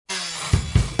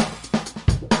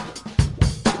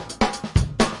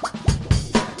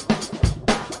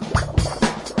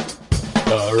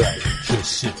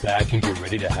back and get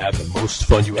ready to have the most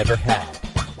fun you ever had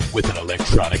with an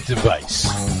electronic device.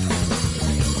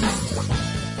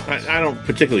 I don't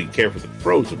particularly care for the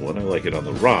frozen one. I like it on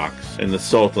the rocks and the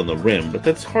salt on the rim, but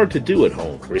that's hard to do at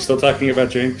home. Are we still talking about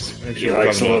drinks? He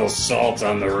likes a little salt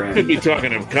on the rim. Could be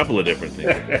talking a couple of different things.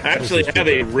 Actually, have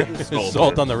a rim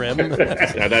Salt on the rim.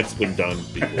 Yeah, that's been done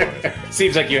before.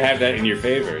 Seems like you have that in your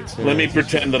favorites. Let me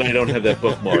pretend that I don't have that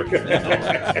bookmark.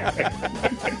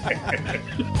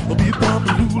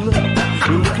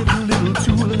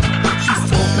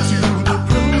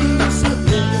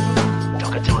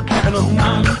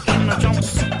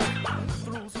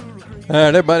 All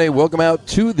right, everybody, welcome out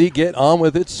to the Get On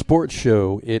With It Sports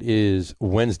Show. It is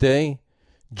Wednesday,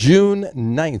 June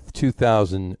 9th,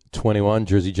 2021.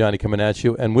 Jersey Johnny coming at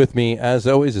you. And with me, as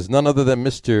always, is none other than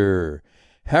Mr.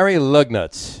 Harry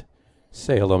Lugnuts.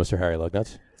 Say hello, Mr. Harry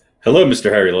Lugnuts. Hello, Mr.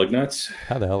 Harry Lugnuts.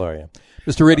 How the hell are you?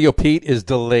 Mr. Radio Pete is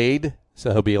delayed,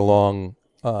 so he'll be along,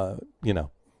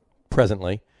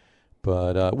 presently.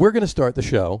 But we're going to start the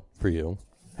show for you.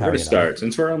 We're going to start,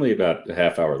 since we're only about a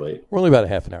half hour late. We're only about a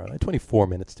half an hour late, 24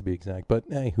 minutes to be exact. But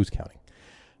hey, who's counting?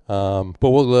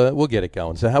 But we'll get it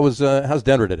going. So how's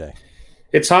Denver today?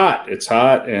 It's hot.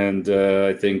 And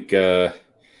I think the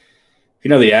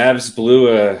Avs blew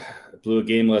a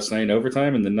game last night in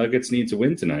overtime, and the Nuggets need to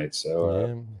win tonight.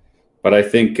 So, but I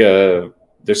think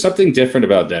there's something different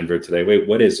about Denver today. Wait,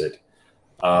 what is it?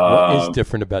 What is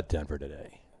different about Denver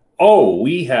today? Oh,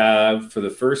 we have, for the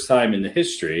first time in the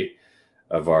history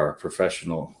of our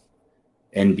professional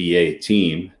NBA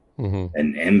team, an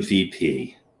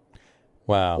MVP.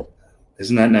 Wow.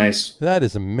 Isn't that nice? That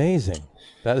is amazing.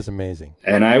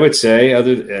 And I would say,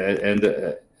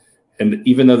 and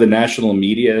even though the national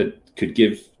media could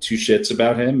give two shits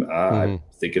about him, I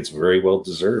think it's very well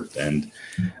deserved. And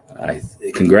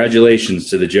congratulations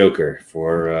to the Joker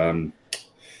for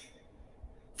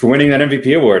winning that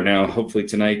MVP award. Now, hopefully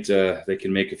tonight they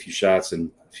can make a few shots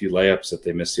and a few layups that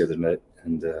they missed the other night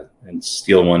and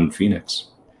steal one Phoenix.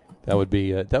 That would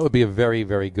be a very,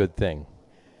 very good thing.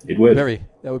 It would.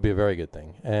 That would be a very good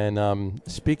thing. And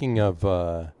speaking of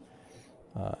well,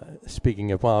 I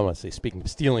want to say speaking of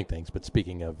stealing things, but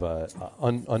speaking of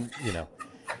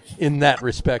in that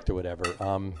respect or whatever,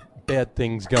 bad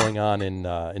things going on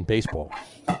in baseball.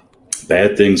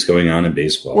 Bad things going on in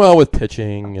baseball. Well, with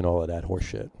pitching and all of that horse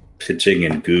shit. Pitching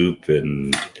and goop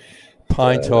and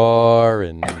pine tar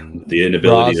and the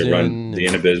inability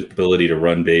to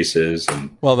run bases.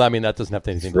 And well, I mean that doesn't have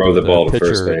anything throw to do with the ball to pitcher.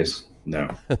 First base. No,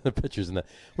 the pitchers in the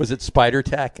was it Spider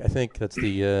Tack? I think that's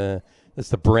the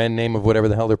brand name of whatever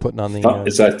the hell they're putting on the.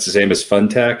 Is that the same as Fun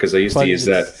Tack? Because I used to use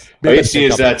that. I used to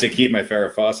use that to keep my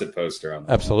Farrah Fawcett poster on.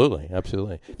 Absolutely.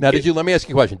 Now, let me ask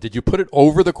you a question? Did you put it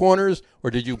over the corners,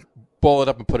 or did you ball it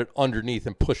up and put it underneath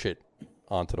and push it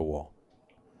onto the wall?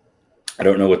 I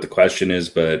don't know what the question is,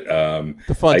 but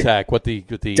the Fun Tack. What the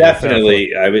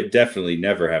definitely, I would definitely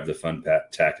never have the Fun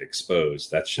Tack exposed.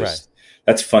 That's just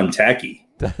that's fun tacky.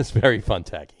 That's very fun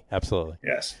tacky. Absolutely.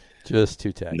 Yes. Just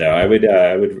too tacky. No, I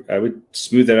would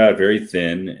smooth it out very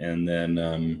thin and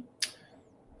then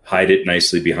hide it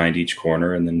nicely behind each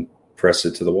corner and then press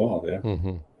it to the wall. Yeah.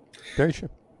 Mm-hmm. Very true.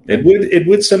 It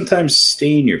would sometimes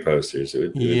stain your posters.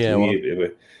 It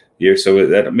would. So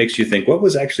that makes you think, what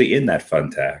was actually in that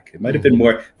Fun Tack? It might have been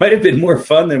more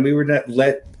fun than we were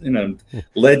led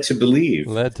to believe.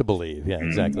 Led to believe, yeah,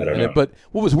 exactly. I don't know. But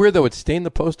what was weird though, it stained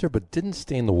the poster, but didn't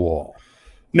stain the wall.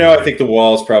 No, I think the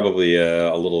walls probably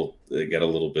get a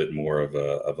little bit more of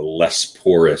a less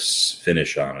porous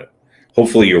finish on it.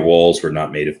 Hopefully, your walls were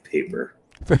not made of paper.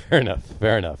 Fair enough.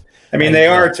 I mean, they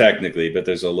are technically, but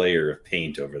there's a layer of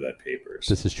paint over that paper.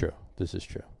 So. This is true.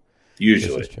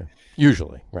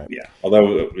 Usually, right? Yeah.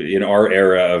 Although in our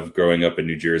era of growing up in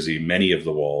New Jersey, many of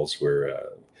the walls were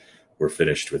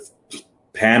finished with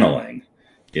paneling,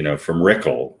 from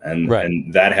Rickel,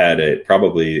 and that had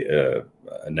probably a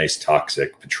nice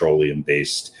toxic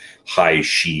petroleum-based high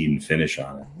sheen finish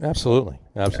on it. Absolutely.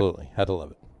 Had to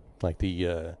love it. Like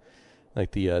the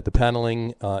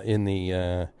paneling in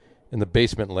the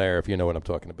basement lair, if you know what I'm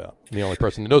talking about. The only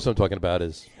person who knows what I'm talking about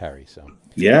is Harry. So.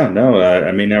 Yeah, no,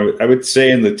 I would say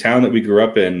in the town that we grew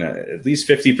up in, at least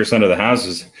 50% of the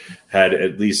houses had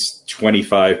at least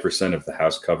 25% of the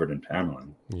house covered in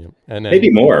paneling. Yeah, and then, maybe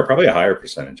more, probably a higher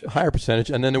percentage.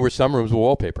 And then there were some rooms with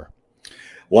wallpaper.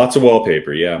 Lots of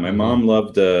wallpaper, yeah. My mom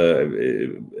loved.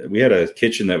 We had a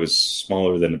kitchen that was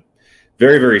smaller than,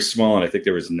 very, very small, and I think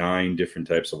there was 9 different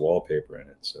types of wallpaper in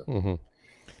it. So,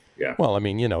 yeah. Well, I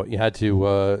mean, you had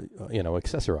to,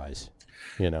 accessorize.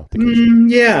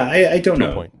 Yeah, I don't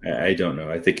know. I don't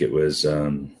know. I think it was.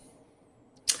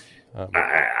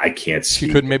 I can't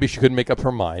see. Maybe she couldn't make up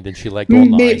her mind, and she liked all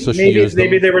nine, so she used them.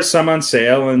 Maybe there were some on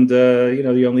sale, and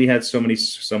you only had so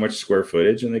much square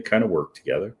footage, and they kind of worked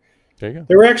together. There you go.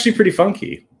 They were actually pretty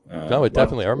funky. No, it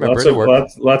definitely. I remember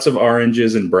lots of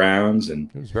oranges and browns, and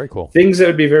it was very cool. Things that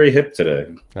would be very hip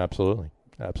today. Absolutely.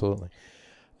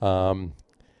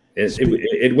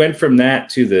 It went from that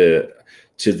to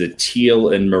the teal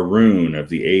and maroon of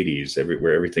the 80s,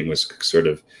 where everything was sort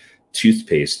of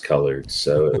toothpaste colored.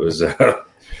 So it was.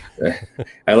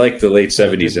 I like the late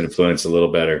 70s influence a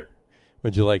little better.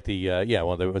 Would you like the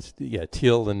there was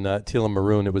teal and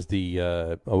maroon? It was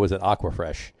the was it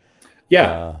Aquafresh?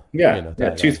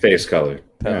 That toothpaste color.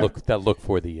 That look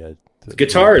for the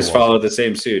guitars followed the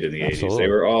same suit in the 80s. They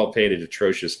were all painted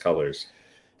atrocious colors.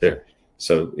 There,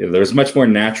 so there was much more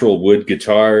natural wood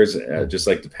guitars, just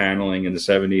like the paneling in the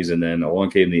 70s, and then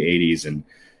along came the 80s, and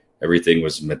everything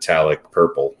was metallic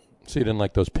purple. So you didn't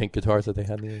like those pink guitars that they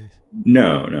had in the 80s?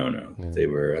 No. Yeah. They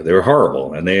were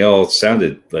horrible, and they all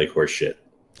sounded like horse shit.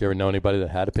 Did you ever know anybody that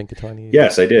had a pink guitar in the 80s?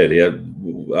 Yes, I did. Yeah,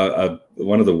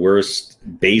 one of the worst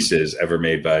basses ever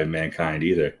made by mankind,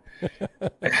 either.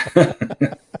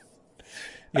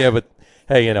 Yeah, but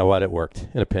hey, you know what? It worked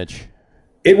in a pinch.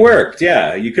 It worked.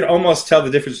 Yeah, you could almost tell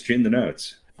the difference between the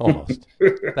notes. Almost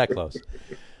that close.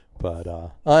 But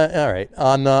all right.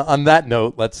 On that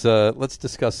note, let's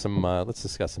discuss some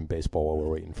baseball while we're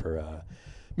waiting for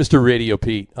Mr. Radio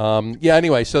Pete.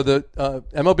 Anyway, so the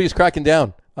MLB is cracking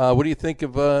down. What do you think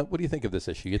of this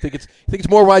issue? You think it's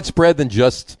more widespread than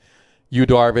just Yu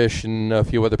Darvish and a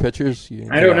few other pitchers?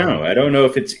 I don't know. I don't know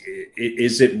if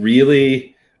is it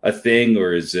really a thing,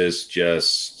 or is this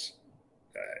just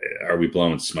are we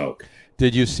blowing smoke?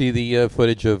 Did you see the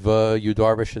footage of Yu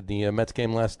Darvish at the Mets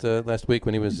game last week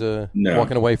when he was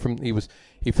walking away from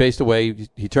he faced away,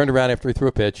 he turned around after he threw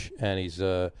a pitch, and he's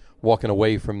walking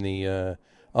away from the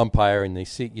umpire, and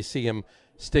you see him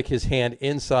stick his hand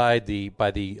inside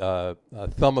by the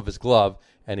thumb of his glove,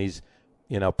 and he's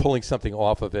pulling something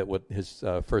off of it with his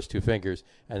first two fingers,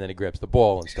 and then he grabs the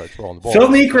ball and starts rolling the ball. Phil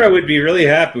Niekro would be really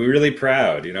happy, really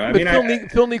proud. Phil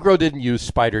Niekro didn't use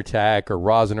Spider Tack or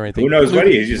rosin or anything. Who knows what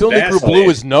he used? Phil Niekro blew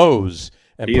his nose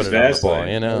and put it Vaseline.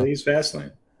 on the ball. Well, he's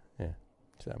Vaseline. Yeah.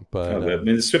 So, the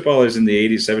spitballers in the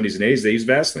 80s, 70s, and 80s, they used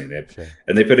Vaseline,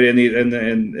 and they put it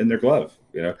in their glove.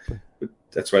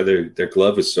 That's why their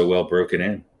glove was so well broken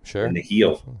in. Sure. In the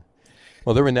heel.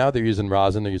 Well, they're using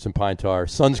rosin, they're using pine tar,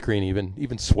 sunscreen,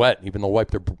 even sweat. Even they'll wipe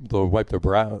their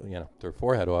brow, their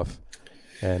forehead off,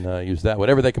 and use that,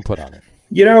 whatever they can put on it.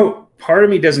 Part of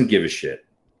me doesn't give a shit.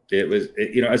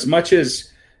 As much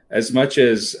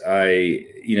as I,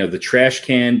 the trash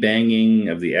can banging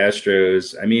of the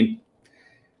Astros. I mean,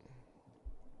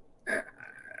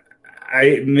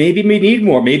 maybe we need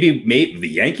more. Maybe the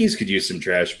Yankees could use some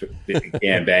trash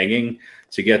can banging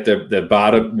to get the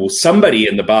bottom, somebody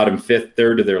in the bottom fifth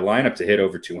third of their lineup to hit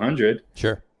over 200.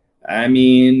 Sure. I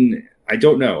mean, I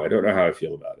don't know. I don't know how I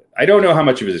feel about it. I don't know how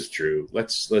much of it is true.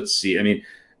 Let's see. I mean,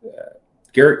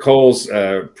 Garrett Cole's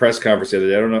press conference the other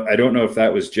day, I don't know if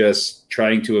that was just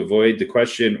trying to avoid the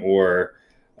question, or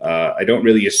I don't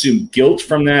really assume guilt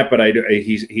from that, but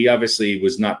he obviously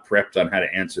was not prepped on how to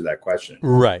answer that question.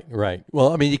 Right.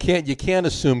 Well, I mean, you can't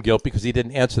assume guilt because he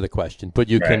didn't answer the question, but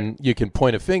you can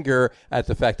point a finger at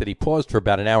the fact that he paused for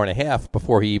about an hour and a half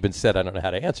before he even said, "I don't know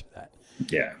how to answer that."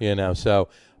 Yeah. So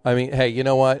I mean, hey, you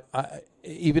know what?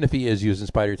 Even if he is using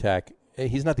Spider Tack,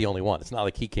 he's not the only one. It's not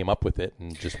like he came up with it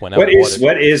and just went out.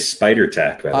 What is Spider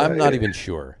Tack? I'm not even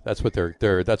sure. That's what they're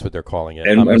calling it.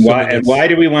 And why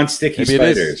do we want sticky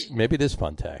spiders? Maybe it is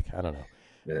fun tack. I don't know.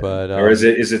 Yeah. But or is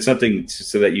it something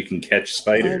so that you can catch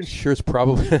spiders? I'm sure it's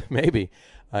probably maybe.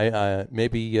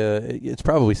 It's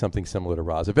probably something similar to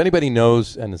rosin. If anybody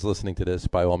knows and is listening to this,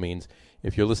 by all means,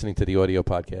 if you're listening to the audio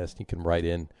podcast, you can write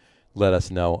in. Let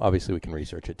us know. Obviously, we can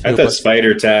research it too. I thought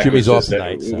Spider Tack. Jimmy's off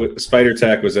tonight. Spider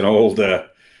Tack was an old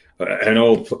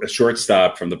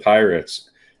shortstop from the Pirates.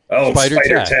 Oh, Spider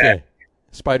Tack. Yeah.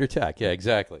 Spider Tack. Yeah,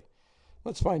 exactly.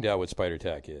 Let's find out what Spider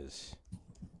Tack is.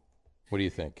 What do you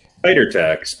think? Spider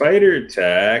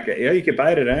Tack. Yeah, you can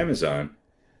buy it at Amazon.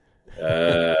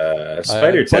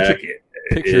 Spider Tack.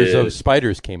 Pictures of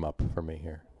spiders came up for me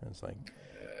here. It's like.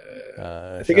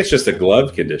 I think it's just a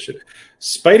glove condition.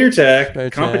 Spider Tack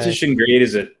competition grade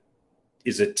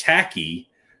is a tacky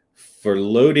for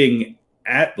loading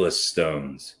Atlas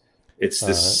stones. It's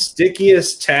the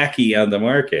stickiest tacky on the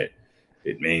market.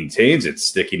 It maintains its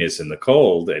stickiness in the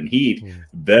cold and heat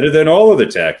better than all other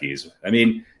tackies. I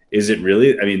mean, is it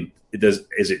really? I mean, is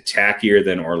it tackier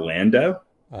than Orlando?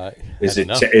 Is it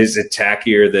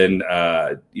tackier than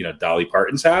Dolly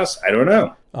Parton's house? I don't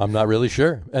know. I'm not really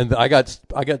sure. And I got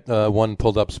one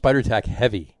pulled up. Spider Tack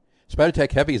Heavy. Spider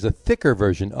Tack Heavy is a thicker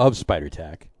version of Spider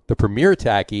Tack, the premier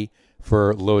tacky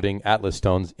for loading Atlas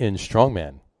stones in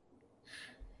Strongman.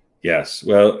 Yes.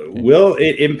 Well, will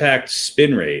it impact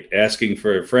spin rate? Asking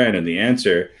for a friend, and the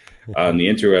answer on the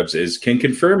interwebs is can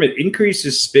confirm it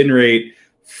increases spin rate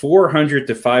 400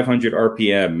 to 500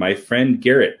 RPM. My friend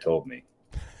Garrett told me.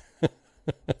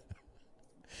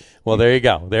 Well, there you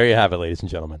go. There you have it, ladies and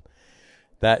gentlemen.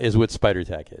 That is what Spider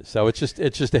Tack is. So it's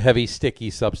just a heavy, sticky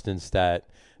substance that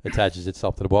attaches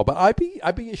itself to the ball. But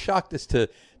I'd be shocked as to,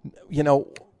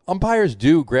 umpires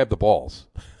do grab the balls.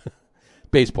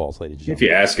 Baseballs, ladies and gentlemen. If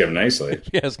you ask him nicely.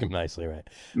 If you ask him nicely, right.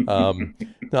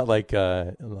 Not like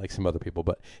some other people.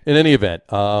 But in any event,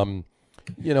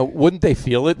 wouldn't they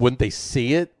feel it? Wouldn't they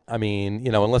see it? I mean,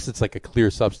 unless it's like a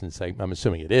clear substance, I'm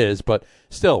assuming it is. But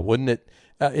still, wouldn't it?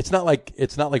 It's not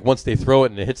like once they throw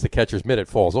it and it hits the catcher's mitt, it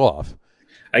falls off.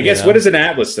 I guess, what is an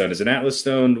Atlas stone? Is an Atlas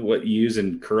stone what you use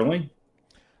in curling?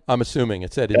 I'm assuming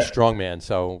it said in Strongman,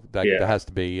 so that has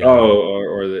to be.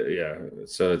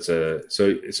 So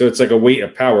it's like a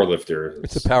power lifter.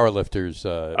 It's a power lifter's.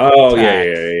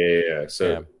 Yeah.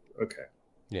 So okay.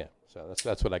 Yeah, so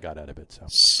that's what I got out of it. So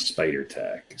Spider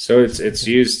Tack. So it's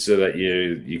used so that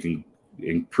you can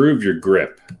improve your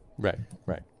grip. Right.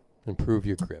 Improve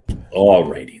your grip.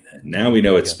 Alrighty then. Now we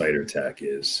know what Spider Tack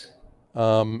is.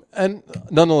 And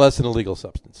nonetheless, an illegal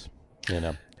substance.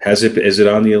 Is it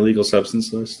on the illegal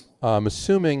substance list? I'm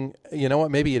assuming,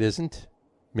 maybe it isn't.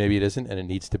 Maybe it isn't, and it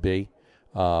needs to be.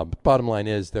 Bottom line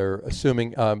is they're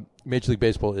assuming Major League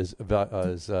Baseball is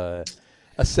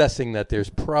assessing that there's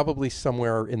probably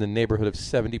somewhere in the neighborhood of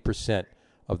 70%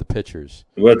 of the pitchers.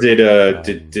 Well,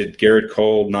 did Garrett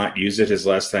Cole not use it his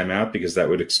last time out? Because that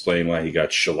would explain why he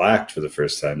got shellacked for the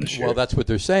first time this year. Well, that's what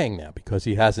they're saying now, because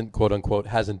he hasn't, quote unquote,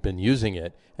 been using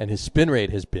it, and his spin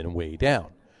rate has been way down.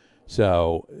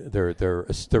 So they're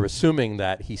assuming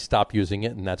that he stopped using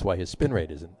it, and that's why his spin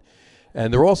rate isn't.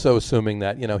 And they're also assuming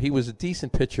that he was a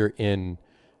decent pitcher in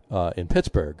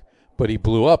Pittsburgh, but he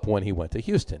blew up when he went to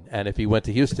Houston. And if he went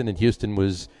to Houston and Houston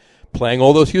was playing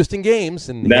all those Houston games,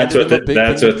 and that's what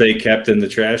they kept in the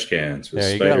trash cans with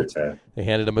Spider Tack. They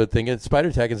handed him a thing at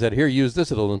Spider Tack and said, "Here, use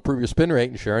this; it'll improve your spin rate."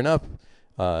 And sure enough,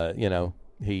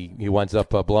 he winds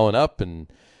up blowing up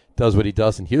and does what he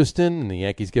does in Houston, and the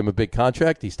Yankees give him a big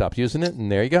contract. He stops using it,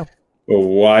 and there you go. Well,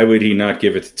 why would he not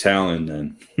give it to Talon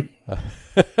then?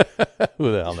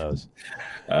 Who the hell knows?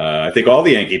 I think all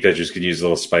the Yankee pitchers could use a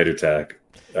little Spider Tack.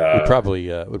 Would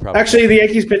probably. Actually, the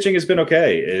Yankees pitching has been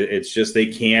okay. It's just they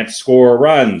can't score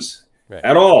runs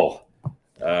at all.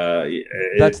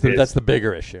 That's the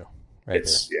bigger issue. Right.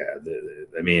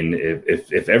 I mean,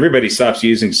 if everybody stops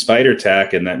using Spider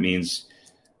Tack, and that means,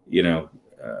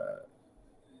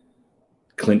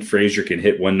 Clint Frazier can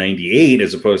hit 198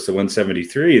 as opposed to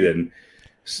 173, then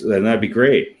that'd be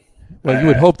great. Well, you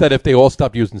would hope that if they all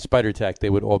stopped using Spider Tack, they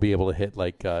would all be able to hit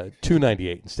like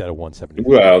 298 instead of 173.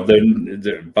 Well,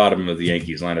 the bottom of the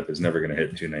Yankees lineup is never going to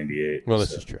hit 298. Well,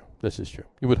 this is true.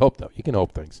 You would hope, though. You can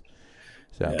hope things.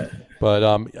 So, but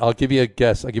I'll give you a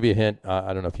guess. I'll give you a hint.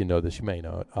 I don't know if you know this. You may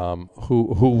know it.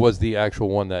 Who was the actual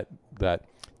one that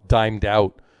dimed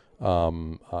out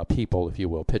people, if you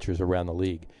will, pitchers around the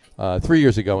league 3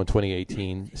 years ago in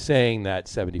 2018, saying that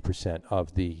 70%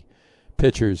 of the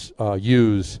pitchers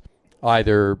use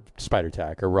either Spider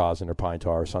Tack or rosin or pine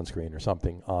tar or sunscreen or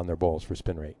something on their balls for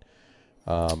spin rate.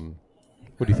 Who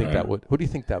do you think that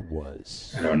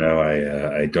was? I don't know.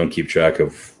 I don't keep track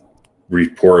of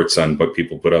reports on what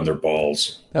people put on their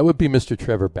balls. That would be Mr.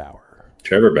 Trevor Bauer.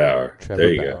 Trevor Bauer.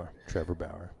 There you go. Trevor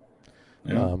Bauer.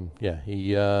 Yeah.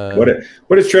 He.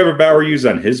 What does Trevor Bauer use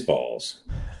on his balls?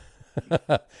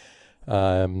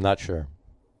 I'm not sure.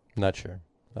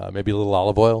 Maybe a little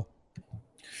olive oil.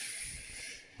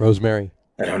 Rosemary.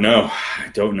 I don't know. I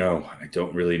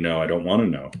don't really know. I don't want to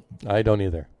know. I don't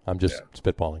either. I'm just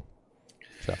spitballing.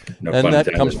 So, no and fun that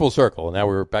intended. comes full circle. And now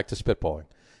we're back to spitballing.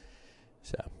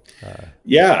 So.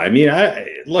 I mean,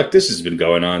 look. This has been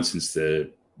going on since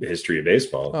the history of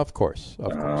baseball. Of course.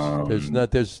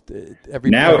 Nowadays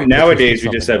we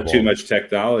just have too much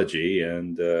technology,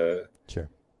 and sure.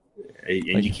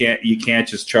 And you can't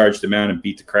just charge them out and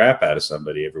beat the crap out of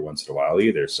somebody every once in a while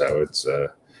either. So it's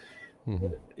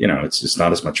it's just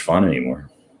not as much fun anymore.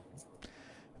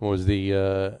 What was the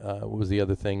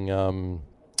other thing?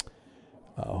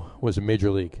 Was it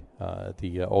Major League?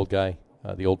 The old guy,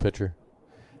 the old pitcher,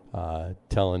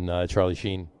 telling Charlie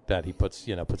Sheen that he puts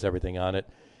everything on it,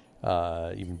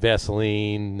 even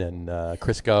Vaseline and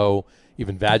Crisco,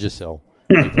 even Vagisil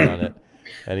he put on it.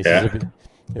 And he says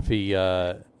if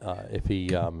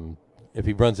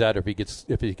he runs out, or if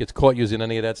he gets caught using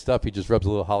any of that stuff, he just rubs a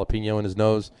little jalapeno in his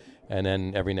nose, and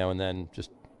then every now and then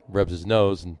just rubs his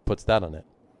nose and puts that on it.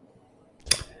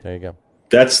 So, there you go.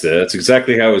 That's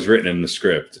exactly how it was written in the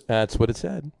script. That's what it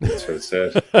said. That's what it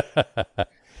said.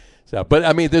 So, but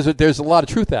I mean, there's a lot of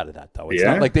truth out of that, though. It's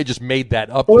not like they just made that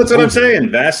up. Well, that's what I'm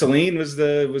saying. Vaseline was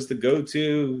the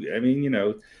go-to. I mean,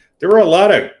 there were a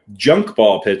lot of junk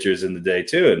ball pitchers in the day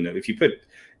too, and if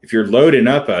you're loading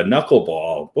up a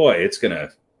knuckleball, boy, it's gonna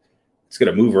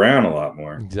move around a lot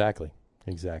more. Exactly.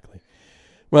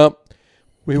 Well,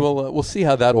 we'll see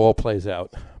how that all plays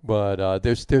out. But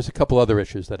there's a couple other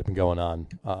issues that have been going on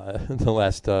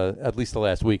at least the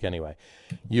last week anyway.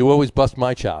 You always bust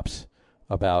my chops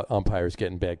about umpires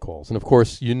getting bad calls, and of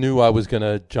course you knew I was going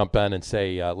to jump in and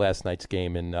say last night's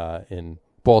game in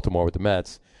Baltimore with the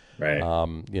Mets, right?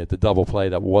 The double play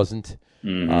that wasn't,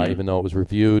 even though it was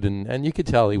reviewed, and you could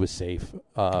tell he was safe.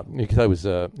 You could tell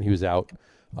he was out.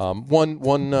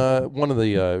 One of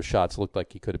the shots looked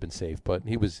like he could have been safe, but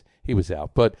he was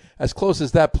out. But as close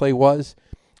as that play was,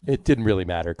 it didn't really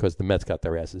matter because the Mets got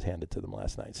their asses handed to them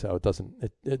last night. So it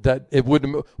doesn't. It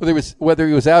wouldn't. Whether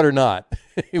he was out or not,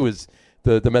 he was.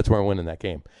 The Mets weren't winning that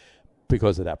game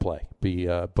because of that play.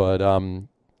 But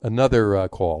another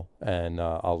call, and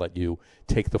I'll let you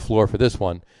take the floor for this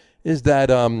one. Is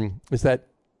that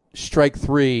strike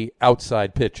 3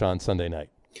 outside pitch on Sunday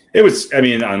night? It was. I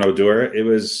mean, on Odor, it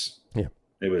was. Yeah,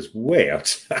 it was way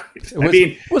outside.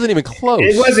 It wasn't even close.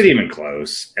 It wasn't even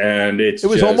close, and it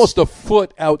was almost a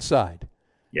foot outside.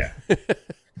 Yeah,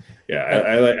 yeah.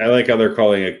 I like how they're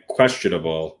calling it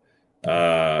questionable.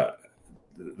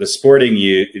 The Sporting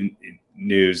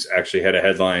News actually had a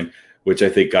headline, which I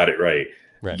think got it right.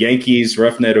 Yankees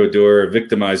Rougned Odor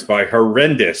victimized by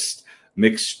horrendous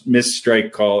missed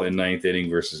strike call in 9th inning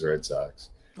versus Red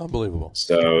Sox. Unbelievable.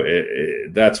 So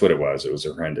that's what it was. It was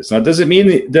horrendous. Now, does it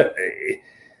mean the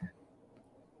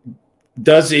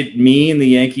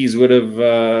Yankees would have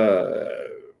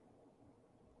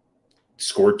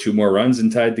scored 2 more runs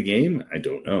and tied the game? I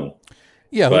don't know.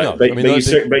 Yeah, who knows?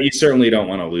 But you certainly don't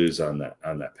want to lose on that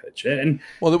pitch.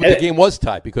 The game was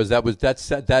tied because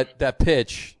that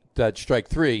pitch, that strike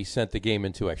 3, sent the game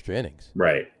into extra innings.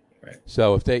 Right.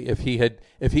 So if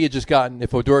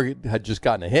Odor had just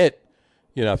gotten a hit,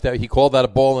 if he called that a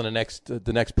ball in the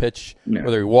next pitch,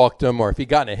 whether he walked him or if he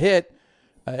gotten a hit,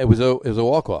 it was a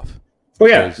walk off. Oh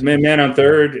yeah, man on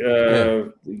third.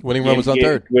 Winning run was on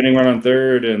third. Winning run on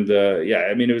third, and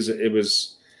I mean it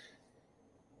was.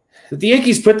 The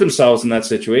Yankees put themselves in that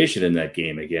situation in that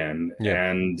game again,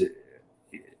 and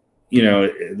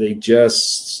they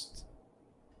just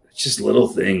little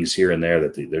things here and there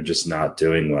that they're just not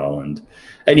doing well, and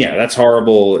that's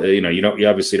horrible. You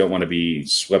obviously don't want to be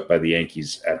swept by the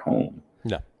Yankees at home.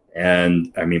 No,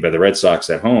 and I mean by the Red Sox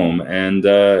at home, and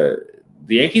the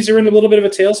Yankees are in a little bit of a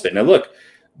tailspin. Now look,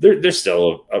 they're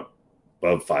still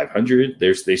above 500.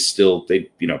 They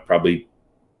probably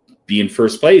be in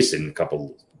first place in a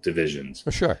couple divisions.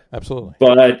 For sure, absolutely.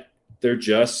 But they're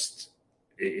just,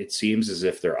 it seems as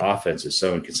if their offense is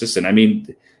so inconsistent. I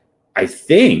mean, I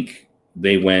think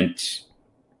they went,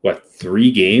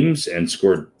 3 games and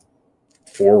scored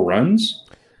 4 runs?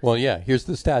 Well, yeah, here's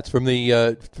the stats from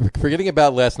the, forgetting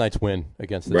about last night's win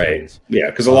against the Twins.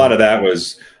 Yeah, because a lot of that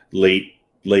was late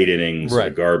innings,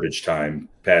 garbage time,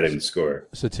 padding the score.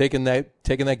 So taking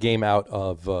that game out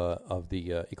of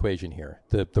the equation here,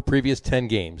 the previous 10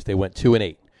 games, they went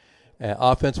 2-8.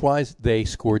 Offense-wise, they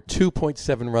scored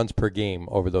 2.7 runs per game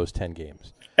over those 10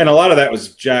 games. And a lot of that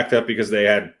was jacked up because they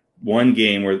had 1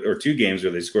 game or 2 games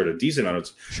where they scored a decent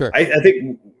amount. Sure. I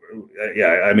think,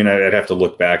 I mean, I'd have to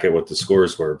look back at what the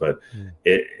scores were, but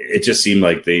it just seemed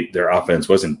like their offense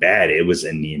wasn't bad. It was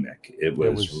anemic. It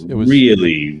was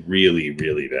really, really,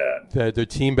 really bad. Their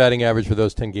team batting average for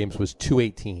those 10 games was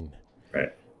 .218.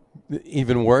 Right.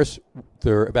 Even worse,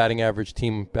 their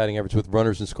team batting average with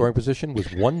runners in scoring position was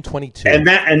 .122. And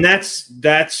that's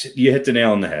you hit the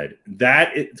nail on the head.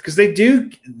 Because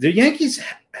the Yankees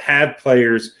have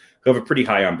players who have a pretty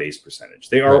high on base percentage.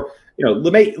 They are,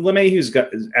 LeMahieu's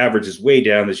got his average is way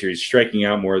down this year. He's striking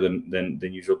out more than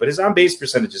usual, but his on base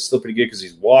percentage is still pretty good because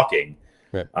he's walking.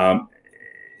 Right.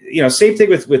 Same thing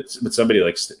with somebody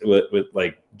like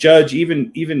Judge,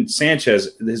 even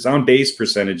Sanchez. His on base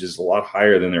percentage is a lot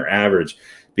higher than their average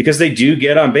because they do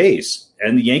get on base,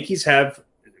 and the Yankees have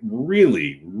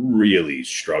really, really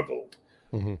struggled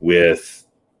with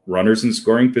runners in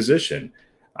scoring position,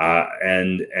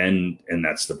 and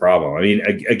that's the problem. I mean,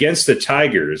 against the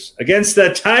Tigers, they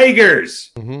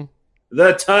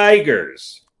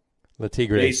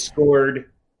scored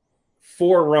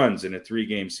 4 runs in a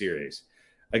 3-game series.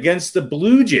 Against the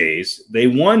Blue Jays, they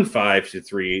won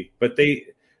 5-3, but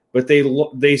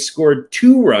they scored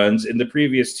 2 runs in the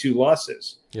previous 2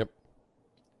 losses. Yep.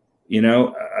 You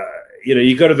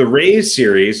go to the Rays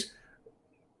series.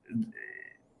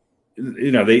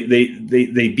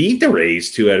 They beat the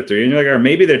Rays 2 out of 3, and you're like, or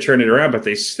maybe they're turning it around, but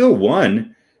they still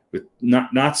won with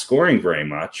not scoring very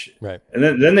much. Right.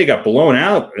 And then they got blown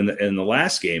out in the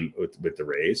last game with the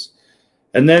Rays,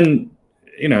 and then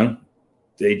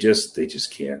they just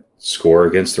can't score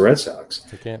against the Red Sox.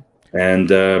 They can't. And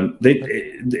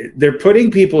they're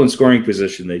putting people in scoring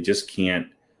position. They just can't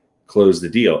close the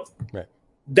deal. Right.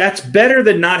 That's better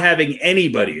than not having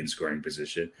anybody in scoring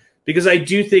position, because I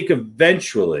do think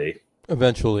eventually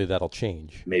that'll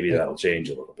change. Maybe that'll change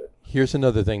a little bit. Here's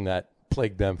another thing that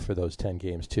plagued them for those 10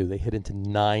 games too. They hit into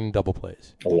 9 double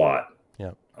plays. A lot.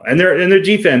 Yeah. And their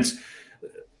defense,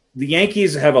 the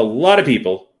Yankees have a lot of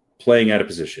people playing out of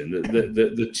position.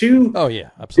 The two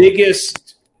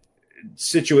biggest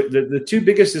the 2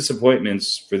 biggest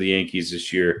disappointments for the Yankees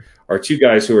this year are 2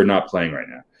 guys who are not playing right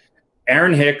now.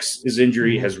 Aaron Hicks' his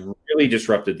injury has really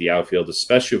disrupted the outfield,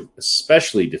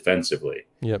 especially defensively.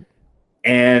 Yep.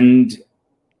 And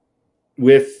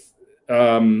with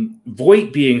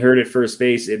Voit being hurt at first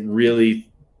base, it really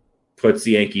puts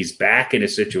the Yankees back in a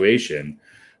situation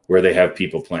where they have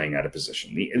people playing out of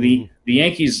position. The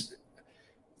Yankees,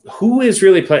 who is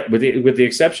really playing, with the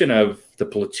exception of the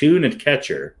platoon and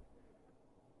catcher,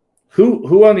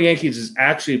 who on the Yankees is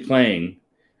actually playing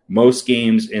most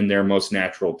games in their most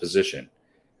natural position?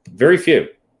 Very few.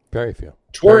 Very few.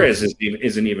 Torres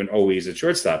isn't even always a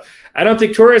shortstop. I don't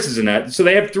think Torres is in that. So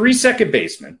they have 3 second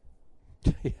basemen.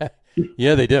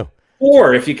 Yeah, they do.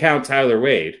 4 if you count Tyler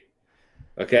Wade.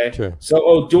 Okay. True. So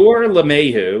Odor,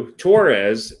 LeMahieu,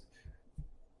 Torres,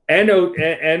 and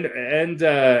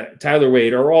Tyler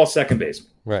Wade are all second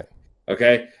basemen. Right.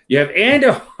 Okay. You have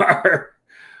Andujar,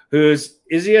 is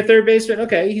he a third baseman?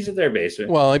 Okay, he's a third baseman.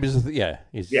 Well, he's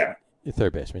a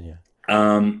third baseman. Yeah.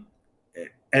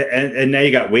 And now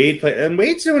you got Wade and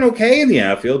Wade's doing okay in the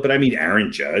outfield, but I mean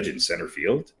Aaron Judge in center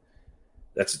field.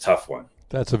 That's a tough one.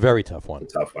 That's a very tough one.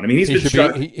 I mean, he should be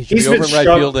over in right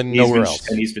field and nowhere else.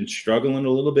 And he's been struggling a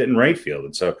little bit in right field.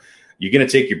 And so you're going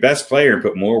to take your best player and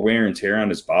put more wear and tear on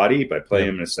his body by playing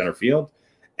him in center field.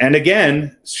 And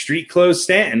again, street clothes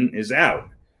Stanton is out.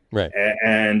 Right.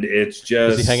 And it's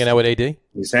just... Is he hanging out with AD?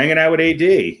 He's hanging out with AD.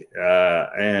 The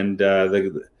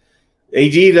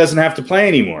AD doesn't have to play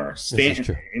anymore.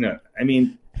 Stanton, I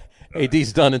mean...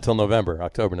 AD's done until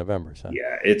October, November. So.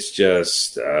 Yeah, it's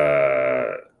just...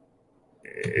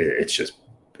 It's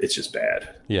just bad.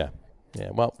 Yeah.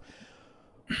 Well,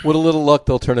 with a little luck,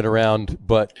 they'll turn it around.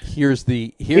 But he's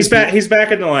back. He's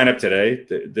back in the lineup today.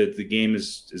 The game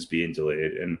is being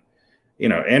delayed, and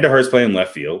Andujar's playing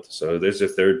left field, so there's a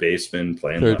third baseman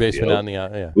playing left field. On the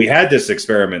yeah. We had this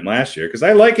experiment last year because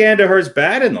I like Andujar's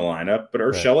bat in the lineup, but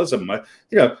Urshela's when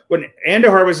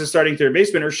Andujar was a starting third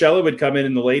baseman, Urshela would come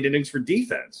in the late innings for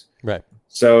defense. Right.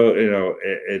 So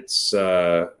it's.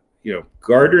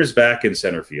 Gardner's back in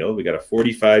center field. We got a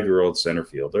 45-year-old center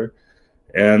fielder,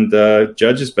 and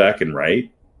Judge is back in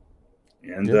right,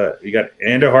 and we got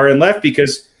Andujar in left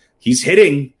because he's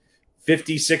hitting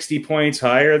 50, 60 points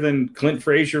higher than Clint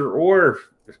Frazier or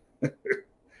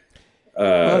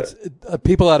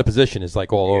people out of position is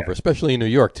like all over, especially in New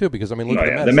York too. Because I mean, look at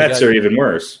the Mets. The Mets are even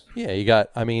worse. Yeah, you got.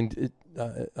 I mean,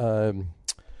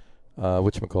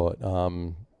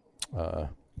 whatchamacallit?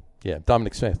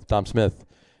 Dom Smith.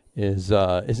 He's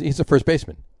a first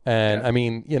baseman, and I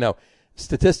mean,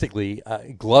 statistically,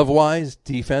 glove wise,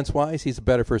 defense wise, he's a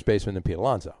better first baseman than Pete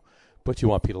Alonso. But you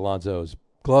want Pete Alonso's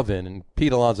glove in, and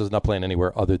Pete Alonso's not playing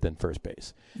anywhere other than first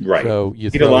base. Right. So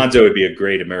Pete Alonso would be a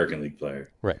great American League player.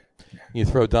 Right. You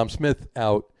throw Dom Smith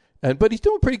out, but he's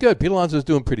doing pretty good. Pete Alonso's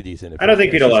doing pretty decent. I don't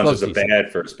think Pete Alonso's a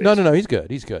bad first baseman. No, he's good.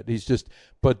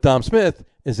 But Dom Smith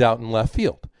is out in left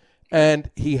field.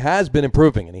 And he has been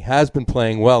improving, and he has been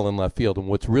playing well in left field. And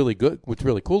what's really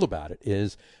cool about it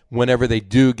is whenever they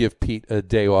do give Pete a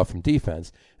day off from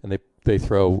defense, and they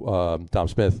throw Dom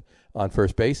Smith on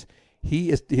first base,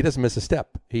 he doesn't miss a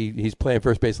step. He's playing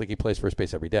first base like he plays first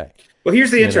base every day. Well,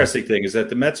 here's the interesting thing is that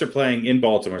the Mets are playing in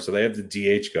Baltimore, so they have the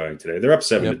DH going today. They're up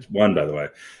 7-1, by the way,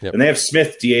 and they have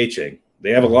Smith DHing.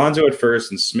 They have Alonso at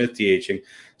first and Smith DHing.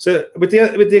 So with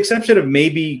the exception of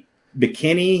maybe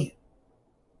McKinney.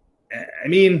 I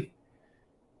mean,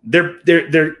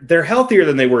 they're healthier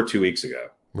than they were 2 weeks ago.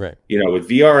 Right. With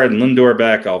VR and Lindor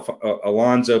back,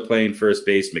 Alonso playing first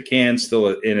base, McCann still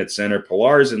in at center,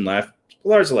 Pilar's in left.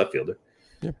 Pilar's a left fielder.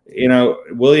 Yeah.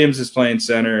 Williams is playing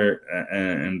center,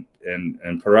 and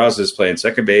and Peraza is playing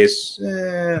second base.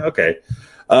 Okay.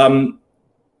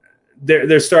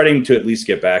 They're starting to at least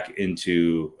get back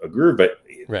into a groove, but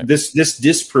this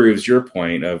disproves your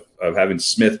point of having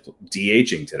Smith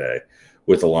DHing today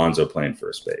with Alonso playing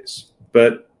first base.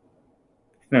 But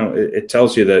it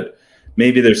tells you that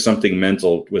maybe there's something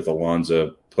mental with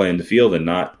Alonso playing the field and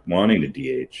not wanting to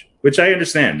DH, which I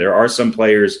understand. There are some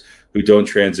players who don't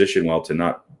transition well to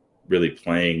not really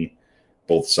playing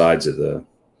both sides of the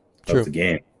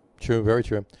game. True, very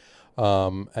true.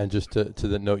 And just to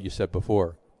the note you said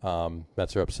before,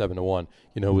 Mets are up 7-1.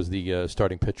 Who was the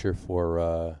starting pitcher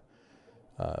for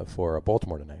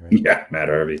Baltimore tonight, right? Yeah, Matt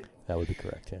Harvey. That would be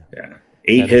correct. Yeah.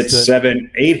 8 hits,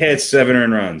 7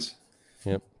 earned runs.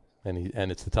 Yep.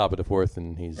 And it's the top of the fourth,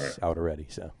 and he's out already.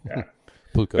 So, yeah.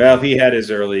 Well, he had his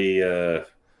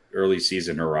early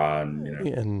season hurrah,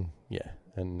 and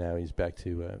now he's back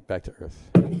to earth.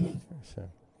 So,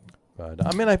 but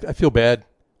I feel bad.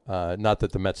 Not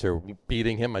that the Mets are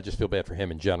beating him. I just feel bad for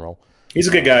him in general. He's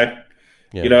a good guy.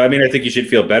 Yeah. I think you should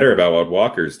feel better about what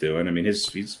Walker's doing. He's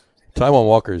Taijuan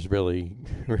Walker's really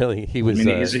he was.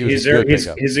 His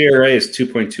ERA is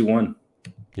 2.21.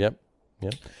 Yep.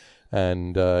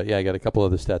 And I got a couple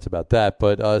other stats about that.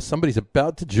 But somebody's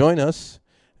about to join us.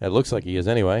 It looks like he is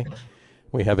anyway.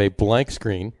 We have a blank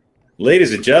screen.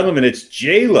 Ladies and gentlemen, it's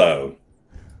J-Lo.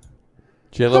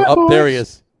 J-Lo, up there he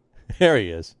is. There he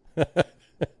is.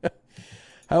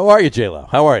 How are you, J-Lo?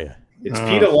 How are you?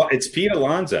 It's Pete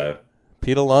Alonso.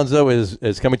 Pete Alonso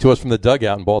is coming to us from the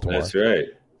dugout in Baltimore. That's right.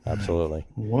 Absolutely.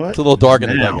 What? It's a little dark in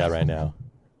the dugout right now.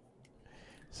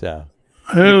 So,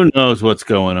 who knows what's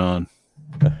going on?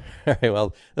 All right,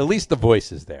 well, at least the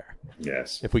voice is there.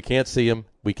 Yes. If we can't see him,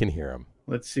 we can hear him.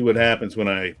 Let's see what happens when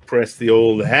I press the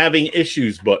old having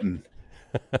issues button.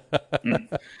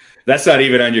 That's not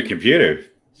even on your computer.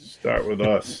 Start with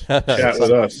us. Chat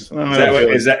with us.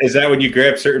 Is that when you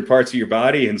grab certain parts of your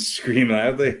body and scream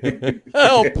loudly?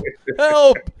 Help!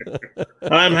 Help!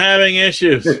 I'm having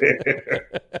issues.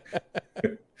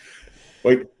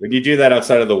 Wait, when you do that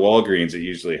outside of the Walgreens, it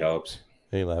usually helps.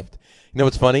 He left. You know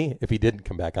what's funny? If he didn't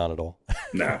come back on at all.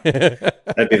 No.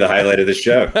 That'd be the highlight of the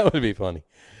show. That would be funny.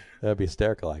 That'd be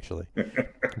hysterical, actually.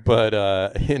 But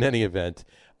in any event,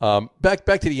 back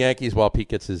to the Yankees while Pete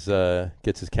gets his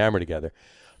camera together.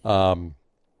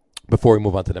 Before we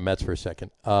move on to the Mets for a second,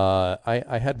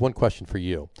 I had one question for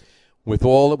you. With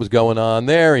all that was going on,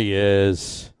 there he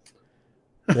is.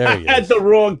 There he is. I had the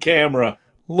wrong camera.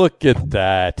 Look at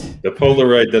that. The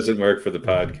Polaroid doesn't work for the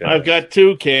podcast. I've got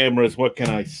two cameras. What can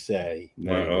I say?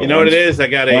 No, you know what it is? I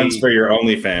got one's for your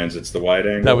OnlyFans. It's the wide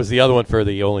angle. That was the other one for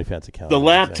the OnlyFans account. The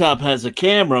laptop has a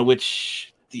camera,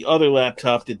 which the other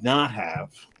laptop did not have.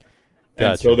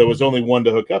 And so there was only one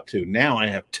to hook up to. Now I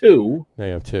have two. Now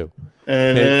you have two.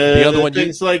 And the other one,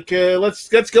 things like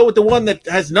let's go with the one that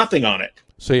has nothing on it.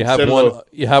 So you have one.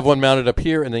 You have one mounted up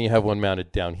here, and then you have one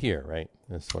mounted down here, right?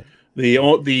 That's what. The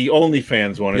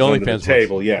OnlyFans one is under the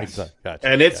table, yes. Exactly. Gotcha.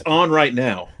 And it's on right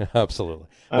now. Absolutely.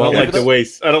 I don't like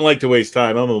to waste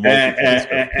time. I'm a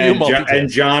multitasker. And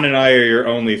John and I are your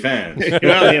OnlyFans.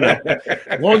 Well,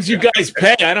 as long as you guys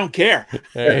pay, I don't care.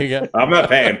 There you go. I'm not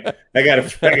paying. I got a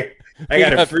free.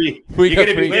 You're going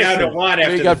to be down to one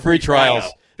after we got free trials.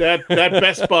 That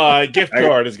Best Buy gift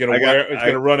card is going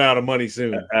to run out of money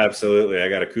soon. Absolutely, I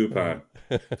got a coupon.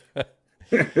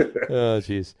 Oh,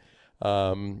 jeez.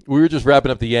 We were just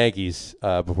wrapping up the Yankees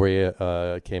before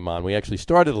you came on. We actually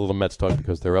started a little Mets talk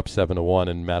because they're up 7-1,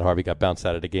 and Matt Harvey got bounced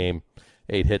out of the game.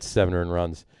 8 hits, 7 earned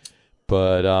runs.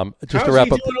 But just to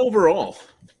wrap up, doing overall?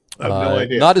 I have no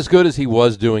idea. Not as good as he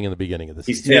was doing in the beginning of the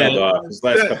season. He's tailed off. His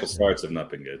last couple starts have not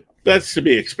been good. That's to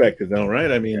be expected, though,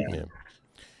 right? I mean, yeah.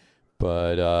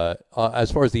 But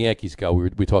as far as the Yankees go,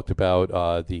 we talked about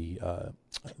a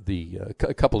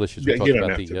couple issues. We talked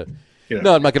about the.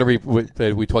 No, I'm not going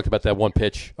to we talked about that one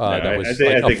pitch that was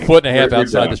a foot and a half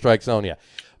outside the strike zone. Yeah.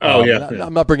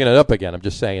 I'm not bringing it up again. I'm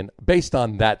just saying, based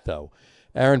on that, though,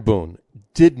 Aaron Boone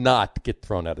did not get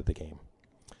thrown out of the game.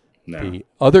 No. The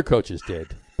other coaches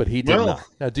did, but he did not.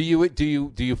 Now, do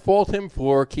you fault him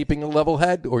for keeping a level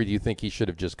head, or do you think he should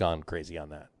have just gone crazy on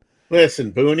that?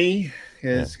 Listen, Booney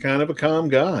is kind of a calm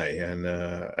guy, and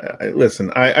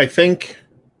I think.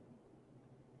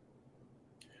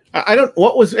 I don't.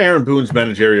 What was Aaron Boone's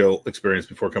managerial experience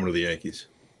before coming to the Yankees?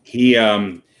 He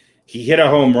hit a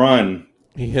home run.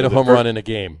 He hit a home run in a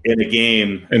game. And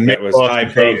it was high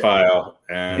profile,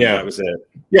 and that was it.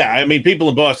 Yeah, I mean, people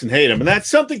in Boston hate him, and that's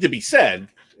something to be said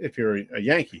if you're a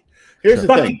Yankee. Here's the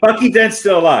thing: Bucky Dent's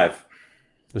still alive.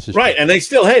 This is right, and they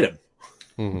still hate him.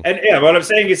 Mm-hmm. And what I'm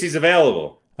saying is he's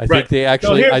available. I think they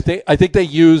actually. I think they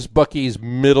use Bucky's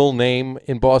middle name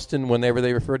in Boston whenever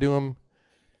they refer to him.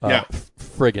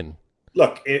 Friggin.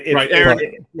 Look,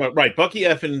 right. Bucky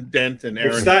Effin Dent and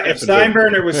Aaron. If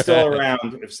Steinbrenner was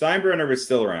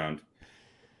still around,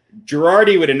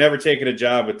 Girardi would have never taken a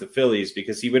job with the Phillies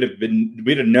because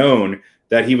we'd have known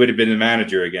that he would have been the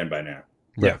manager again by now.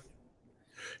 Yeah.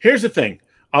 Here's the thing.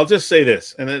 I'll just say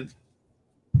this, and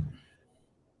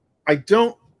I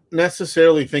don't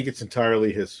necessarily think it's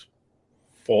entirely his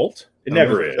fault. It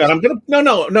never is. And I'm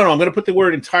gonna put the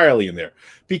word entirely in there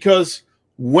because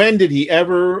when did he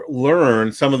ever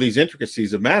learn some of these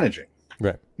intricacies of managing?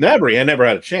 Right. Never. He never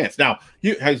had a chance. Now,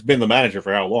 he has been the manager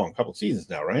for how long? A couple seasons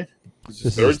now, right? This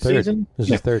is his third season. This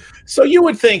is his third. So you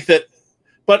would think that,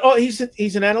 but he's an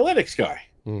analytics guy.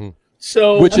 Mm-hmm.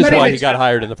 So which is why he got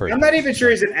hired in the first. I'm not even sure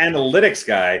he's an analytics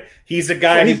guy. He's a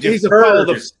guy who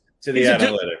defers to the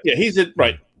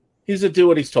analytics. He's a do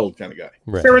what he's told kind of guy.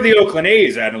 Right. So are the Oakland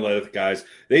A's analytic guys.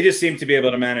 They just seem to be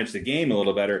able to manage the game a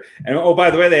little better. And by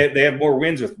the way, they have more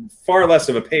wins with far less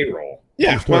of a payroll.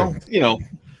 Yeah, well,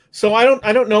 so I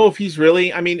don't know if he's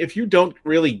really. I mean, if you don't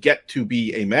really get to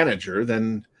be a manager,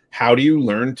 then how do you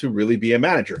learn to really be a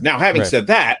manager? Now, having said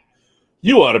that,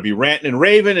 you ought to be ranting and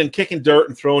raving and kicking dirt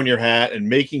and throwing your hat and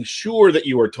making sure that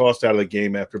you are tossed out of the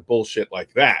game after bullshit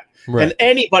like that. Right. And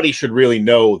anybody should really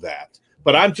know that.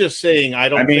 But I'm just saying, I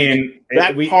think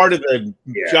that part of the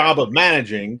job of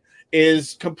managing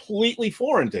is completely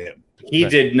foreign to him. He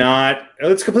did not.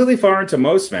 It's completely foreign to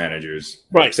most managers,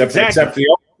 right? Except the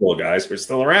old school guys who are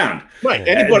still around, right?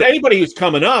 Anybody who's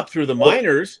coming up through the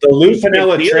minors, the Lou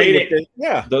Piniella training,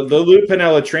 the Lou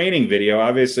Piniella training video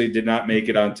obviously did not make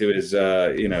it onto his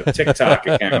TikTok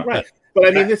account, right? But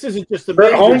I mean, this isn't just the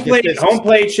home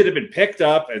plate should have been picked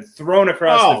up and thrown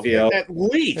across the field. At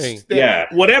least,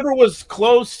 whatever was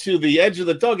close to the edge of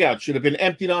the dugout should have been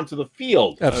emptied onto the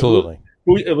field. Absolutely.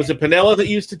 Was it Piniella that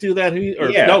used to do that?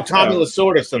 Tommy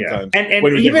Lasorda sometimes. And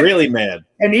when he was really mad.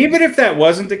 And even if that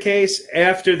wasn't the case,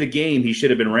 after the game, he should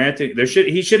have been ranting.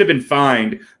 He should have been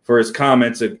fined for his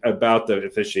comments about the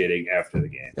officiating after the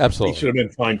game. Absolutely, he should have been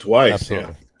fined twice.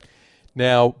 Absolutely.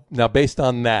 Yeah. Now, based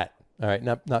on that. All right,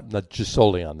 not just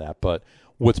solely on that, but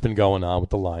what's been going on with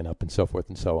the lineup and so forth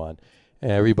and so on.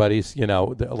 Everybody's, a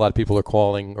lot of people are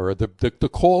calling, or the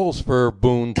calls for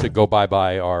Boone to go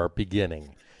bye-bye are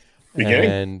beginning.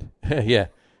 And, yeah,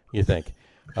 you think.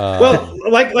 Well,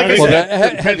 like I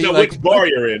said, depends on which bar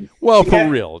you're in. Well, for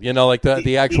real, like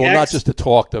the actual, not just the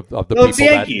talk of the people. It's the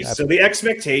Yankees, so the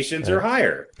expectations are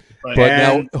higher. Right. But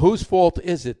now, whose fault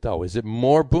is it, though? Is it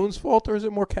more Boone's fault, or is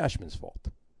it more Cashman's fault?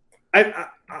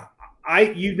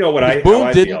 You know what I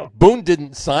feel. Boone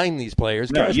didn't sign these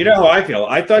players. No, you know how I feel.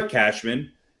 I thought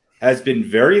Cashman has been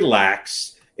very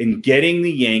lax in getting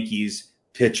the Yankees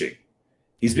pitching.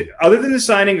 He's been, other than the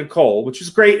signing of Cole, which is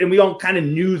great, and we all kind of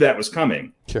knew that was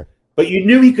coming. Sure. But you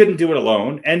knew he couldn't do it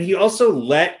alone, and he also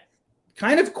let,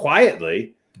 kind of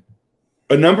quietly,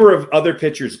 a number of other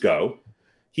pitchers go.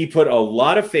 He put a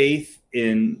lot of faith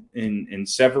in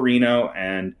Severino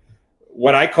and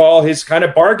what I call his kind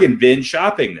of bargain bin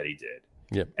shopping that he did.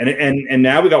 Yep. And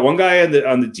now we got one guy on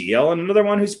the DL and another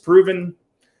one who's proven,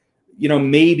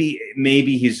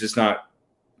 maybe he's just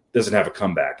doesn't have a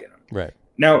comeback in him. Right.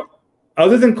 Now,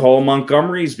 other than Cole,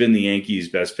 Montgomery's been the Yankees'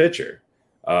 best pitcher.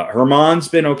 Herman's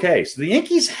been okay. So the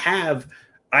Yankees have,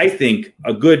 I think,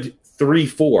 a good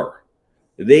 3-4.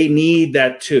 They need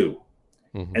that 2.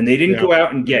 Mm-hmm. And they didn't go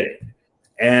out and get it.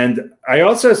 And I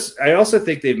also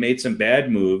think they've made some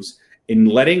bad moves in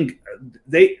letting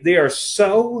they are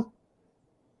so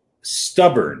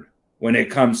stubborn when it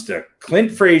comes to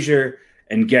Clint Frazier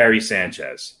and Gary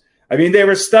Sanchez. I mean, they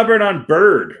were stubborn on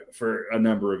Bird for a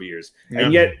number of years,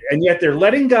 and yet they're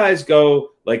letting guys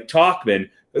go like Tauchman.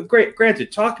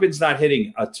 Granted, Tauchman's not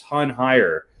hitting a ton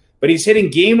higher, but he's hitting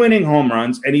game-winning home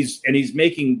runs, and he's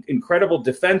making incredible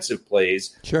defensive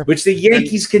plays, which the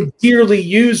Yankees can dearly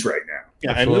use right now.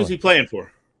 Yeah, Absolutely. And who's he playing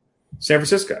for? San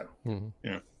Francisco. Mm-hmm.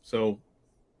 Yeah, so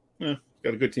got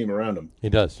a good team around him. He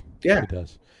does. Yeah, he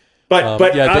does. But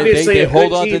obviously they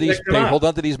hold on to these. They hold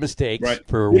on to these mistakes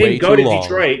for way too long. He didn't go to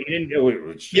Detroit. He didn't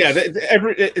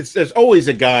go. There's always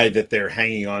a guy that they're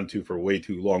hanging on to for way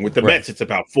too long. With the Mets, it's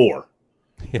about 4.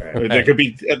 Right. There could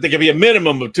be a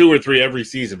minimum of 2 or 3 every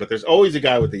season, but there's always a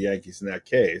guy with the Yankees in that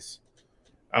case.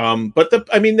 But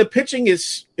the pitching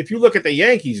is. If you look at the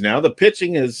Yankees now, the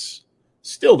pitching is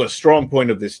still the strong point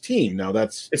of this team. Now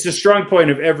it's the strong point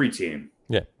of every team.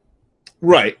 Yeah.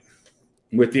 Right.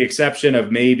 With the exception of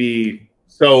maybe.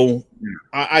 So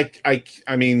I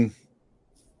mean,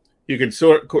 you can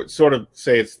sort of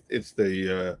say it's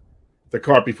the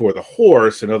cart before the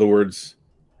horse. In other words,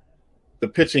 the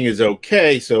pitching is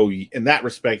okay. So in that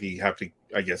respect, you have to,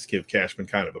 I guess, give Cashman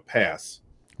kind of a pass.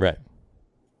 Right.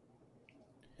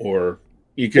 Or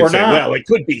you could say, well, it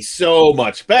could be so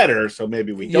much better, so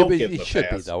maybe we don't give the pass. It should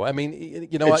be, though. I mean,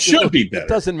 you know what? It should be better. It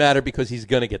doesn't matter because he's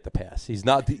going to get the pass. He's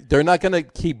not. They're not going to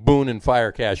keep Boone and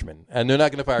fire Cashman, and they're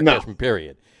not going to fire Cashman,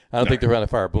 period. I don't think they're going to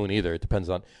fire Boone either. It depends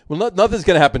on – well, nothing's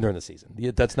going to happen during the season.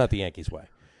 That's not the Yankees' way.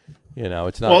 You know,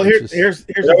 it's not. Well, here's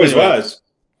it always was.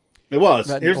 It was.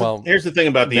 Here's the thing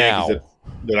about the Yankees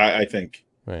that I think.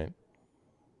 Right.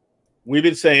 We've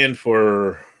been saying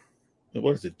for –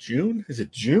 what is it, June? Is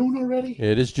it June already?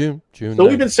 It is June. June. So 9th.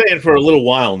 We've been saying for a little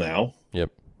while now.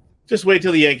 Yep. Just wait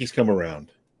till the Yankees come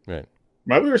around. Right.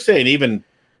 We were saying even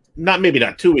maybe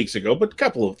not 2 weeks ago, but a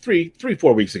couple of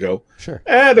 3-4 weeks ago. Sure.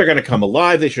 They're going to come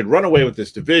alive. They should run away with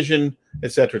this division,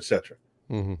 et cetera, et cetera.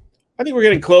 Mm-hmm. I think we're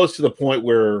getting close to the point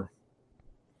where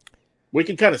we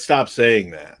can kind of stop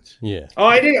saying that. Yeah. Oh,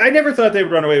 I never thought they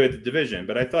would run away with the division,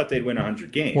 but I thought they'd win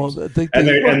 100 games. Well,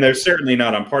 and they're certainly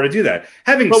not on par to do that.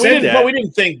 Having said that, but we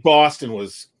didn't think Boston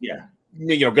was,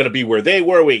 going to be where they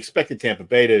were. We expected Tampa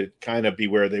Bay to kind of be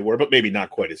where they were, but maybe not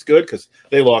quite as good because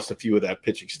they lost a few of that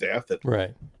pitching staff.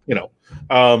 Right.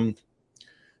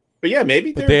 But yeah,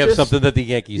 maybe they have something that the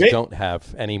Yankees don't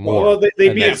have anymore. Well,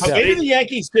 maybe the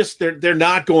Yankees they're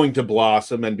not going to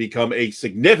blossom and become a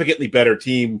significantly better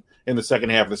team in the second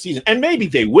half of the season. And maybe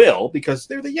they will because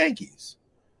they're the Yankees.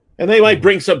 And they might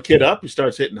bring some kid up who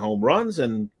starts hitting home runs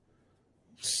and,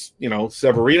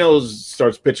 Severino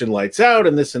starts pitching lights out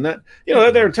and this and that.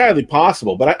 They're entirely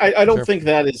possible. But I don't think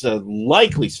that is a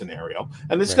likely scenario.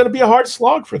 And it's going to be a hard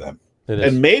slog for them. It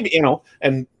is. And maybe,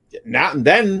 and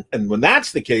when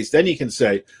that's the case, then you can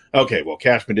say, okay, well,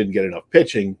 Cashman didn't get enough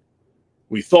pitching.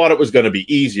 We thought it was going to be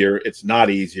easier. It's not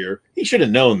easier. He should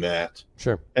have known that.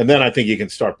 Sure. And then I think you can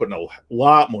start putting a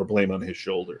lot more blame on his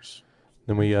shoulders.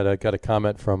 Then we got a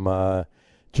comment from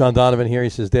John Donovan here. He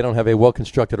says they don't have a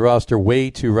well-constructed roster, way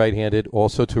too right-handed,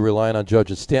 also to relying on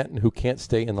Judge and Stanton, who can't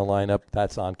stay in the lineup.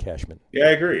 That's on Cashman. Yeah, I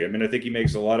agree. I mean, I think he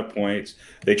makes a lot of points.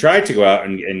 They tried to go out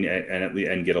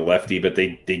and get a lefty, but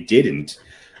they didn't.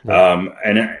 Right.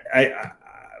 And I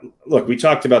look, we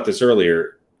talked about this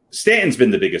earlier. Stanton's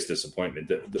been the biggest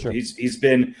disappointment. Sure. He's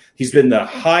been the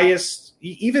highest,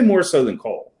 even more so than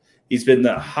Cole. He's been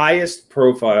the highest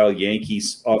profile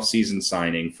Yankees offseason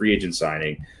signing, free agent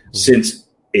signing since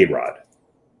A-Rod.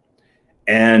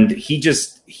 And it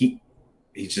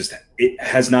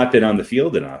has not been on the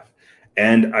field enough.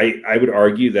 And I would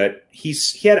argue that he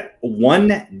had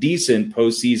one decent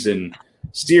postseason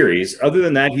series. Other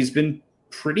than that, he's been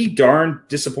pretty darn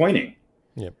disappointing.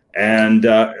 Yep. And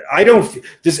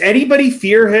does anybody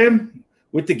fear him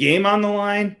with the game on the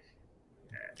line?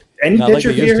 Any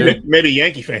pitcher fear him? Maybe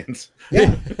Yankee fans.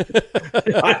 Yeah.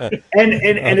 and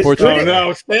as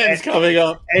good Stanton's coming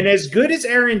up. And as good as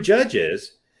Aaron Judge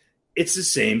is, it's the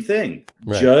same thing.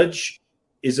 Right. Judge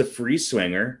is a free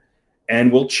swinger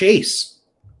and will chase.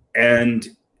 And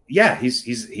yeah,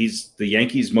 he's the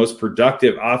Yankees' most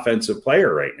productive offensive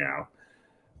player right now.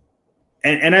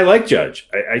 And I like Judge.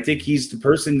 I think he's the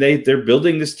person they're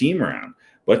building this team around.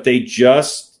 But they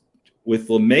just, with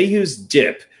LeMahieu's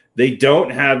dip, they don't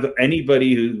have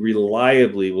anybody who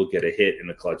reliably will get a hit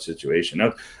in a clutch situation.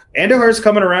 Now, Andujar's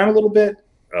coming around a little bit.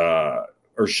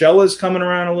 Urshela's coming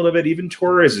around a little bit. Even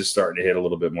Torres is starting to hit a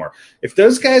little bit more. If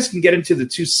those guys can get into the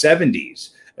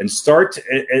 270s and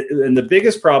and the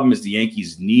biggest problem is the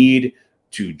Yankees need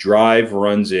to drive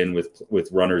runs in with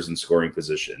runners in scoring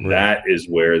position. Right. That is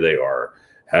where they are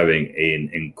having an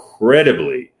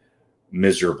incredibly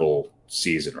miserable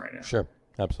season right now. Sure,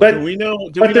 absolutely. But do we know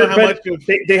how much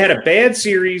they had a bad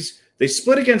series. They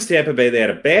split against Tampa Bay. They had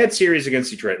a bad series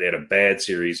against Detroit. They had a bad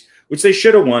series, which they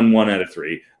should have won 1 out of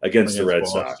 3 against the Red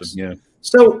Sox. Yeah.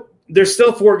 So there's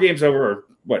still 4 games over,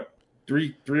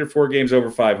 three or 4 games over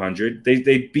 500.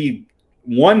 They'd be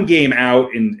 1 game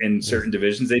out in certain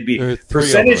divisions. They'd be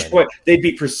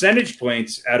percentage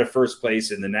points out of first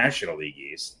place in the National League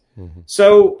East. Mm-hmm.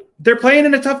 So they're playing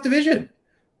in a tough division.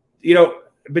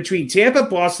 Between Tampa,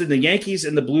 Boston, the Yankees,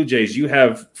 and the Blue Jays, you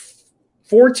have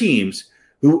 4 teams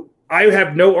who I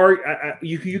have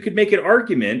you could make an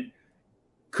argument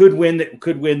could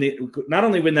not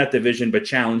only win that division but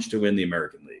challenge to win the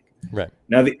American League. Right.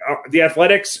 Now the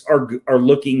Athletics are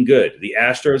looking good. The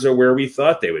Astros are where we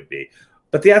thought they would be.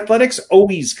 But the Athletics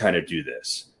always kind of do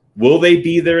this. Will they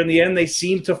be there in the end? They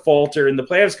seem to falter in the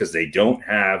playoffs because they don't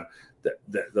have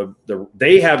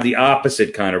they have the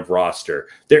opposite kind of roster.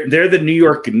 They're the New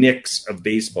York Knicks of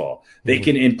baseball. They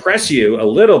can impress you a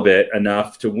little bit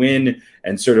enough to win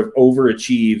and sort of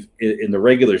overachieve in the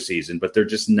regular season, but they're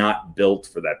just not built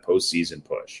for that postseason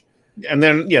push. And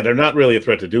then, they're not really a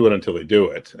threat to do it until they do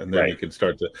it, and then Right. you can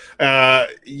start to.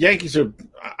 Yankees are.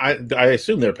 I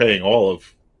assume they're paying all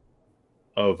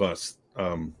of us.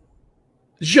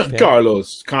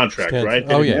 Giancarlo's contract, right?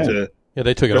 Oh yeah,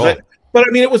 they took it all. But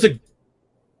I mean, it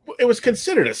was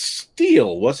considered a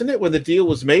steal, wasn't it, when the deal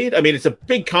was made? I mean, it's a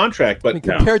big contract, but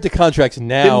compared to contracts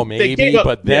now, maybe,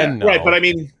 but then no. Right? But I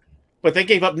mean, they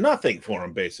gave up nothing for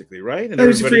him, basically, right? And he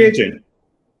was a free agent.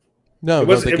 No, it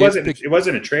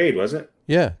wasn't a trade, was it?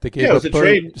 Yeah, they gave it was a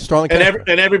trade. Starling and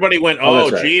everybody went,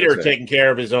 that's right, Jeter right. taking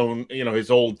care of his own, his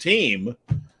old team.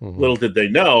 Mm-hmm. Little did they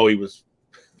know he was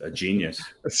a genius,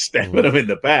 stabbing him in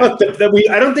the back. Look,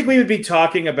 I don't think we would be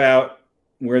talking about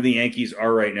where the Yankees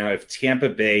are right now if Tampa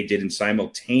Bay didn't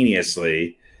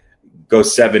simultaneously go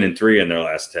 7-3 in their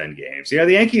last 10 games. The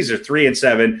Yankees are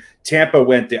 3-7. Tampa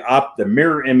went the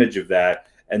mirror image of that.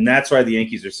 And that's why the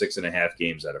Yankees are 6.5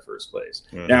 games out of first place.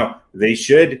 Mm-hmm. Now they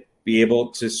should be able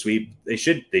to sweep. They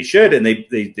should, and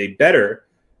they better,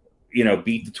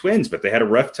 beat the Twins. But they had a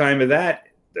rough time of that.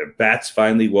 Their bats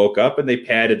finally woke up, and they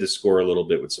padded the score a little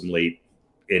bit with some late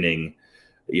inning,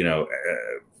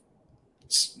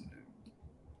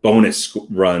 bonus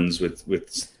runs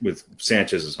with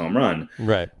Sanchez's home run.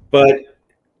 Right. But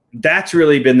that's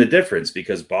really been the difference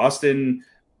because Boston,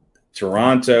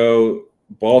 Toronto,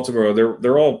 Baltimore,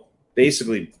 they're all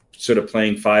basically sort of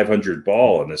playing 500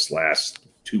 ball in this last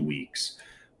 2 weeks.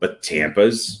 But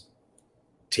Tampa's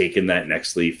taken that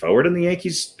next leap forward, and the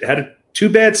Yankees had a 2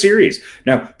 bad series.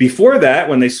 Now, before that,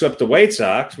 when they swept the White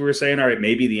Sox, we were saying, all right,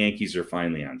 maybe the Yankees are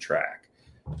finally on track.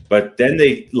 But then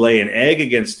they lay an egg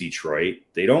against Detroit.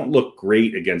 They don't look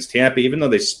great against Tampa, even though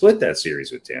they split that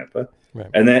series with Tampa. Right.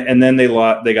 And then they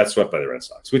got swept by the Red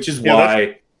Sox, which is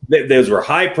why those were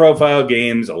high-profile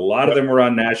games. A lot of them were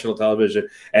on national television,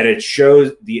 and it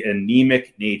shows the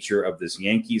anemic nature of this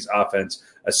Yankees offense,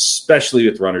 especially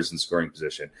with runners in scoring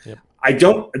position. Yep.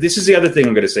 This is the other thing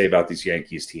I'm going to say about this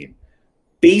Yankees team.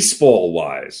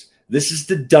 Baseball-wise, this is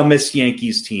the dumbest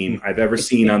Yankees team I've ever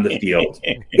seen on the field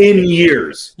in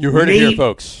years. You heard it here,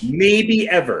 folks. Maybe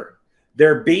ever.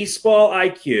 Their baseball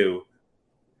IQ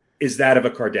is that of a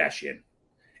Kardashian.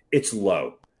 It's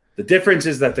low. The difference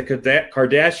is that the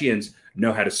Kardashians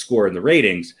know how to score in the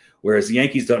ratings, whereas the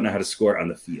Yankees don't know how to score on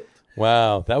the field.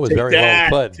 Wow, that was very well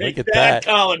put. Look at that,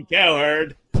 Colin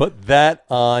Cowherd. Put that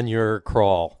on your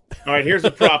crawl. All right, here's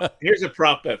a prop. Here's a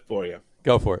prop bet for you.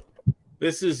 Go for it.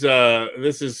 This is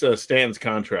Stan's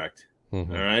contract.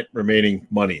 Mm-hmm. All right, remaining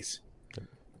monies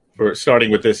for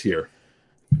starting with this year.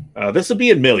 This will be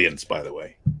in millions, by the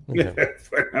way. Okay.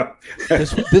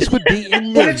 this would be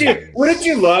in millions. Wouldn't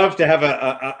you love to have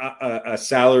a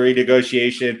salary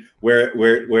negotiation where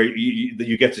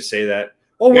you get to say that?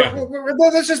 Well,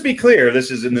 let's just be clear.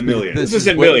 This is in the millions. This is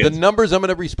in millions. The numbers I'm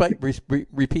going to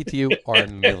repeat to you are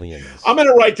in millions. I'm going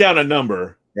to write down a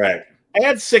number. Right. I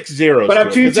had 6 zeros. But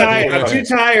I'm too tired. I'm too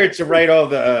tired to write all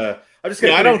the. I'm just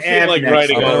going to. I don't feel like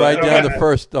writing. I'm going to write down the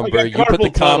first number. You put the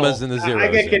commas and the zeros. I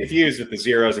get confused with the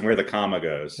zeros and where the comma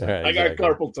goes. Right, I got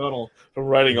carpal tunnel from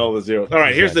writing all the zeros. All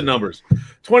right, here's the numbers: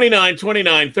 29,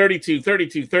 29, 32,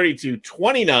 32, 32,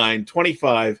 29,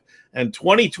 25, and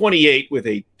 2028 with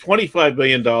a $25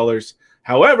 million.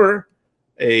 However,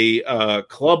 a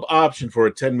club option for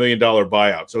a $10 million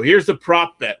buyout. So here's the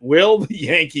prop bet: will the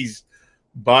Yankees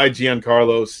buy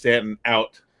Giancarlo Stanton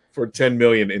out for $10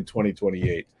 million in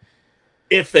 2028?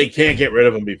 If they can't get rid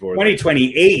of him before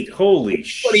 2028, holy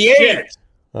shit!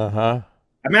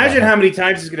 Imagine how many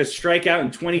times he's going to strike out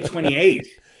in 2028.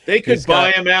 They could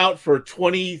buy him out for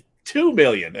 $22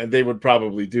 million, and they would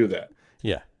probably do that.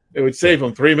 Yeah, it would save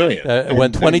him $3 million.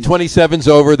 When 2027's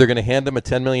over, they're going to hand him a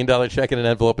 $10 million check in an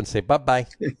envelope and say bye bye.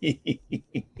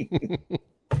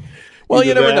 Well,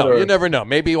 you never know. You never know.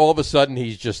 Maybe all of a sudden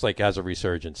he's just like has a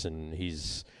resurgence and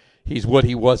he's what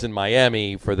he was in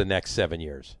Miami for the next 7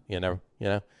 years. You know.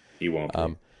 He won't.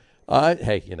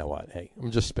 Hey, you know what? Hey,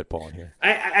 I'm just spitballing here.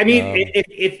 I mean,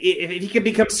 if he could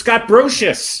become Scott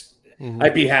Brocious,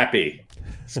 I'd be happy.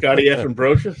 Scotty effing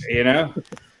Brocious,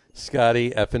 Scotty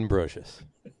effing Brocious.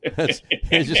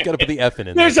 You just got to put the F in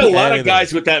there. There's a lot of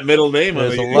guys with that middle name.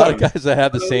 There's a lot of guys that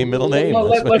have the same middle name.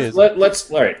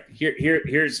 Let's all right.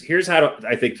 Here's how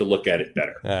I think to look at it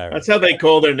better. Right. That's how they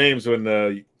call their names when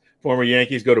the former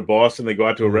Yankees go to Boston. They go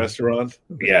out to a restaurant.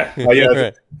 Yeah.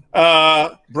 Right.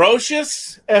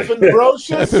 Brocious, effing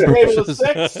Brocious,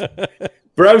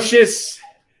 Brocious,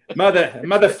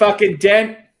 motherfucking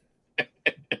dent.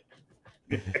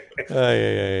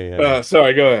 Yeah.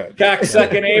 Sorry, go ahead.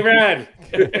 Cocksucking A-Rod.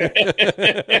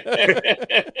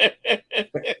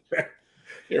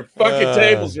 Your fucking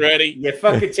table's ready. Your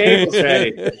fucking table's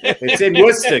ready. It's in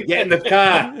Worcester. Get in the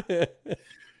car.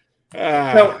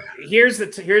 So here's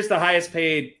the highest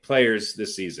paid players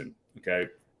this season. Okay,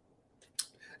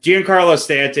 Giancarlo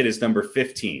Stanton is number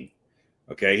 15.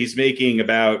 Okay, he's making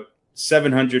about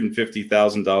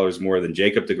 $750,000 more than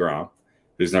Jacob deGrom,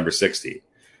 who's number 60.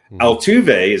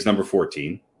 Altuve is number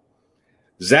 14.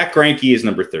 Zach Greinke is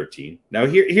number 13. Now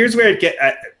here's where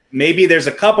maybe there's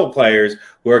a couple players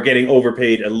who are getting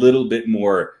overpaid a little bit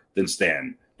more than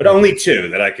Stan, but only two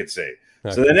that I could say.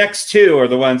 Okay. So the next two are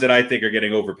the ones that I think are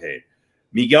getting overpaid.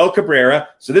 Miguel Cabrera.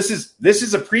 So this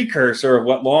is a precursor of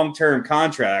what long-term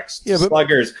contracts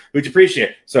sluggers would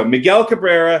appreciate. So Miguel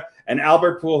Cabrera and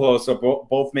Albert Pujols are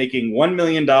both making $1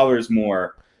 million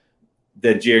more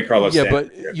than Giancarlo Stanton.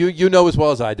 Yeah, but you know as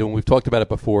well as I do, and we've talked about it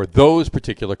before, those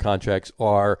particular contracts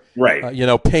are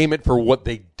payment for what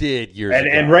they did years ago.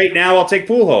 And right now I'll take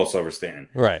Pujols over Stanton.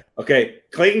 Right. Okay,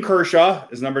 Clayton Kershaw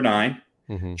is number 9.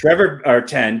 10.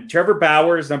 Trevor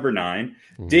Bauer is number 9.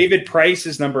 David Price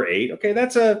is number 8. Okay,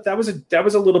 that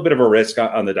was a little bit of a risk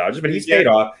on the Dodgers, but he's paid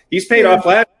off. He's paid off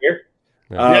last year.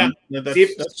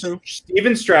 That's true.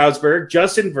 Steven Strasburg,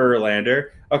 Justin Verlander.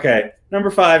 Okay, number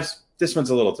 5's this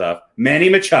one's a little tough. Manny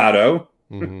Machado.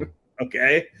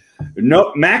 Okay,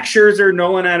 Max Scherzer,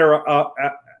 Nolan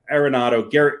Arenado,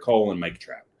 Garrett Cole, and Mike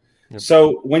Trout. Yep.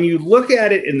 So when you look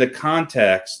at it in the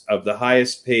context of the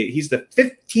highest paid, he's the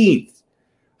 15th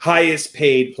highest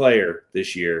paid player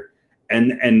this year.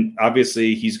 And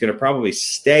obviously he's going to probably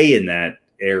stay in that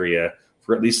area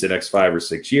for at least the next 5 or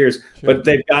 6 years, but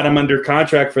they've got him under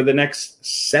contract for the next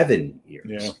 7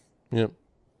 years. Yeah.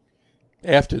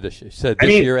 After this year,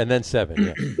 year and then 7.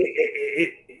 Yeah.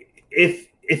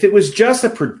 If it was just a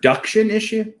production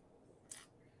issue,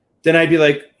 then I'd be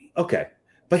like, okay,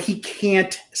 but he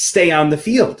can't stay on the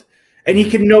field and he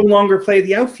can no longer play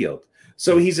the outfield.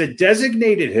 So he's a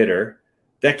designated hitter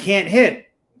that can't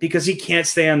hit because he can't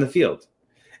stay on the field.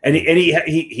 And he's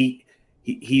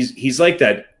like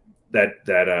that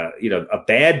a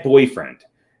bad boyfriend.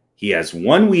 He has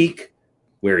 1 week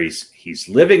where he's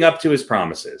living up to his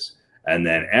promises. And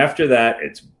then after that,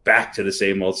 it's back to the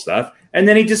same old stuff. And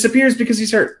then he disappears because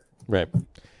he's hurt. Right.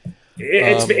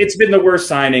 It's been the worst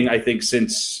signing, I think,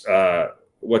 since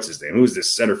what's his name? Who's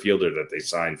this center fielder that they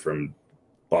signed from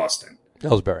Boston?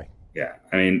 Ellsbury. Yeah.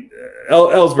 I mean,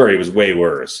 Ellsbury was way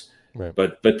worse. Right.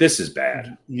 But this is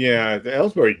bad. Yeah.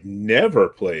 Ellsbury never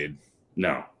played.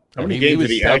 No. How many games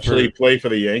did he actually play for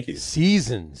the Yankees?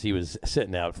 Seasons he was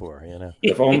sitting out for,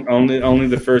 If only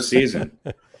the first season.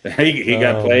 He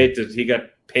got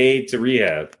paid to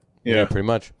rehab. Yeah, pretty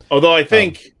much. Although I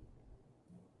think,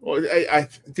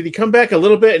 did he come back a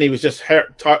little bit and he was just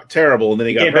terrible, and then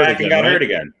he got hurt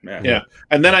again? Yeah,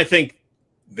 and then I think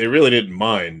they really didn't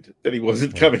mind that he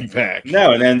wasn't coming back.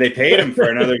 No, and then they paid him for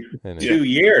another 2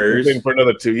 years. Paid him for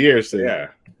another 2 years. So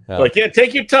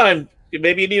take your time.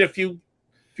 Maybe you need a few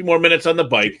more minutes on the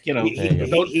bike.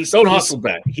 Don't hustle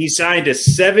back. He signed a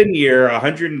 7-year,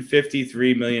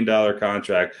 $153 million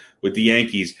contract with the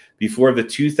Yankees before the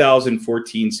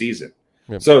 2014 season.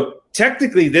 Yep. So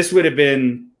technically, this would have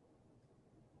been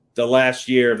the last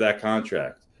year of that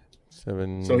contract.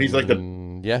 7. So he's like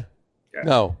yeah.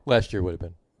 No, last year would have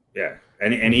been. Yeah,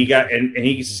 and he got and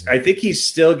he's I think he's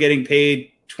still getting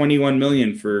paid $21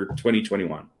 million for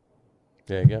 2021.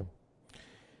 There you go.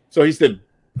 So he's the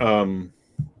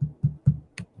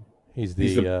he's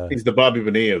the Bobby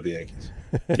Bonilla of the Yankees.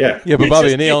 Yeah, but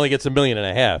Bobby Bonilla only gets $1.5 million.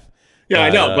 Yeah, I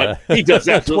know, but he does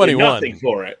absolutely nothing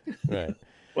for it. Right.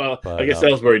 Well, I guess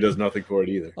Ellsbury does nothing for it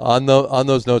either. On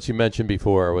those notes you mentioned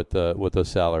before with those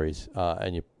salaries,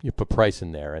 and you put Price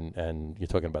in there, and you're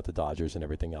talking about the Dodgers and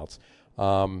everything else.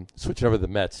 Switching over to the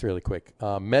Mets really quick.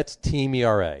 Mets team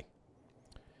ERA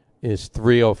is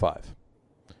 3.05.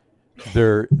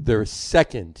 They're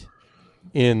second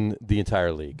in the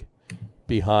entire league.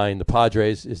 Behind the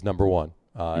Padres is number 1,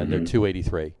 and they're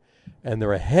 2.83. And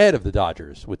they're ahead of the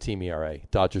Dodgers with team ERA.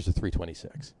 Dodgers are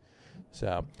 3.26.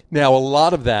 So now a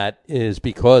lot of that is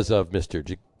because of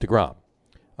Mr. DeGrom.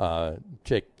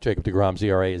 Jacob DeGrom's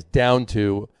ERA is down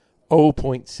to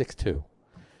 0.62.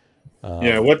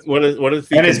 What is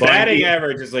the and his batting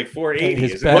average is like 4.80.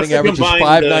 His batting average is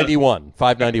 5.91.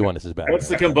 5.91 is his batting. What's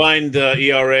the combined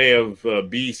ERA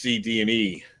of B, C, D, and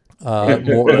E?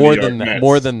 More than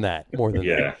that.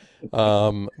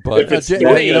 But if it's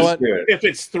 3, you know what? If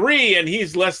it's 3 and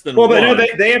he's less than 1, but no,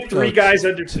 they have 3 guys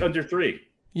under 3.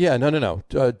 Yeah, no.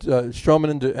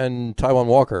 Stroman and Taijuan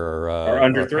Walker are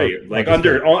under 3,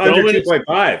 under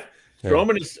 2.5.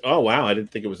 Stroman is. Oh wow, I didn't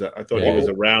think it was that. I thought he was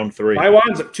around 3.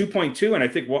 Taijuan's at 2.2, and I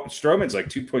think Stroman's like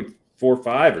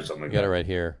 2.45 or something. Got it right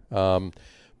here.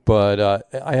 But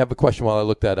I have a question while I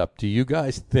look that up. Do you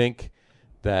guys think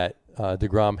that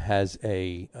DeGrom has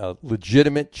a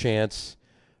legitimate chance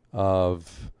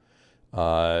of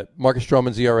Marcus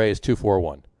Stroman's ERA is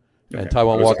 2.41. And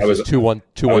Taijuan Walker's is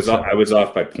 2.17. I was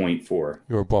off by 0.4.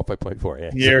 You were off by 0.4. Yeah,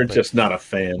 You're just not a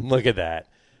fan. Look at that.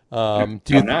 Do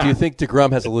you think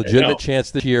DeGrom has a legitimate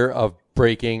chance this year of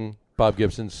breaking Bob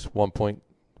Gibson's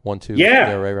 1.12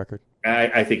 ERA record?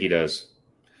 I think he does.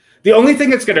 The only thing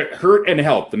that's going to hurt and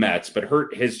help the Mets, but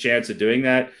hurt his chance of doing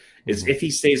that, is if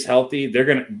he stays healthy.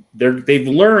 They've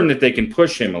learned that they can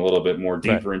push him a little bit more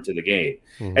deeper into the game,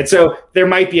 and so there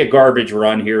might be a garbage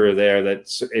run here or there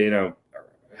that's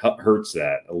hurts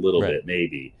that a little bit,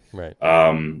 maybe. Right.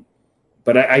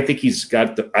 But I think he's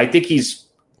got the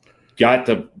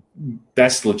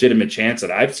best legitimate chance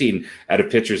that I've seen out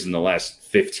of pitchers in the last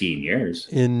 15 years.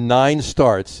 In 9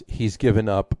 starts, he's given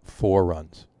up 4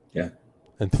 runs. Yeah.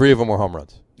 And 3 of them were home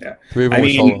runs. Yeah. 3 of them were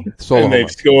solo and home they've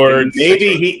runs. scored.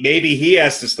 Maybe he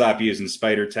has to stop using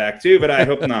spider tack too, but I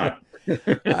hope not.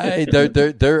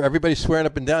 Everybody's swearing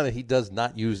up and down that he does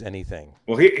not use anything.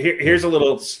 Well, here's a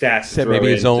little stat. Except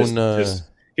maybe his own.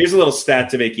 Here's a little stat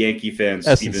to make Yankee fans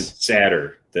even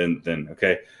sadder than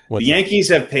okay. The Yankees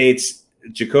have paid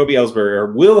Jacoby Ellsbury,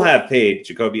 or will have paid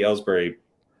Jacoby Ellsbury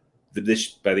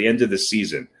by the end of the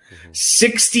season,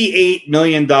 $68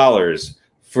 million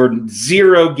for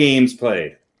 0 games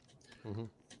played.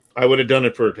 I would have done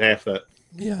it for half that.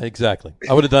 Yeah, exactly.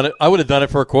 I would have done it. I would have done it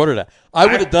for a quarter of that. I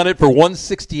would have done it for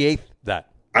 1/68 that.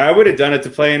 I would have done it to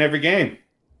play in every game.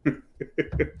 I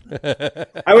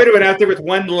would have been out there with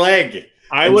one leg.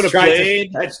 I would have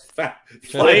played and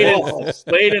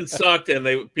sucked, and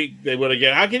they would have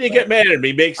get. How can you get mad at me?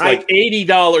 He makes like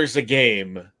 $80 a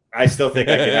game. I still think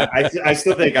I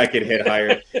still think I could hit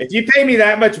higher. If you pay me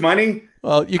that much money,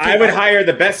 well, I would hire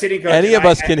the best hitting coach. Any of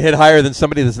us can hit higher than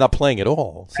somebody that's not playing at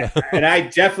all. So. And I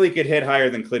definitely could hit higher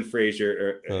than Clint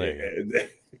Frazier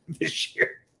this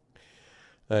year.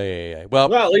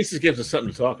 Well, at least it gives us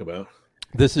something to talk about.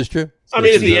 This is true. I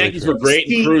mean, if the Yankees were great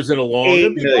and cruising along,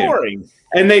 it'd be boring.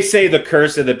 And they say the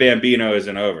curse of the Bambino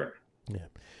isn't over. Yeah.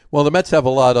 Well, the Mets have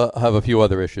a few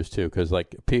other issues too, because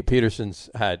like Peterson's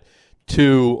had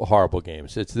 2 horrible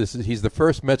games. He's the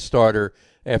first Mets starter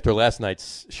after last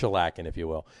night's shellacking, if you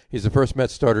will. He's the first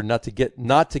Mets starter not to get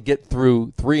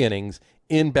through 3 innings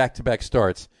in back-to-back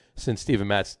starts since Steven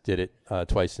Matz did it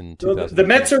twice in 2018. The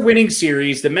Mets are winning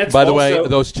series. The Mets. By the way,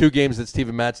 those 2 games that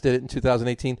Steven Matz did it in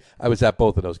 2018, I was at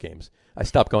both of those games. I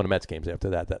stopped going to Mets games after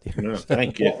that year. No,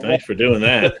 thank you. Thanks for doing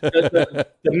that.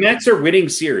 The Mets are winning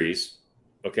series.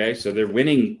 Okay, so they're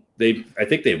winning. I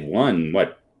think they've won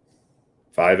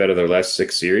 5 out of their last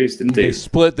 6 series, didn't they? They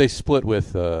split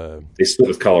with. They split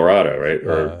with Colorado, right,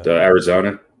 or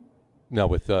Arizona? No,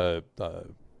 with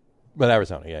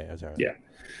Arizona. Yeah, Arizona. Yeah.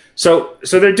 So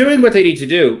they're doing what they need to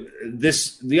do.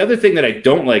 The other thing that I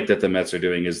don't like that the Mets are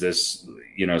doing is this,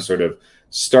 sort of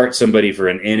start somebody for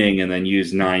an inning and then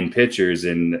use 9 pitchers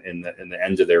in the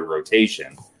end of their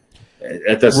rotation.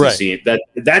 That doesn't seem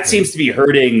that seems to be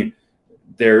hurting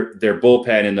their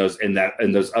bullpen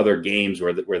in those other games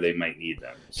where they might need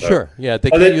them. So, sure, yeah.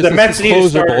 The Mets need a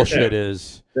starter. Bullshit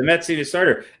is the Mets need a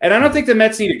starter, and I don't think the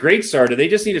Mets need a great starter. They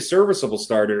just need a serviceable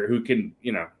starter who can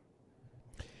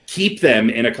keep them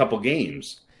in a couple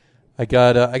games. I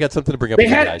got something to bring up.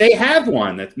 They have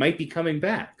one that might be coming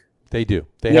back. They do.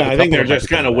 I think they're just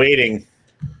kind of waiting.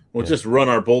 We'll just run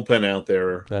our bullpen out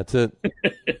there. That's it.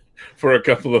 For a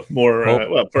couple of more.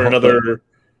 Another.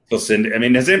 Has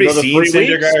anybody seen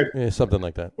Syndergaard? Yeah, something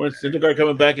like that. When's Syndergaard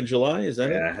coming back in July? Is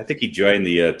that it? I think he joined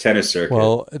the tennis circuit.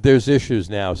 Well, there's issues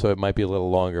now, so it might be a little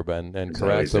longer. But and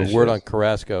Carrasco, the word on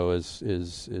Carrasco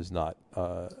is not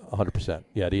 100%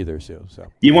 yet either. So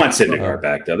you want Syndergaard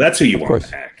back though. That's who you want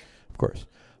back. Of course.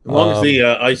 As long as the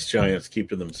Ice Giants keep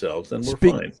to themselves, then we're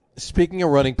fine. Speaking of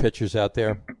running pitchers out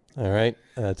there, all right,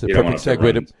 that's a perfect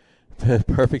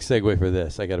segue for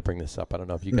this. I got to bring this up. I don't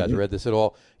know if you guys read this at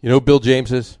all. You know who Bill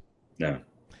James is? No.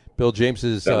 Bill James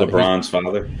is LeBron's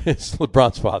father. It's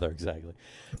LeBron's father, exactly.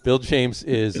 Bill James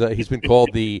is he's been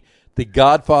called the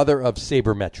Godfather of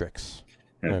sabermetrics.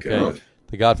 Okay,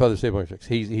 the Godfather of sabermetrics.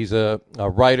 He's a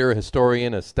writer, a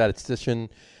historian, a statistician.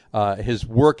 His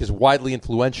work is widely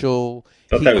influential.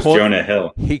 I thought that was Jonah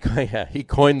Hill. He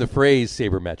coined the phrase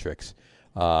sabermetrics.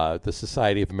 The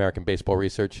Society of American Baseball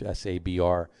Research,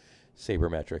 SABR,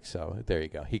 sabermetrics. So there you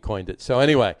go. He coined it. So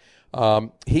anyway,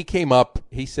 he came up.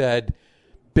 He said,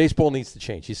 baseball needs to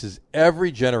change. He says every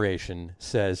generation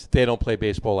says they don't play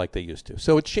baseball like they used to.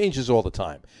 So it changes all the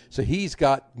time. So he's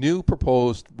got new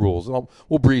proposed rules. And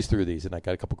we'll breeze through these, and I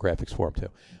got a couple graphics for him too.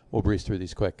 We'll breeze through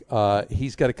these quick.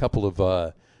 He's got a couple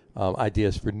of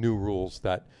ideas for new rules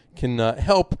that can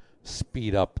help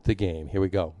speed up the game. Here we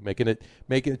go,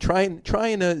 trying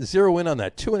to zero in on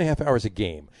that 2.5 hours a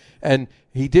game. And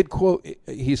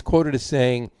he's quoted as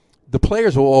saying, the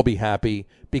players will all be happy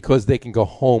because they can go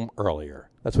home earlier.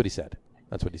 That's what he said.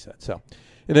 So,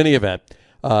 in any event,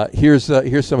 here's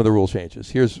some of the rule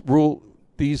changes.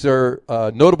 These are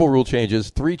notable rule changes.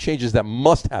 3 changes that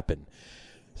must happen.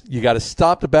 You got to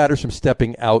stop the batters from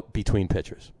stepping out between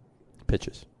pitches.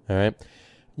 All right.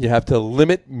 You have to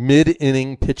limit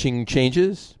mid-inning pitching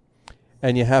changes,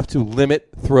 and you have to limit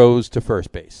throws to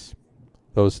first base.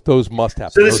 Those must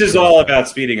happen. So this is all about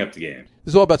speeding up the game.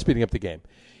 This is all about speeding up the game.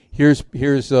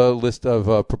 Here's a list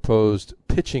of proposed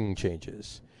pitching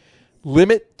changes.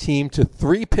 Limit team to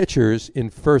 3 pitchers in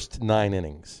first 9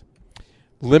 innings.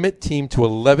 Limit team to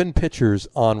 11 pitchers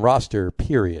on roster,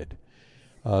 period.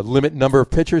 Limit number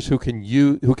of pitchers who can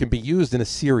be used in a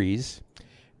series,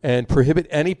 and prohibit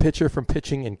any pitcher from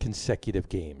pitching in consecutive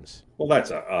games. Well,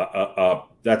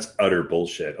 that's utter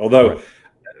bullshit. Although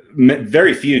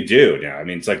very few do now. I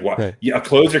mean, it's like a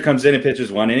closer comes in and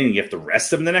pitches 1 inning, you have to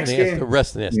rest him the next game. The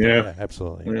rest of the next game. Yeah,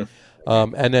 absolutely. Yeah.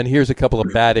 And then here's a couple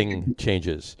of batting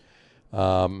changes.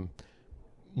 1,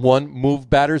 move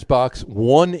batter's box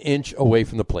 1 inch away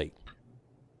from the plate.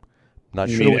 Not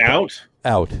you sure. Mean out?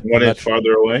 Out. 1 inch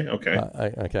farther away? Okay.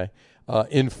 Okay.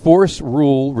 Enforce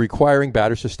rule requiring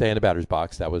batters to stay in the batter's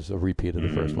box. That was a repeat of the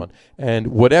first one. And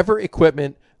whatever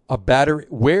equipment a batter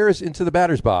wears into the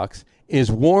batter's box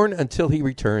is worn until he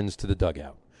returns to the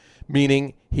dugout.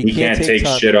 Meaning he can't take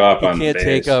shit off on the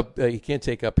base. He can't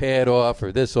take a pad off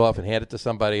or this off and hand it to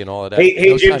somebody and all of that.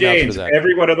 Hey, Jim James,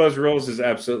 every one of those rules is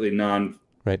absolutely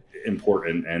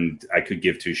important, and I could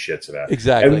give 2 shits about it.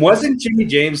 Exactly. And wasn't Jimmy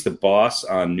James the boss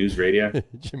on News Radio?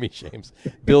 Jimmy James.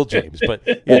 Bill James. But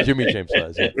yeah, Jimmy James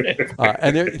was. Yeah.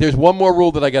 And there's one more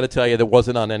rule that I got to tell you that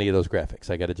wasn't on any of those graphics.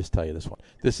 I got to just tell you this one.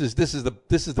 This is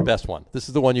the best one. This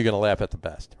is the one you're going to laugh at the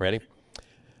best. Ready?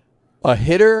 A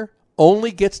hitter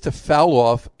only gets to foul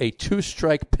off a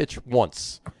 2-strike pitch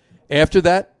once. After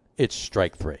that, it's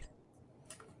strike 3.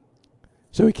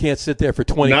 So he can't sit there for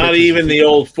 20. Not even the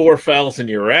old 4 fouls and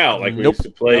you're out like we used to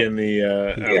play in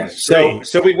the.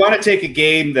 So we want to take a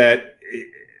game that,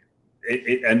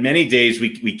 on many days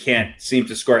we can't seem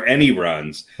to score any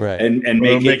runs, and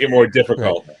make it more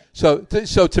difficult. Right.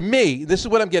 So to me, this is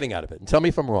what I'm getting out of it. And tell me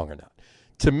if I'm wrong or not.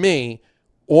 To me,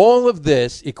 all of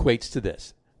this equates to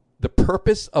this: the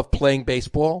purpose of playing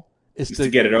baseball is to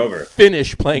get it over,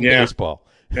 finish playing baseball.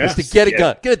 Yes. Is to get it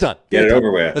done. Get it done. Get it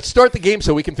over with. Let's start the game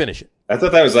so we can finish it. I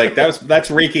thought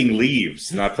that's raking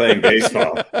leaves, not playing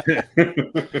baseball.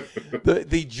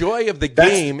 The joy of the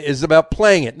game is about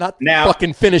playing it, not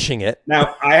fucking finishing it.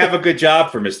 Now, I have a good job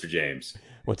for Mr. James.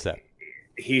 What's that?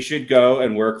 He should go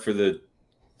and work for the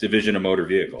Division of Motor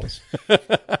Vehicles.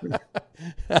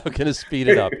 How can it speed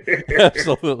it up?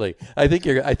 Absolutely. I think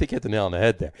you hit the nail on the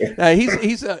head there. Now,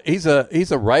 he's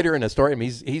a writer and a story. I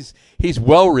mean, he's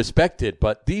well respected,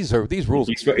 but these rules.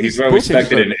 He's well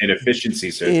respected in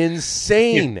efficiency, sir.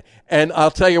 Insane. Yeah. And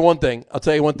I'll tell you one thing.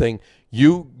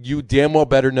 You damn well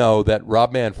better know that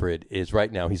Rob Manfred is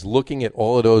right now. He's looking at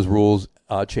all of those rules,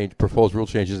 proposed rule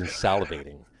changes, and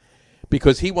salivating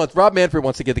because Rob Manfred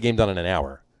wants to get the game done in an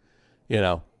hour.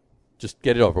 Just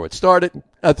get it over with. Start it.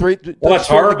 Well, it's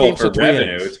horrible for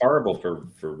revenue. It's horrible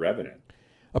for revenue.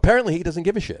 Apparently, he doesn't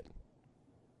give a shit.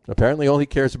 Apparently, all he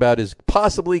cares about is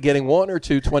possibly getting 1 or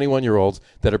 2 21-year-olds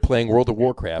that are playing World of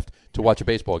Warcraft to watch a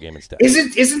baseball game instead.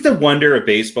 Isn't the wonder of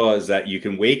baseball is that you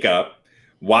can wake up,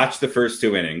 watch the first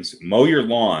 2 innings, mow your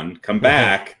lawn, come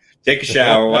back, take a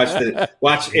shower,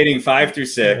 watch inning 5 through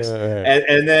 6,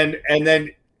 and then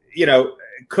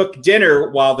cook dinner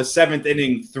while the 7th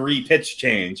inning 3-pitch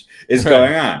change is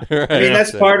going on. I mean,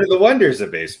 that's part of the wonders of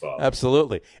baseball.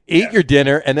 Absolutely. Eat your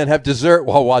dinner and then have dessert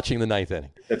while watching the 9th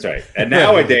inning. That's right. And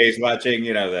nowadays, watching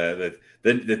the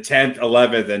 10th,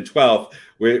 11th, and 12th,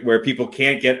 where people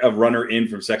can't get a runner in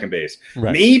from second base.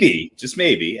 Right. Maybe, just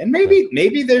maybe, and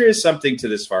maybe there is something to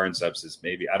this foreign substance.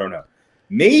 Maybe, I don't know.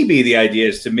 Maybe the idea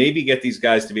is to maybe get these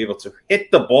guys to be able to hit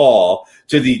the ball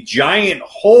to the giant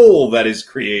hole that is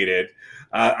created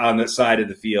on the side of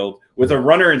the field with a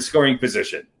runner in scoring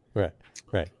position. Right.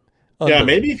 Yeah,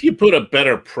 maybe if you put a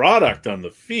better product on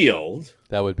the field,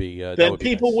 that would be then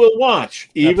people will watch,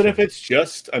 even if it's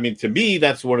just. I mean, to me,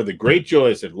 that's one of the great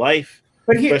joys in life,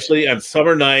 especially on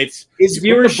summer nights. Is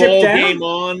viewership down? Game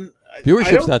on.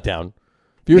 Viewership's not down.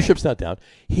 Viewership's not down.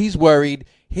 He's worried.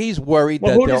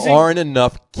 That there aren't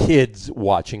enough kids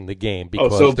watching the game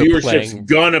because so viewership's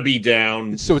gonna be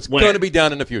down. So it's gonna be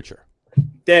down in the future.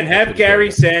 Then have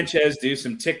Gary Sanchez do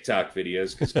some TikTok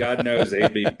videos because God knows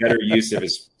they'd be better use of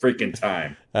his freaking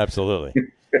time. Absolutely.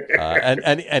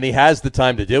 and he has the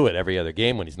time to do it every other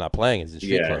game when he's not playing. Is his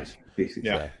street clothes.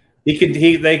 Yeah.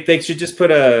 They should just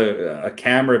put a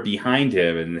camera behind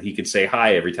him, and he could say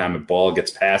hi every time a ball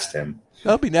gets past him.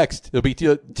 That'll be next. It'll be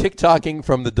TikToking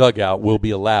from the dugout will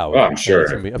be allowed. Oh, I'm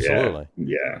sure. Absolutely.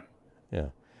 Yeah.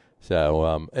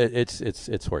 So it's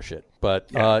horseshit. But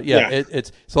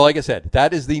it's so like I said,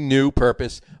 that is the new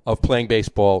purpose of playing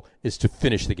baseball is to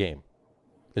finish the game,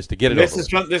 is to get it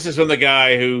over. This is from the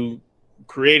guy who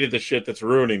created the shit that's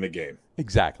ruining the game.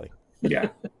 Exactly. Yeah.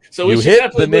 So you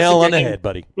hit the nail on the head,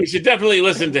 buddy. We should definitely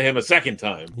listen to him a second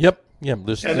time. Yep. And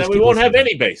then we won't have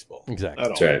any baseball. Exactly.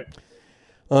 That's right.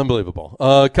 Unbelievable.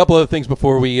 A couple of things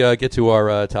before we get to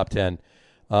our top 10.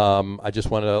 I just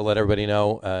wanted to let everybody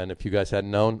know, and if you guys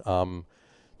hadn't known, do you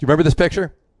remember this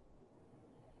picture?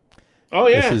 Oh,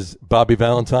 yeah. This is Bobby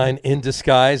Valentine in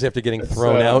disguise after getting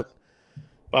thrown out.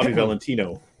 Bobby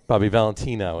Valentino. Bobby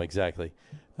Valentino, exactly.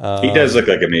 He does look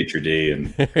like a maitre d'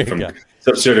 and from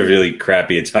some sort of really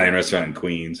crappy Italian restaurant in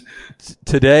Queens.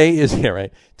 Today is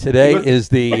Today is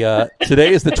the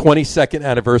 22nd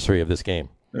anniversary of this game.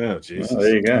 Oh Jesus! Oh,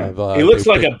 there you go. He looks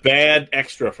like a bad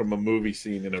extra from a movie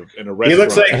scene in a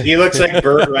restaurant. He looks like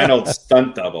Burt Reynolds'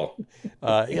 stunt double.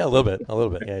 Yeah, a little bit.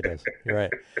 Yeah, he does. You're right.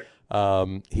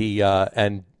 The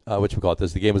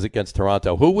game was against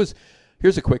Toronto. Here's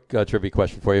a quick trivia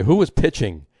question for you. Who was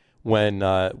pitching when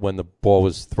the ball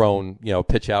was thrown?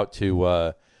 Pitch out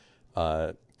to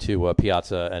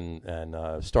Piazza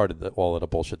and started all of the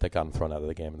bullshit that got him thrown out of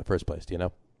the game in the first place. Do you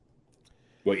know?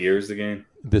 What year is the game?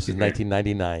 This is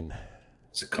 1999.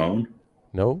 Is it Cone?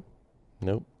 No.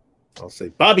 I'll say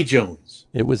Bobby Jones.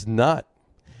 It was not.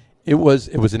 It was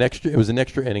an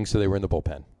extra inning, so they were in the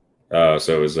bullpen. Oh,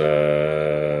 so it was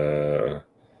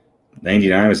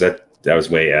 99. Was that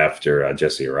was way after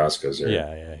Jesse Orozco's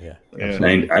era? Yeah.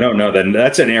 I don't know. Then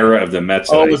that's an era of the Mets.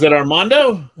 Oh, was it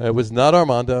Armando? It was not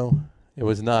Armando. It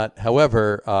was not.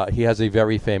 However, he has a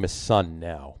very famous son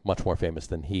now, much more famous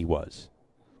than he was.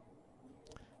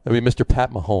 Mr.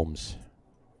 Pat Mahomes.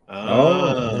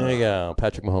 Oh, there you go.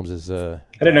 Patrick Mahomes is. I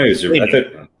didn't know he was.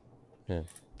 Yeah.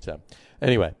 So,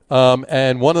 anyway,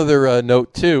 and one other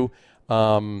note too.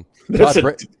 That's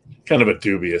kind of a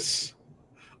dubious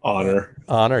honor.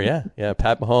 Yeah.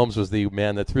 Pat Mahomes was the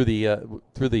man that threw the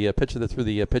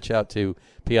pitch out to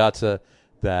Piazza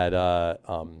that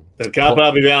got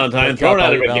Bobby Valentine thrown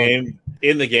out of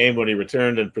the game when he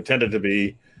returned and pretended to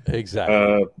be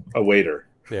exactly a waiter.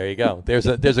 There you go. There's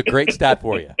a great stat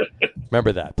for you.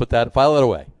 Remember that. File it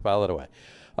away.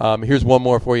 Here's one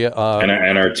more for you.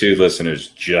 And our two listeners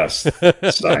just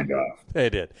signed off. They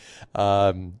did.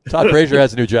 Todd Frazier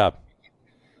has a new job.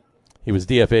 He was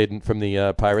DFA'd from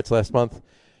the Pirates last month.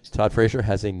 Todd Frazier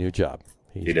has a new job.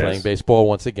 He's playing baseball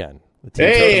once again.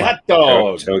 Hey, hot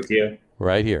dog! Tokyo.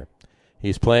 Right here.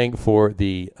 He's playing for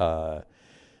the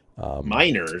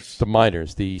Miners. The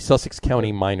Miners, the Sussex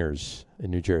County Miners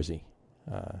in New Jersey.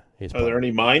 Are there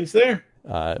any mines there?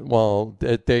 Well,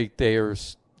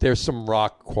 there's some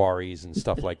rock quarries and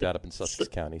stuff like that up in Sussex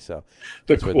County. So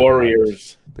the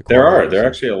Quarriers. There are. There are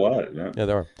actually a lot. Yeah,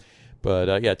 there are.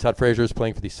 But Todd Frazier is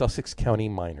playing for the Sussex County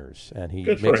Miners, and he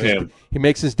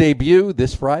makes his debut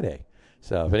this Friday.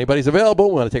 So if anybody's available,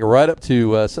 we want to take a ride up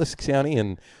to Sussex County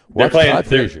and watch Todd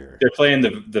Frazier. They're playing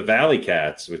the Valley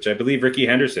Cats, which I believe Ricky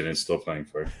Henderson is still playing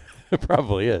for.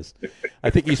 Probably is. I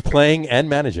think he's playing and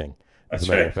managing. As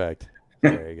a matter of fact.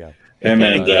 There you go. He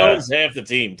owns half the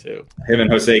team, too. Him and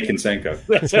Jose Canseco.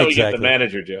 That's how we get the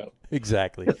manager job.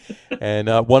 Exactly. And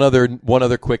one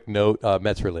other quick note,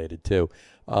 Mets related, too.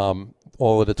 All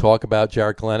of the talk about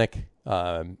Jarred Kelenic,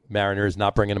 Mariners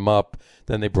not bringing him up.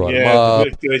 Then they brought him up.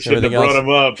 They should have brought him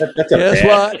up. Guess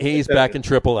what? He's back in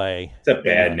AAA. It's a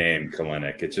bad name,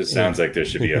 Kelenic. It just sounds like there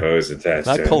should be a hose attached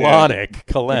to it. Not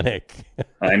Kelenic.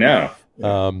 I know.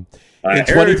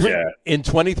 In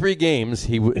 23 games,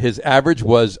 his average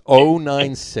was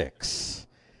 0.96.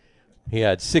 He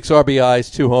had 6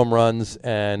 RBIs, 2 home runs,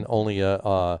 and only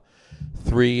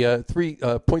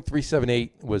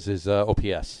 3.378 was his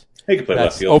OPS. He could play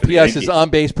left field. OPS is on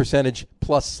base percentage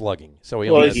plus slugging, so he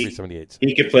only has 378.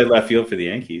 He could play left field for the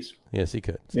Yankees. Yes, he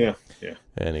could. Yeah.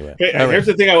 Anyway, here's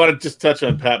the thing I want to just touch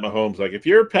on Pat Mahomes. Like, if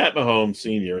you're Pat Mahomes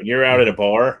Sr. and you're out at a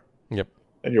bar, and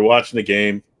you're watching the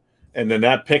game, and then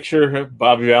that picture of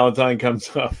Bobby Valentine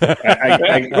comes up.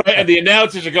 And the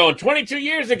announcers are going, 22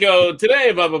 years ago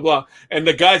today, blah, blah, blah. And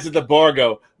the guys at the bar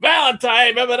go,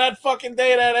 Valentine, remember that fucking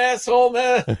day, that asshole,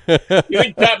 man? You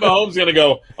think Pat Mahomes is going to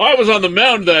go, I was on the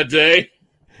mound that day?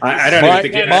 I don't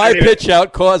even think my pitch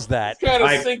out caused that. He's kind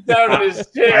of sink down in his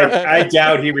chair. I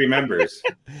doubt he remembers.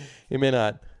 He may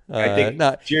not. I think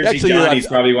Jersey Johnny's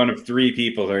probably one of 3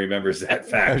 people who remembers that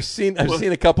fact. I've seen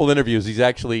a couple interviews. He's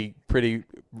actually pretty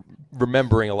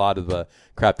remembering a lot of the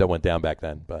crap that went down back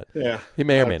then, but he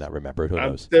may or may not remember it. Who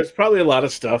knows? There's probably a lot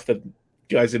of stuff that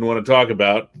guys didn't want to talk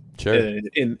about. Sure.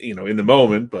 In the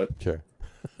moment, but sure.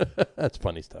 That's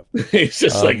funny stuff. It's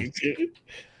just like,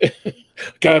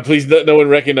 God, please let no one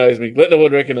recognize me. Let no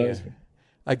one recognize me.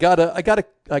 I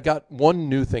got one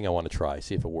new thing I want to try.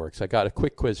 See if it works. I got a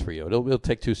quick quiz for you. It'll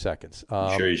take 2 seconds.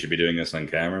 I'm sure you should be doing this on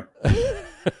camera.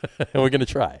 We're going to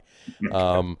try.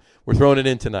 We're throwing it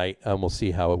in tonight, and we'll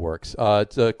see how it works.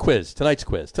 It's a quiz. Tonight's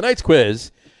quiz.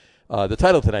 The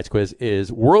title of tonight's quiz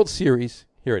is World Series.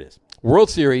 Here it is. World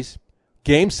Series,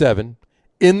 Game 7,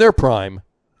 in their prime.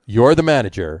 You're the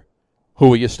manager.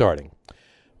 Who are you starting?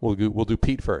 We'll do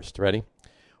Pete first. Ready?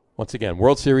 Once again,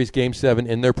 World Series Game 7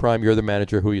 in their prime. You're the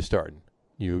manager. Who are you starting?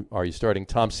 Are you starting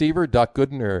Tom Seaver, Doc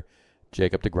Gooden, or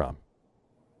Jacob deGrom?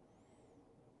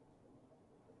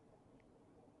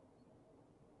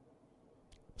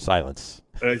 Silence.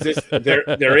 Is this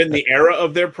they're in the era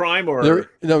of their prime, or they're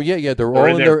all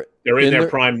in their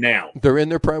prime now. They're in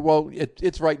their prime. Well,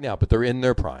 it's right now, but they're in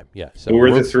their prime. Yeah. So who were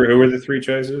the 3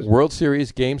 choices? World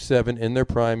Series Game 7 in their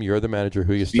prime. You're the manager.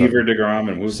 Who you Seaver,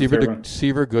 deGrom, and who's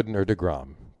Seaver, Gooden, or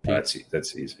deGrom? That's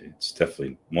easy. It's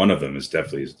definitely one of them is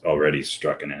definitely already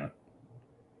struck out.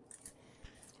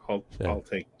 I'll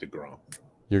take deGrom.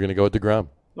 You're going to go with deGrom.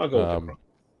 I'll go with deGrom.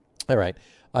 All right.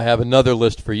 I have another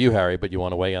list for you, Harry, but you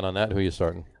want to weigh in on that? Who are you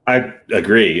starting? I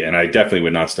agree, and I definitely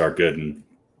would not start Gooden.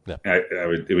 No.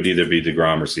 It would either be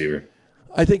deGrom or Seaver.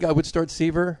 I think I would start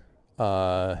Seaver.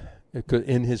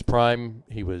 In his prime,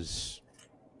 he was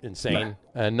insane.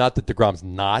 And not that deGrom's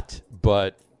not,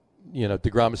 but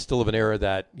deGrom is still of an era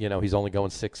that, he's only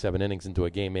going 6-7 innings into a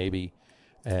game maybe,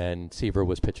 and Seaver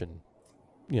was pitching,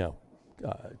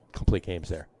 complete games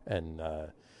there and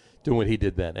doing what he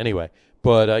did then. Anyway,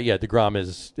 but deGrom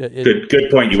is good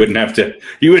point. You wouldn't have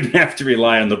to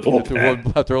rely on the bullpen.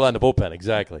 You have to rely on the bullpen,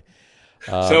 exactly.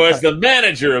 So as the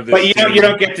manager of this, but you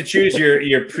don't get to choose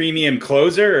your premium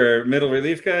closer or middle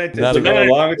relief guy to go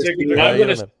along with you. I'm going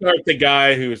to start the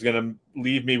guy who's going to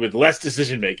leave me with less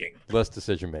decision making. That's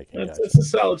a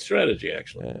solid strategy,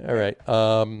 actually. All right,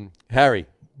 Harry,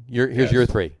 here's your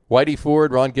 3: Whitey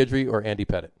Ford, Ron Guidry, or Andy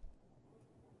Pettitte.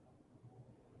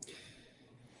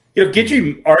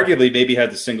 Guidry arguably maybe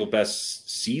had the single best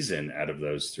season out of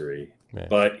those 3,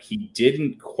 but he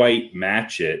didn't quite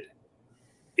match it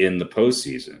in the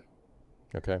postseason.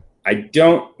 Okay.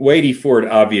 Whitey Ford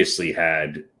obviously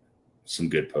had some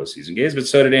good postseason games, but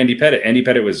so did Andy Pettitte. Andy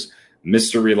Pettitte was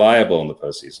Mr. Reliable in the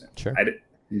postseason. Sure.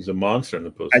 He's a monster in the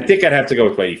postseason. I think I'd have to go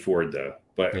with Whitey Ford though.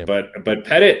 But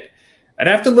Pettitte, I'd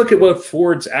have to look at what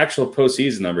Ford's actual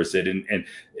postseason numbers did. And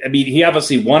I mean, he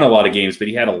obviously won a lot of games, but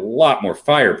he had a lot more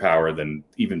firepower than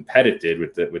even Pettitte did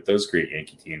with those great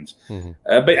Yankee teams. Mm-hmm.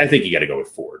 But I think you got to go with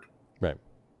Ford. Right.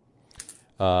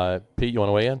 Pete, you want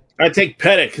to weigh in? I take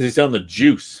Pettitte because he's on the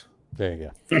juice. There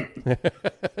you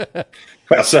go.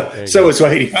 Well, so was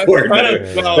Whitey Ford,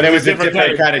 but it was a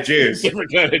different kind of juice.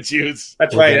 Different kind of juice.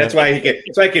 That's why he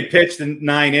could pitch the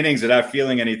 9 innings without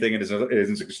feeling anything in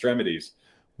his extremities.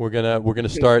 We're gonna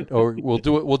start, or we'll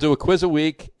do a quiz a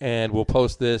week, and we'll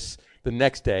post this the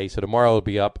next day. So tomorrow it'll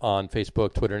be up on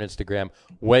Facebook, Twitter, and Instagram.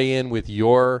 Weigh in with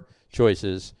your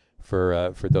choices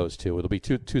for those 2. It'll be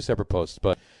two separate posts,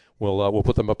 but we'll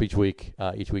put them up each week.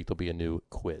 Each week there'll be a new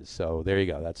quiz. So there you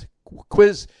go. That's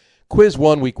quiz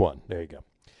 1, week 1. There you go.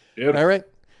 Yep. All right.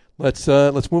 Let's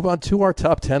move on to our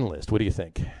top 10 list. What do you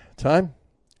think? Time?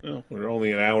 Well, we're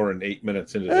only an hour and 8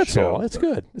 minutes into the That's show. all. It's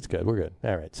good. We're good.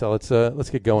 All right. So let's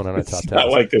get going on our top 10. It's not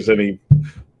like there's any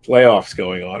playoffs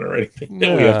going on or anything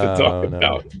that we have to talk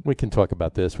about. We can talk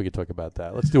about this. We can talk about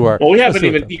that. Let's do our. Well, we haven't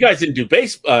even. You guys didn't do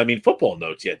football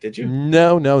notes yet, did you?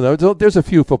 No. There's a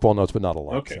few football notes, but not a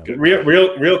lot. Okay, so. good.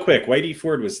 Real quick. Whitey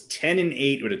Ford was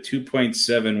 10-8 with a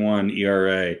 2.71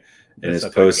 ERA in his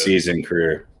postseason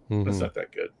career. Mm-hmm. That's not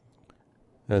that good.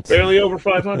 That's barely over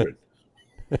 500.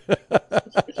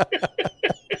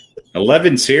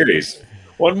 11 series.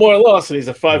 One more loss, and he's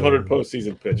a 500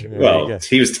 postseason pitcher. Well,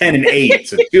 he was 10-8,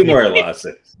 so 2 more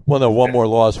losses. Well, no, one more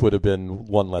loss would have been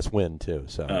 1 less win too.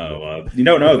 So, you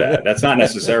don't know that. That's not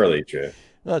necessarily true.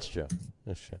 That's true.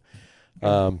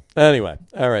 Anyway,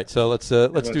 all right. So let's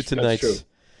do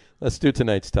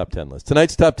tonight's top 10 list.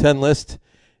 Tonight's top 10 list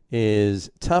is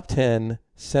top 10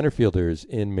 center fielders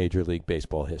in Major League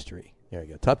Baseball history. There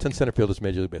you go. Top 10 center fielders in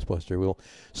Major League Baseball history. We'll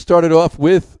start it off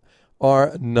with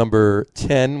our number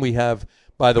 10. We have,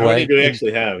 by the way, many do we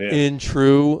actually have? Yeah. In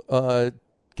true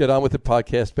Get On With It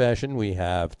podcast fashion, we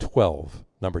have 12.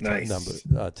 Number 10. Nice.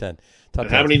 Number 10. Top 10s.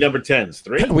 How many number 10s?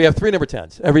 3? We have 3 number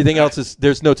 10s. Everything else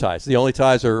there's no ties. The only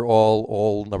ties are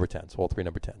all number 10s, all 3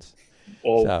 number 10s.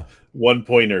 All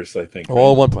one-pointers, I think.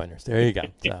 All one-pointers. There you go.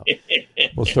 So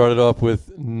we'll start it off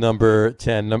with number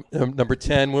 10. Number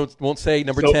 10, won't say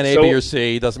number 10 A, B, or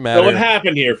C. Doesn't matter. So what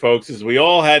happened here, folks, is we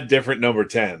all had different number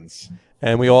 10s.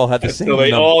 And we all had the same so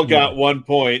they all got 1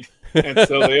 point, and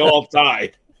so they all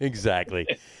tied. Exactly.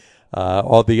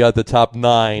 All the top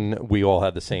 9, we all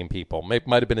had the same people. Might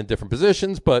have been in different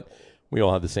positions, but we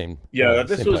all had the same. Yeah,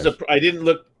 this was I didn't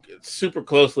look super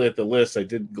closely at the list. I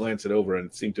did glance it over, and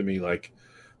it seemed to me like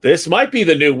this might be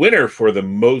the new winner for the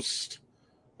most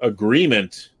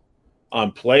agreement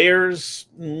on players.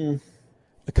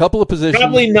 A couple of positions,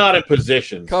 probably not a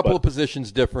position. A couple of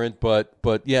positions different, but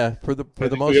yeah, for the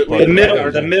most part,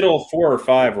 the middle 4 or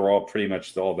 5 were all pretty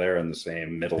much all there in the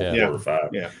same middle 4 or 5.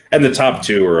 Yeah, and the top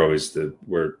 2 were always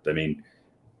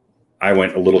I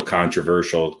went a little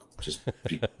controversial just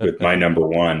with my number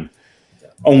 1.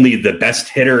 Only the best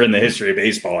hitter in the history of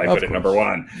baseball. I put at number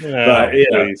 1. But he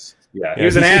was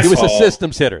an asshole. He was a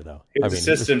systems hitter, though. He was a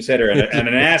systems hitter and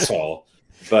an asshole.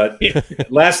 But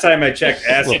last time I checked,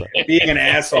 being an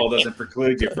asshole doesn't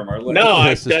preclude you from our list. No,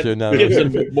 this is true. No,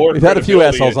 we've had a few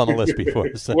assholes on the list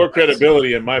before. So. More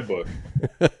credibility in my book.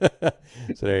 So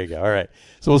there you go. All right.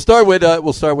 So we'll start with a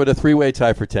 3-way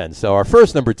tie for 10. So our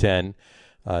first number 10,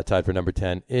 tied for number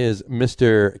 10, is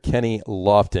Mr. Kenny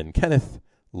Lofton. Kenneth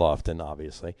Lofton,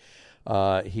 obviously.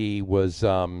 He was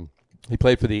he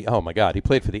played for the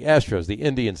Astros, the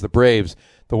Indians, the Braves,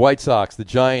 the White Sox, the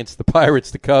Giants, the Pirates,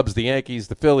 the Cubs, the Yankees,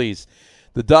 the Phillies,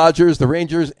 the Dodgers, the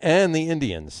Rangers, and the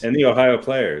Indians. And the Ohio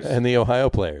players.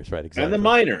 Right, exactly. And the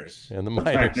Miners.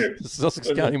 The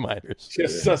Sussex County Miners.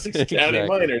 Just Sussex County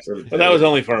Miners. But that was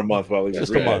only for a month while he was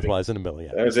just a month while he was in the middle,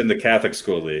 yeah. That was in the Catholic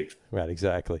School League. Right,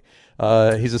 exactly.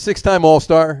 He's a 6-time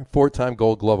All-Star, 4-time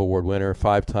Gold Glove Award winner,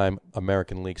 5-time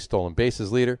American League stolen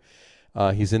bases leader.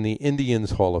 He's in the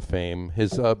Indians Hall of Fame.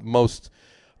 His most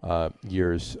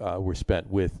years were spent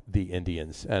with the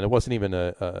Indians, and it wasn't even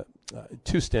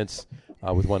 2 stints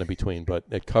with 1 in between, but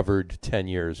it covered 10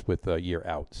 years with a year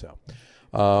out. So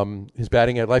his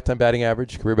lifetime batting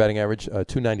average, career batting average,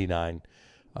 .299.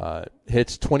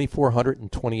 Hits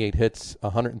 2,428 hits,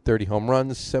 130 home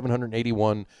runs,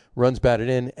 781 runs batted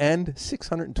in, and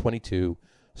 622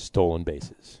 stolen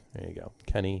bases. There you go,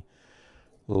 Kenny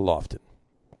Lofton.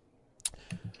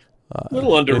 A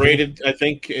little underrated, I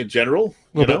think, in general.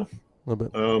 A little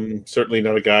bit. Certainly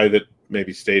not a guy that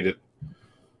maybe stayed at,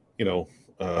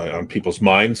 on people's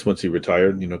minds once he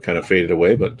retired. Kind of faded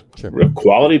away, but real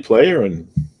quality player and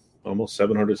almost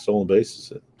 700 stolen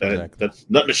bases. That's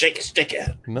nothing to shake a stick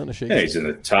at. He's in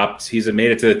the top. He's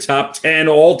made it to the top 10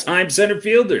 all-time center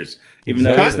fielders, even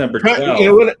though he's number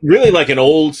 12. Really like an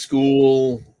old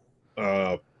school.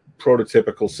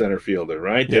 Prototypical center fielder,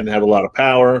 right? Didn't have a lot of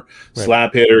power,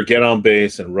 slap hitter, get on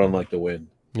base, and run like the wind.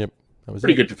 Yep, that was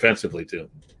pretty good defensively too.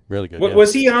 Really good.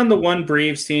 Was he on the one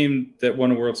Braves team that won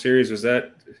a World Series? Was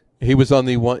that he was on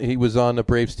the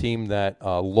Braves team that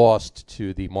lost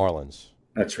to the Marlins?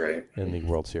 That's right, in the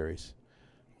World Series.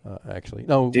 Actually,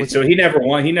 no. So he never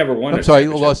won. He never won. I'm sorry,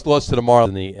 lost to the Marlins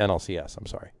in the NLCS. I'm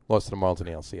sorry, lost to the Marlins in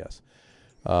the LCS.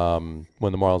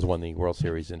 When the Marlins won the World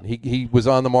Series, and he was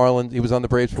on the Marlins. He was on the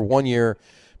Braves for 1 year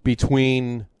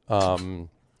between his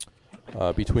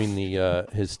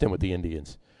stint with the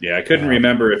Indians. Yeah, I couldn't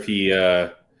remember if he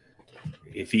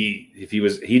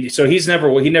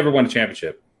never won a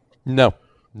championship. No,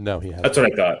 he hasn't. That's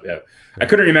what I thought. Yeah, I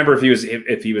couldn't remember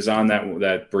if he was on that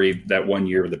 1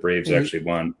 year the Braves actually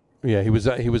won. Yeah,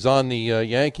 he was on the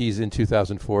Yankees in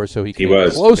 2004, so he came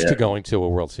close to going to a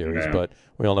World Series, but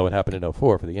we all know what happened in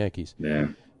 2004 for the Yankees. Yeah.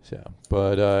 So,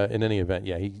 but in any event,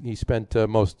 he spent the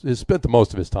most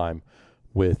of his time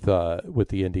with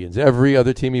the Indians. Every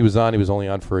other team he was only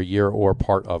on for a year or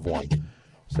part of one.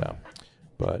 So,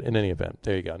 but in any event,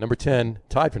 there you go. Number 10,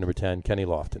 tied for number 10, Kenny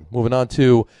Lofton. Moving on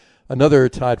to another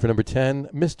tied for number 10,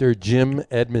 Mr. Jim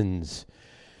Edmonds,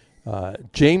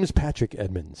 James Patrick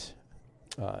Edmonds.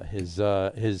 His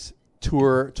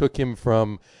tour took him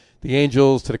from the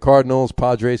Angels to the Cardinals,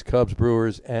 Padres, Cubs,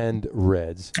 Brewers, and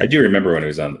Reds. I do remember when he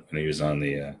was on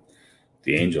the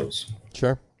Angels.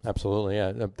 Sure, absolutely,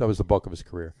 yeah. That was the bulk of his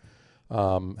career.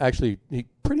 Actually, he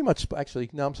pretty much. Actually,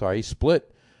 no, I'm sorry. He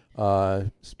split.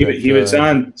 He was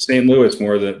on St. Louis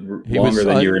longer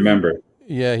than you remember.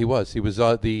 Yeah, he was. He was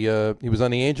on the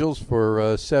Angels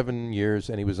for 7 years,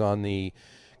 and he was on the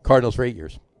Cardinals for 8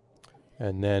 years.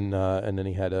 And then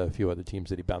he had a few other teams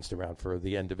that he bounced around for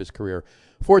the end of his career.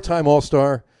 4-time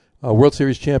All-Star, World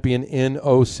Series champion in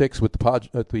 2006 with the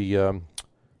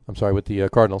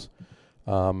Cardinals.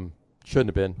 Shouldn't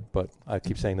have been, but I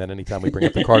keep saying that anytime we bring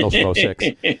up the Cardinals from 06.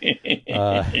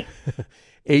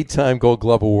 8-time Gold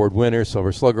Glove Award winner,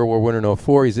 Silver Slugger Award winner in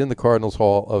 04. He's in the Cardinals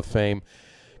Hall of Fame.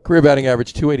 Career batting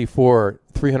average 284,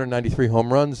 393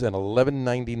 home runs, and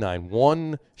 1199.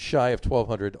 One shy of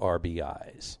 1,200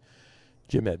 RBIs.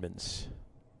 Jim Edmonds.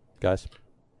 Guys?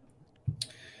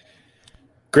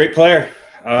 Great player.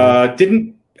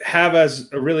 Didn't have as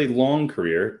a really long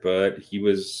career, but he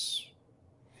was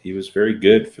very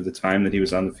good for the time that he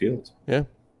was on the field. Yeah,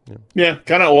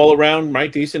 kind of all around,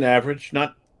 right? Decent average,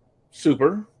 not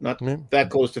super, not that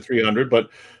close to 300,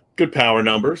 but good power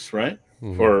numbers, right?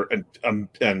 Mm-hmm.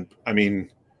 And I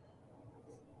mean,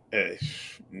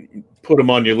 put him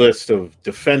on your list of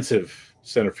defensive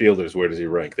center fielders. Where does he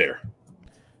rank there?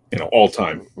 All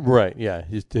time. Right. Yeah.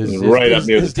 His up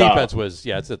near his the top. defense was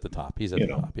it's at the top. He's at the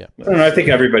top. Yeah. I think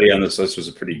everybody on this list was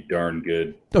a pretty darn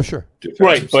good. Oh, sure.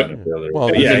 Right, but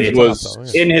he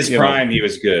was in his prime. He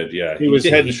was good. Yeah, he was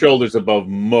head and shoulders above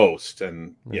most,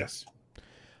 and yes,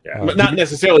 but not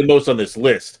necessarily most on this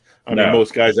list. I mean,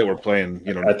 most guys that were playing,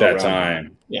 at that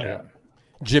time. Yeah.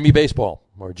 Jimmy Baseball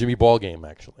or Jimmy Ball Game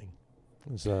actually.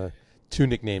 There's 2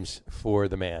 nicknames for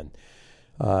the man.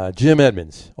 Jim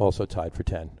Edmonds also tied for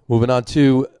 10. Moving on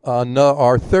to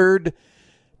our third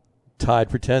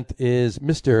tied for 10th is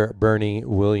Mr. Bernie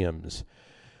Williams.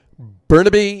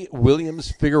 Burnaby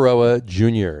Williams Figueroa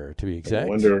Jr., to be exact. I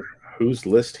wonder whose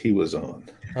list he was on.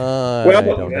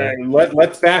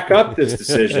 Let's back up this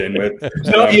decision.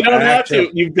 No, you don't have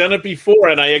to. You've done it before,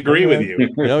 and I agree with you.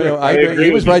 No, I agree.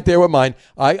 He was right there with mine.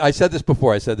 I said this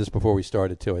before. I said this before we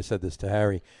started, too. I said this to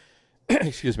Harry.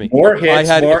 Excuse me. More hits,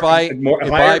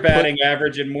 higher batting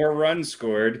average, and more runs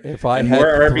scored, and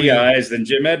more RBIs than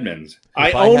Jim Edmonds.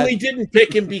 I only didn't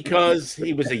pick him because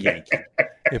he was a Yankee.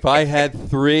 If I had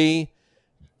 3,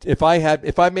 if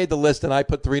I made the list and I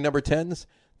put 3 number 10s,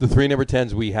 the 3 number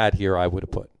 10s we had here, I would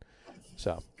have put.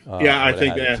 So I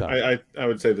think I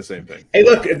would say the same thing. Hey,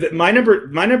 look, my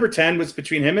number 10 was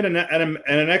between him and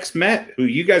an ex-Met who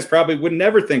you guys probably would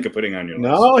never think of putting on your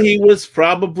list. No, he was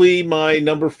probably my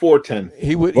number 410.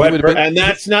 He would have been, and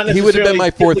that's not necessarily. He would have been my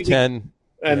 4th 10,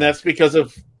 and that's because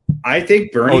of. I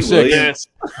think Bernie Williams.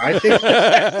 I think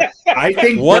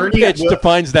one Bernie pitch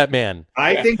defines that man.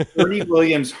 I think Bernie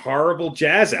Williams' horrible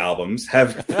jazz albums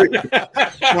have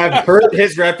hurt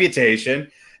his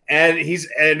reputation. And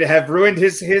have ruined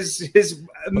his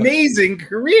amazing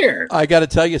career. I got to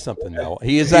tell you something, though.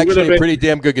 He is actually a pretty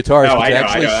damn good guitarist. I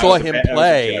actually saw him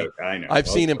play. I've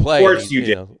seen him play. Of course you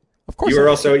did. Of course.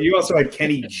 You also had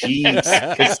Kenny G's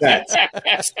cassettes.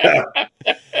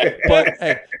 But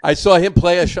hey, I saw him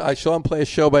play a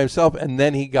show by himself, and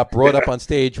then he got brought up on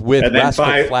stage with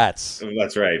Rascal Flatts.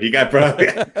 That's right. He got brought. He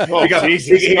got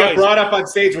brought up on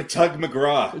stage with Tug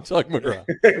McGraw.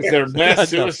 Is there mass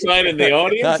suicide in the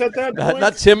audience at that point?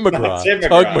 Not Tim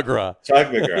McGraw.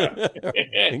 Tug McGraw.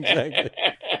 Exactly.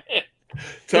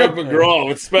 Tug McGraw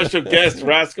with special guests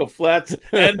Rascal Flatts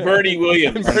and Bernie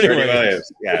Williams.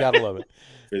 Yeah. Gotta love it.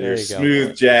 For their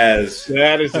smooth jazz.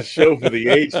 That is a show for the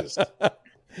ages.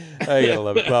 I gotta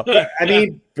love it. Well, I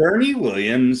mean, Bernie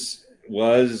Williams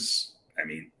was. I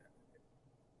mean,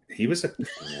 he was a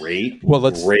great player.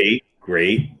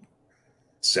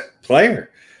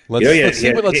 Let's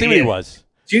see what he was.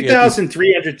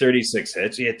 2,336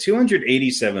 hits. He had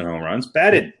 287 home runs.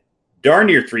 Batted darn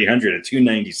near 300 at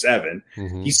 297.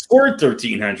 Mm-hmm. He scored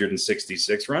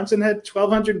 1,366 runs and had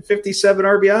 1,257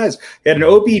 RBIs. He had an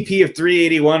OBP of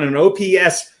 381 and an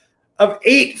OPS of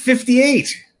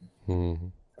 858. Mm-hmm.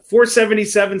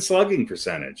 477 slugging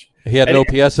percentage. He had an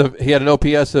OPS of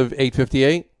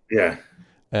 858. Yeah.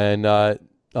 And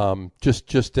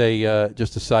just a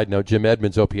side note, Jim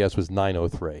Edmonds' OPS was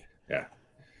 903. Yeah.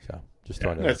 So just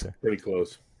throwing it that's out there. Pretty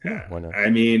close. Yeah. Why not? I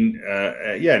mean,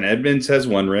 and Edmonds has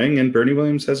 1 ring, and Bernie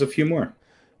Williams has a few more.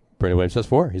 Bernie Williams has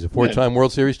 4. He's a 4-time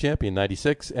World Series champion,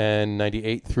 96 and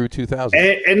 98 through 2000.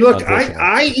 And look,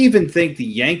 I even think the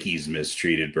Yankees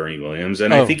mistreated Bernie Williams,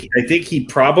 and I think he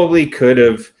probably could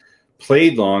have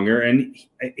played longer. And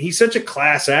he's such a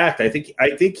class act. I think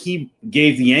he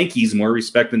gave the Yankees more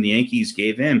respect than the Yankees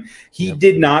gave him. He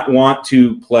did not want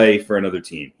to play for another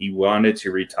team. He wanted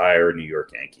to retire a New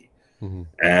York Yankee,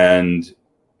 and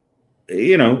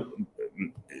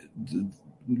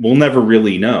we'll never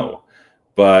really know.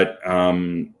 But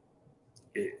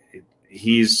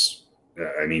he's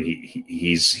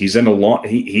in a long.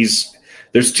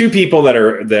 There's 2 people that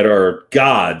are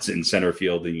gods in center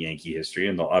field in Yankee history,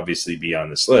 and they'll obviously be on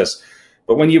this list.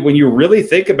 But when you really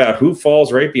think about who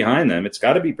falls right behind them, it's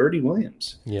got to be Bernie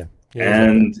Williams. Yeah.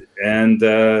 I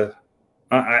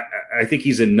think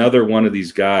he's another one of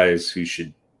these guys who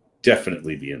should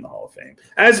definitely be in the Hall of Fame.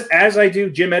 As I do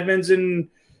Jim Edmonds and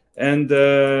Kenny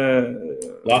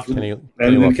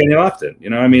Lofton. You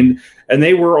know, I mean, and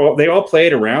they all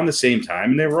played around the same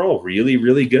time, and they were all really,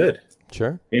 really good.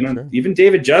 Sure. You know, sure. Even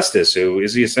David Justice, who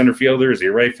is he a center fielder? Is he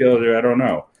a right fielder? I don't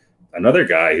know. Another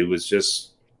guy who was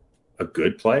just a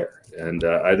good player, and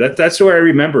that's who I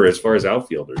remember as far as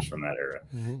outfielders from that era.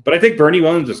 Mm-hmm. But I think Bernie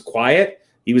Williams was quiet.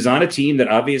 He was on a team that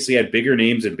obviously had bigger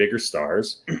names and bigger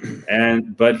stars,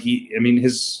 but he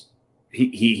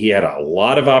had a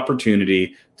lot of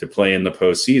opportunity to play in the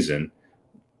postseason,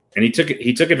 and he took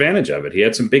advantage of it. He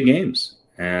had some big games,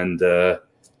 and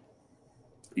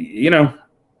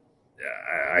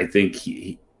I think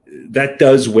that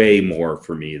does weigh more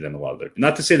for me than a lot of it.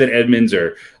 Not to say that Edmonds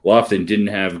or Lofton didn't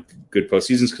have good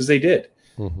postseasons, because they did.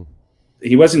 Mm-hmm.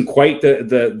 He wasn't quite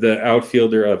the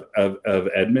outfielder of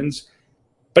Edmonds,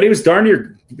 but he was darn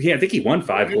near. I think he won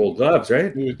 5 Gold Gloves,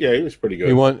 right? He was pretty good.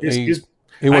 He won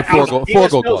 4 Gold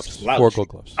Gloves. 4 Gold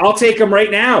Gloves. I'll take him right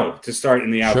now to start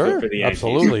in the outfield for the Yankees.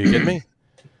 Absolutely. You kidding me?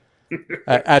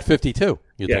 At 52,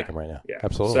 you take him right now. Yeah.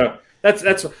 Absolutely. So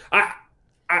that's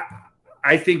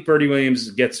I think Bernie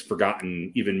Williams gets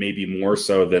forgotten even maybe more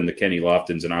so than the Kenny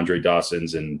Loftons and Andre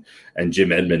Dawsons and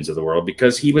Jim Edmonds of the world,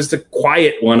 because he was the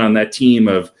quiet one on that team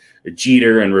of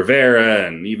Jeter and Rivera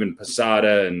and even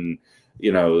Posada and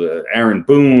Aaron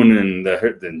Boone and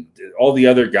all the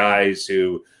other guys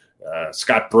who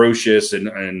Scott Brocious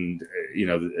and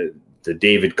the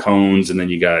David Cones, and then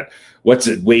you got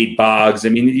Wade Boggs. I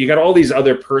mean, you got all these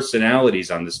other personalities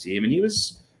on this team, and he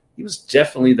was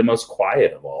definitely the most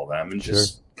quiet of all of them, and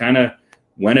just kind of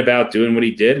went about doing what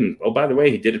he did. And by the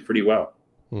way, he did it pretty well.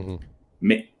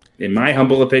 Mm-hmm. In my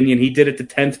humble opinion, he did it the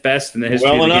 10th best in the history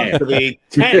of the game. To be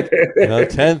 10th.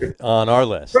 10th on our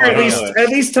list. Or at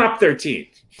least top 13.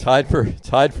 Tied for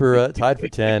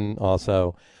 10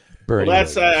 also. Bernie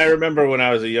Williams. I remember when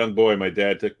I was a young boy, my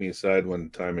dad took me aside one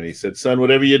time and he said, "Son,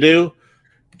 whatever you do,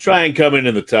 try and come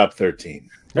in the top 13."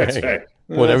 That's right.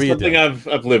 Whatever you do. Something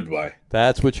I've lived by.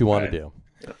 That's what you want to do.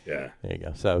 Yeah. There you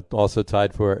go. So also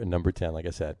tied for number 10, like I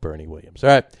said, Bernie Williams. All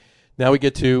right. Now we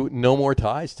get to no more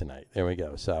ties tonight. There we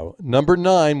go. So number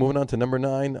 9, moving on to number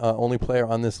 9, only player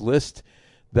on this list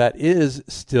that is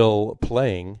still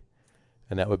playing,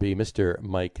 and that would be Mr.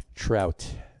 Mike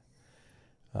Trout.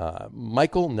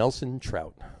 Michael Nelson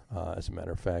Trout, as a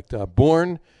matter of fact.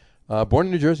 Born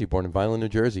in New Jersey, born in Vineland, New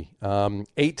Jersey.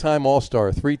 8-time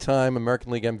All-Star, 3-time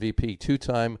American League MVP,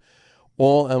 2-time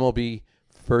All-MLB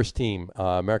First Team,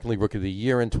 American League Rookie of the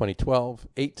Year in 2012,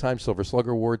 8-time Silver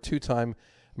Slugger Award, 2-time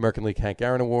American League Hank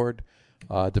Aaron Award,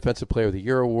 Defensive Player of the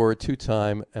Year Award,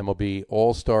 2-time MLB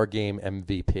All-Star Game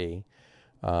MVP,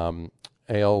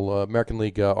 American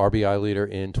League RBI leader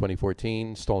in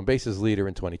 2014, Stolen Bases leader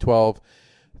in 2012,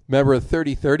 member of the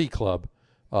 30-30 Club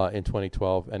in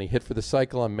 2012, and he hit for the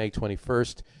cycle on May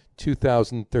 21st,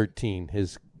 2013.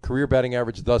 His career batting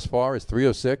average thus far is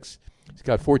 .306. He's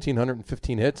got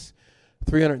 1,415 hits,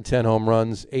 310 home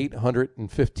runs,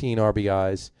 815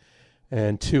 RBIs,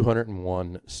 and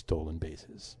 201 stolen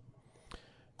bases.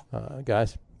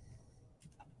 Guys?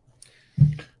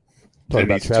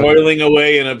 And he's toiling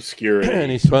away in obscurity.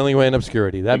 And he's toiling away in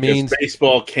obscurity. That means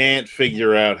baseball can't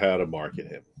figure out how to market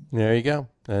him. There you go.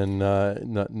 And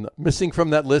missing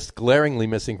from that list, glaringly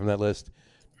missing from that list,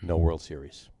 no World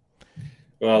Series.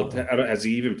 Well, has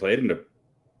he even played in a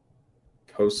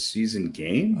postseason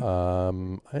game?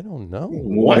 I don't know.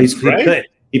 Well,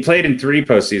 he played in 3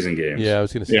 postseason games. Yeah, I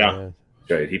was going to say. Yeah.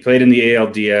 Right. He played in the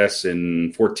ALDS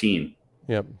in 14.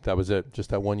 Yep, that was it. Just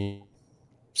that one year.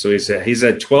 So he's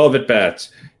had 12 at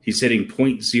bats. He's hitting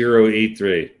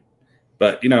 .083.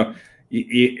 But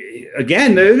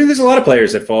again, there's a lot of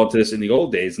players that fall into this in the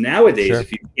old days. Nowadays,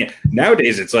 sure.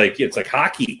 Nowadays it's like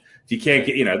hockey. If you can't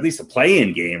get at least a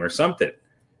play-in game or something.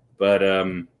 But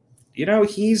I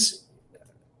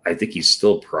think he's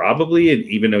still probably,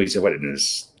 even though he's in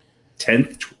his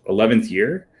 10th, 11th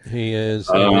year. He is.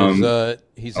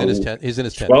 He's in his 10th. He's in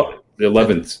his 10th. Well, the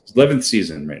 11th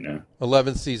season right now.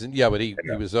 11th season. Yeah, but he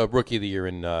was a Rookie of the Year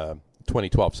in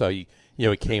 2012. So he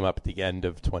came up at the end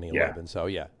of 2011. Yeah. So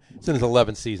yeah, it's in his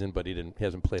 11th season, but he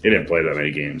hasn't played. He didn't play that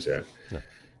many games. Yeah, no.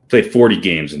 Played 40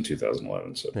 games in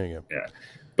 2011. So there you go. Yeah,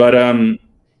 but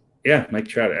Mike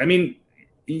Trout. I mean,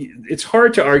 it's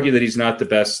hard to argue that he's not the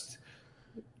best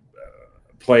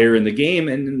player in the game,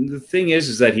 and the thing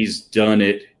is that he's done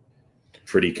it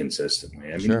pretty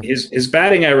consistently. I mean, sure. his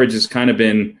batting average has kind of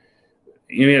been,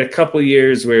 He had a couple of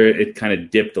years where it kind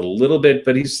of dipped a little bit,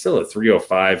 but he's still a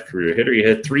 305 career hitter. He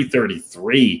hit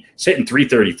 333. He's hitting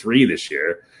 333 this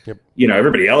year. Yep.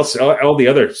 Everybody else, all the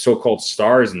other so-called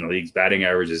stars in the league's batting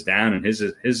average is down, and his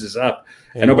is up.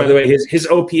 And by the way, his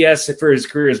OPS for his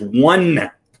career is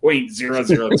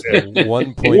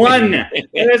 1.002. 1. And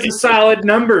that's a solid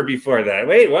number before that.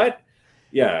 Wait, what?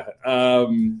 Yeah.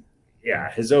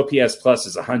 His OPS plus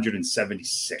is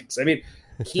 176. I mean,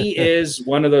 he is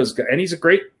one of those guys, and he's a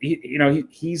great,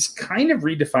 he's kind of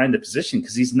redefined the position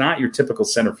because he's not your typical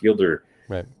center fielder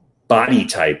body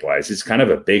type wise. He's kind of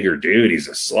a bigger dude. He's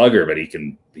a slugger, but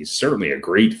he's certainly a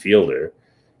great fielder.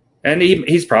 And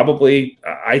he's probably,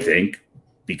 I think,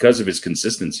 because of his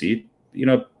consistency,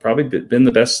 probably been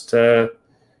the best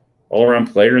all around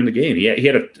player in the game. He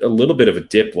had a little bit of a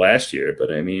dip last year,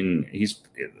 but I mean, he's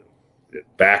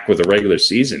back with a regular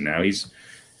season now. He's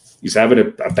having a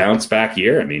bounce back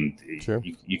year. I mean, sure.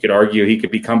 You could argue he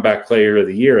could be comeback player of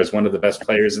the year as one of the best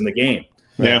players in the game.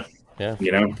 Yeah. Yeah.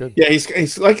 Good. Yeah.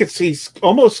 He's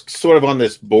almost sort of on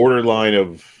this borderline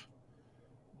of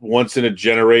once in a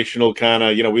generational kind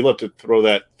of, we love to throw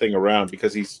that thing around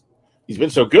because he's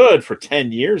been so good for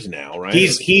 10 years now, right?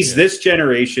 He's this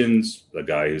generation's the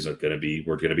guy who's we're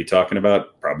going to be talking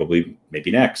about probably maybe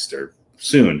next or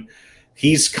soon.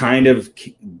 He's kind of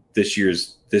this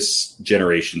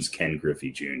generation's Ken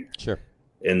Griffey Jr. Sure.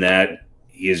 In that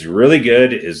he is really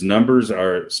good. His numbers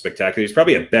are spectacular. He's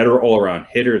probably a better all-around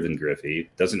hitter than Griffey.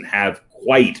 Doesn't have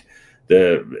quite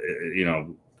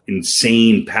the,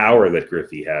 insane power that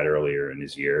Griffey had earlier in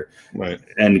his year. Right.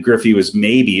 And Griffey was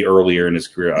maybe earlier in his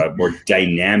career a more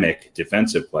dynamic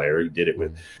defensive player. He did it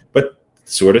but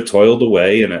sort of toiled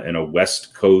away in a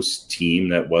West Coast team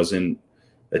that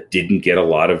didn't get a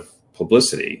lot of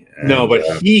publicity. And, no, but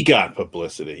he got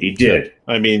publicity. He did.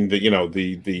 I mean, the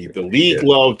league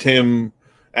loved him.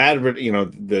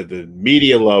 The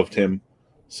media loved him.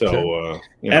 So, sure.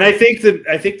 And I think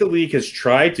the league has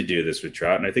tried to do this with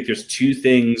Trout, and I think there's two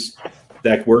things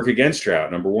that work against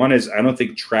Trout. Number one is I don't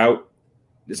think Trout.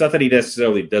 It's not that he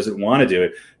necessarily doesn't want to do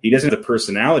it; he doesn't have the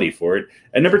personality for it.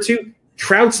 And number two,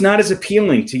 Trout's not as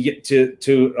appealing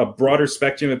to a broader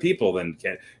spectrum of people than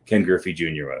Ken Griffey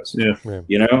Jr. was. Yeah.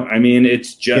 I mean,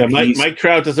 it's just Mike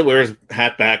Trout doesn't wear his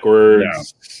hat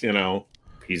backwards. No.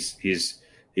 He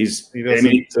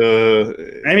doesn't.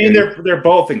 They're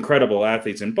both incredible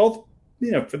athletes, and both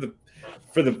for the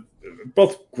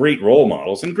both great role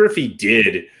models. And Griffey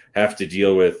did have to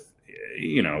deal with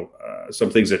some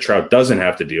things that Trout doesn't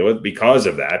have to deal with because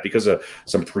of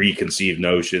some preconceived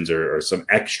notions or some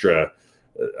extra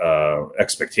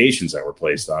expectations that were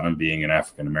placed on him being an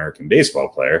African American baseball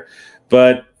player.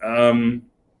 But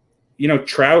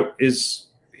Trout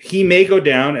he may go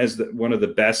down as one of the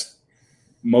best,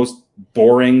 most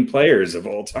boring players of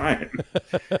all time.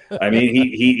 I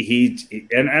mean,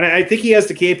 and I think he has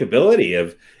the capability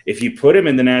of, if you put him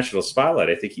in the national spotlight,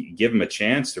 I think you can give him a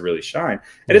chance to really shine.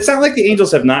 And it's not like the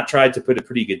Angels have not tried to put a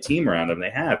pretty good team around him. They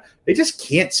have. They just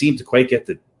can't seem to quite get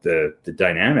the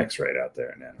dynamics right out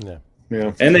there now.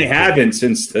 Yeah. And they haven't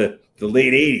since the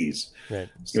late 80s. Right.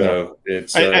 So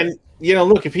it's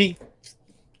look, if he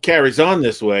carries on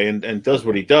this way and does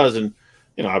what he does, and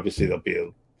obviously there'll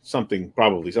be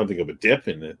probably something of a dip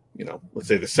in the, let's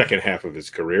say the second half of his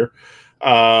career.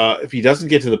 If he doesn't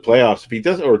get to the playoffs, if he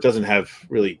doesn't have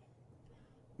really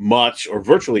much or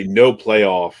virtually no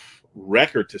playoff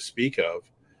record to speak of,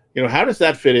 how does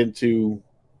that fit into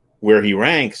where he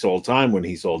ranks all time when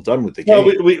he's all done with the game?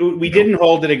 Well, we didn't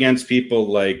hold it against people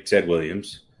like Ted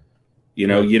Williams. We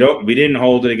didn't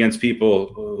hold it against people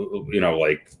who,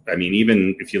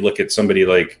 even if you look at somebody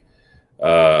like,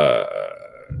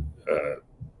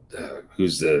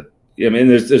 there's a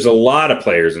lot of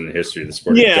players in the history of the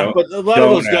sport. Yeah, but a lot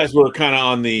of those guys were kind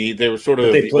of they were sort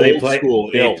of they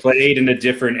played in a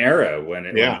different era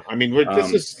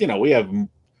this is, we have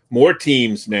more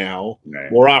teams now,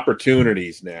 right. More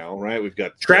opportunities now, right? We've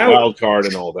got Trout, wild card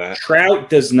and all that. Trout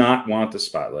does not want the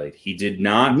spotlight. He did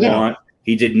not want.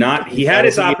 He did not. He had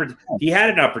his He had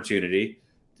an opportunity.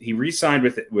 He re-signed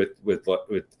with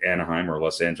Anaheim or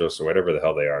Los Angeles or whatever the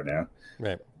hell they are now.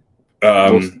 Right.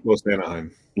 Los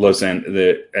Anaheim.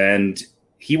 And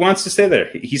he wants to stay there.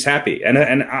 He's happy.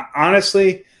 And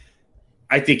honestly,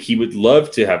 I think he would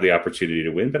love to have the opportunity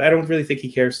to win, but I don't really think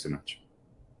he cares too much.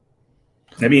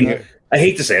 I mean, I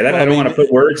hate to say that. I don't want to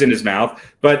put words in his mouth,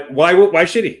 but why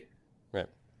should he? Right.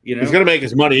 He's going to make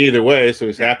his money either way, so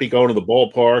he's happy going to the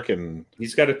ballpark, and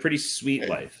he's got a pretty sweet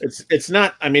life. It's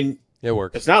not. I mean, it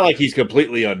works. It's not like he's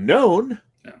completely unknown.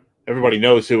 No. Everybody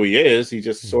knows who he is. He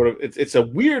just sort of. It's a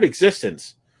weird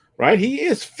existence, right? He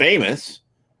is famous,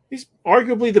 he's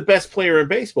arguably the best player in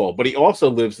baseball, but he also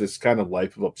lives this kind of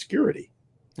life of obscurity.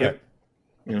 Yeah.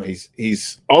 You know,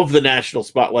 he's of the national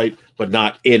spotlight, but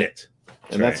not in it.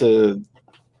 And that's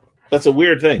a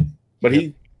weird thing. But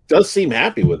he does seem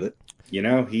happy with it. You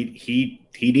know, he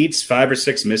needs 5 or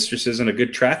 6 mistresses and a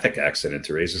good traffic accident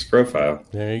to raise his profile.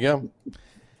 There you go.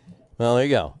 Well, there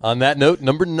you go. On that note,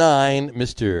 number 9,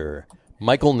 Mr.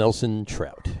 Michael Nelson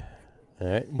Trout. All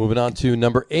right, moving on to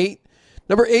number 8.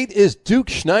 Number 8 is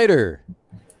Duke Snider.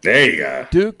 There you go.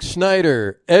 Duke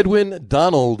Snider, Edwin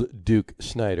Donald Duke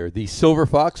Snider, the Silver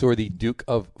Fox or the Duke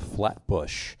of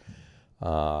Flatbush.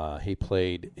 He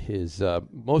played his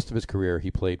most of his career.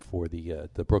 He played for the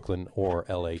Brooklyn or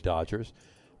L.A. Dodgers,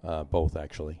 both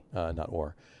actually, not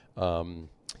or.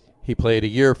 He played a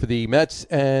year for the Mets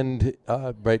and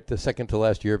the second to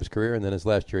last year of his career, and then his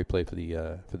last year he played for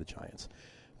the Giants.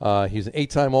 He's an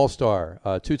 8-time All-Star,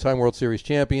 2-time World Series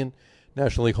champion,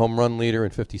 National League home run leader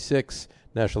in 56,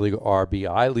 National League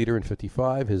RBI leader in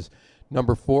 55. His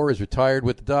number 4 is retired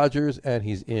with the Dodgers, and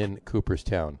he's in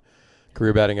Cooperstown.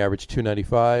 Career batting average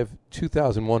 295,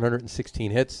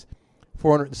 2,116 hits,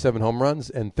 407 home runs,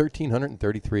 and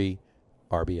 1,333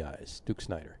 RBIs. Duke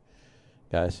Snider.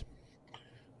 Guys?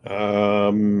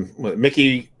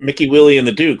 Mickey Willie and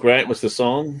the Duke, right? Was the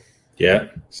song? Yeah.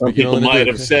 Some people might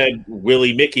have said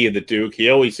Willie Mickey and the Duke. He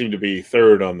always seemed to be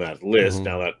third on that list. Mm-hmm.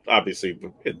 Now, that obviously,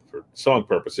 for song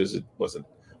purposes, it wasn't.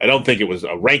 I don't think it was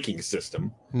a ranking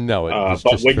system. No, it was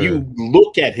but when you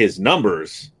look at his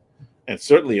numbers, and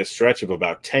certainly a stretch of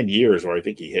about 10 years where I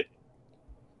think he hit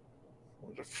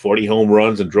 40 home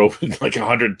runs and drove like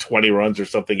 120 runs or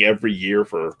something every year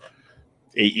for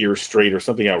 8 years straight or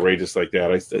something outrageous like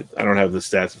that. I don't have the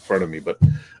stats in front of me, but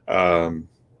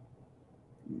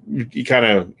you kind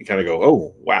of go,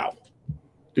 oh, wow.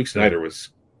 Duke Snider was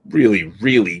really,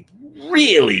 really,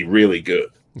 really, really good.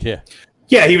 Yeah.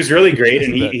 Yeah, he was really great,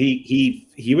 and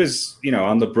he was, you know,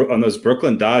 on those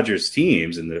Brooklyn Dodgers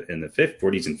teams in the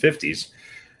 40s and 50s.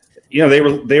 You know,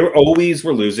 they were always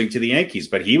losing to the Yankees,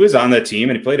 but he was on that team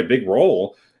and he played a big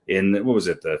role in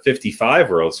the 55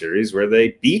 World Series where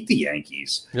they beat the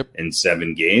Yankees in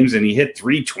 7 games, and he hit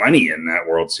 320 in that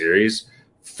World Series,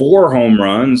 4 home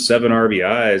runs, 7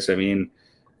 RBIs. I mean,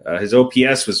 his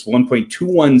OPS was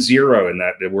 1.210 in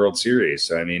that World Series.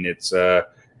 So, I mean, it's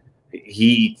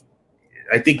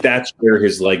I think that's where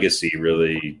his legacy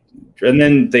really. And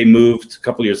then they moved a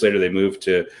couple years later. They moved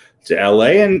to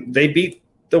LA and they beat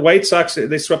the White Sox.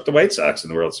 They swept the White Sox in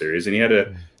the World Series, and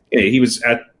he was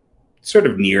at sort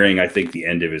of nearing, I think, the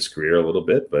end of his career a little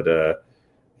bit. But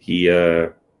he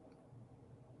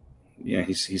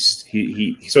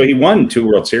won 2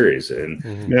 World Series, and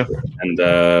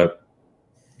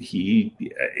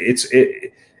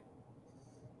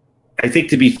I think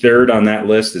to be third on that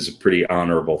list is a pretty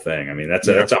honorable thing. I mean, that's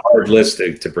a hard list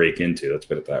to break into. Let's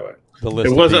put it that way. The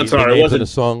list. It wasn't a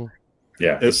song.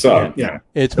 Yeah, the song. Yeah.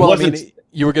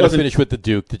 You were going to finish with the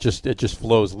Duke. It just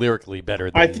flows lyrically better.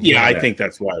 I think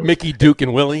that's why. Mickey, Duke,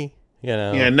 and Willie. You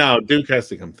know. Yeah, no, Duke has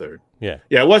to come third. Yeah.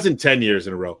 Yeah, it wasn't 10 years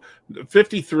in a row.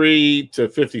 53 to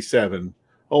 57,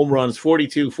 home runs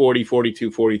 42, 40,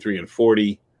 42, 43, and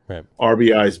 40. Right.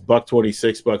 RBIs,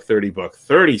 $126, $130,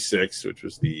 $136, which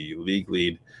was the league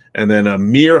lead, and then a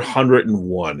mere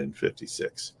 101 in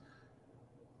 56.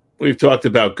 We've talked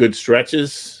about good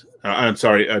stretches.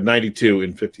 92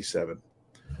 in 57.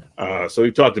 So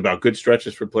we've talked about good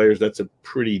stretches for players. That's a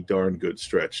pretty darn good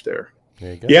stretch there.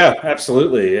 There you go. Yeah,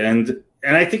 absolutely. And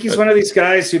I think he's one of these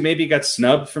guys who maybe got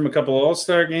snubbed from a couple of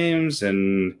All-Star games,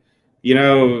 and you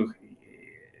know,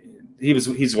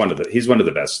 he's one of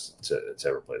the best to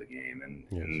ever play the game,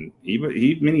 and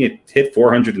he hit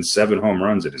 407 home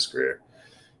runs in his career.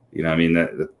 You know, I mean,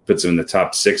 that puts him in the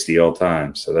top 60 all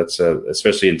time. So that's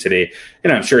especially in today.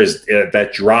 And I'm sure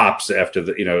that drops after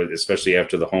especially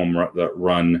after the home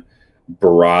run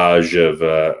barrage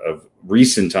of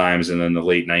recent times, and then the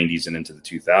late 90s and into the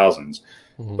 2000s.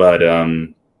 Mm-hmm. But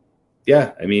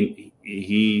yeah, I mean,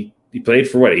 he played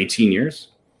for 18 years.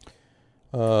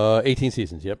 18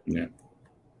 seasons. Yep. Yeah.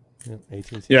 18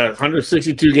 seasons. Yeah,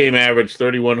 162 game average,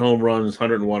 31 home runs,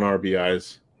 101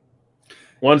 RBIs.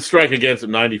 1 strike against him,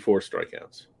 94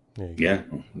 strikeouts. Yeah,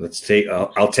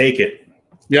 I'll take it.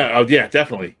 Yeah, yeah,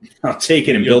 definitely. I'll take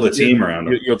it and build a team around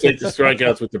him. You'll take the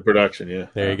strikeouts with the production. Yeah.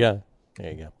 There you go.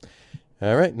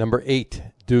 All right, number 8,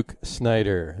 Duke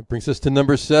Snider. It brings us to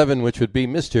number 7, which would be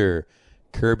Mr.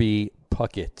 Kirby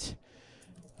Puckett.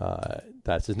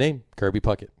 That's his name, Kirby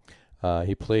Puckett.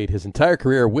 He played his entire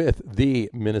career with the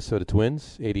Minnesota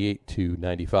Twins, 88 to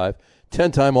 95,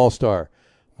 10-time All-Star.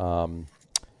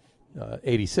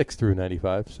 86 through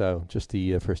 95, so just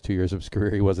the first 2 years of his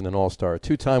career, he wasn't an all-star.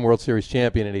 Two-time World Series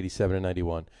champion in 87 and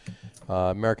 91.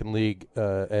 American League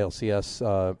ALCS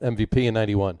MVP in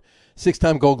 91.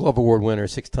 Six-time Gold Glove Award winner,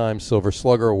 six-time Silver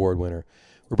Slugger Award winner.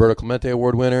 Roberto Clemente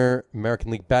Award winner, American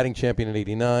League batting champion in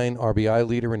 89, RBI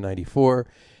leader in 94.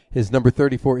 His number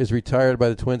 34 is retired by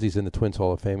the Twins. He's in the Twins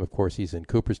Hall of Fame. Of course, he's in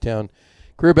Cooperstown.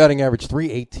 Career batting average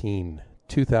 318,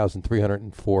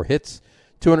 2,304 hits,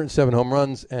 207 home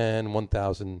runs, and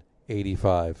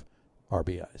 1,085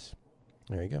 RBIs.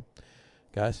 There you go.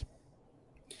 Guys?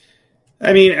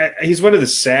 I mean, he's one of the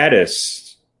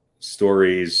saddest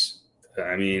stories.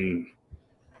 I mean,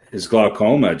 his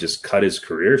glaucoma just cut his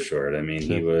career short. I mean,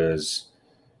 he was,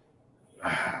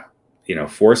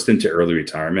 forced into early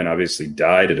retirement, obviously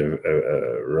died at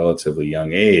a relatively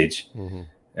young age. Mm-hmm.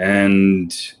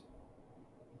 And,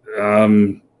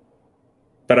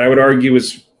 but I would argue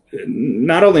was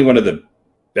not only one of the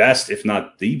best, if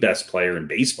not the best player in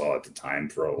baseball at the time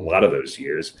for a lot of those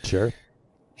years. Sure.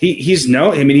 He's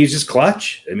just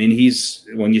clutch. I mean,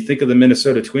 when you think of the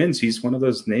Minnesota Twins, he's one of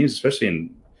those names, especially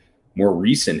in more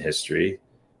recent history,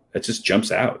 that just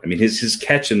jumps out. I mean, his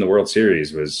catch in the World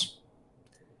Series was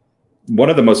one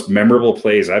of the most memorable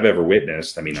plays I've ever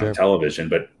witnessed. I mean, on television,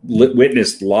 but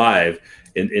witnessed live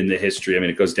in the history. I mean,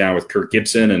 it goes down with Kirk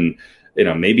Gibson and,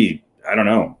 maybe, I don't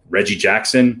know, Reggie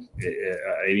Jackson.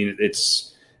 I mean,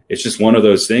 it's just one of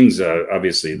those things,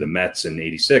 obviously the Mets in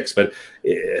 86, but,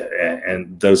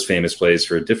 and those famous plays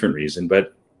for a different reason.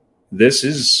 But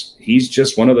he's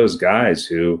just one of those guys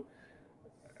who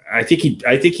I think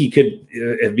he could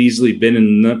have easily been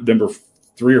in number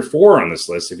 3 or 4 on this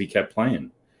list if he kept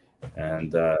playing.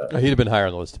 And he'd have been higher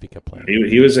on the list if he kept playing.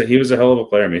 He was a hell of a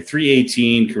player. I mean,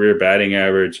 318 career batting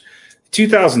average,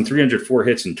 2,304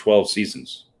 hits in 12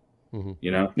 seasons. Mm-hmm.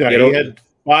 He had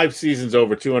 5 seasons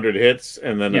over 200 hits,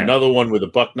 and then another one with a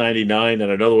 $199 and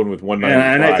another one with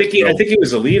 195. And I think he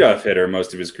was a leadoff hitter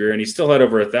most of his career, and he still had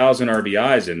over 1,000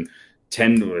 RBIs in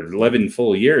 10 or 11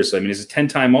 full years. So, I mean, he's a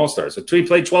 10-time All-Star. So he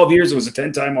played 12 years, it was a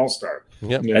 10-time All-Star.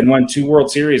 Yep. And won 2 World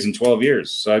Series in 12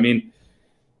 years. So, I mean,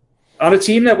 on a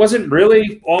team that wasn't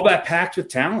really all that packed with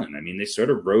talent. I mean, they sort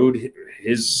of rode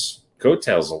his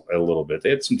coattails a little bit. They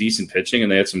had some decent pitching,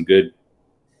 and they had some good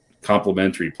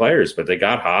complementary players, but they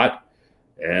got hot.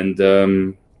 And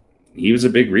he was a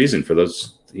big reason for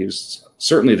those. He was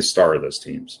certainly the star of those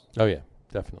teams. Oh, yeah,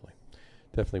 definitely.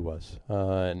 Definitely was.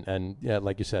 And yeah,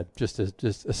 like you said, just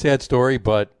a sad story,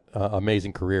 but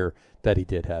amazing career that he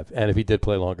did have. And if he did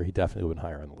play longer, he definitely would have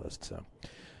been higher on the list. So,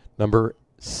 number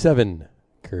 7,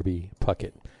 Kirby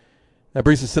Puckett. That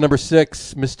brings us to number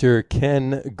 6, Mr.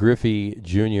 Ken Griffey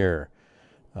Jr.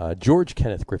 George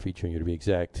Kenneth Griffey Jr. to be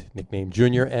exact, nicknamed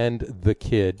Junior and the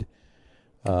Kid.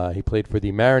 He played for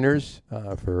the Mariners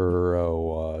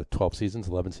for 12 seasons,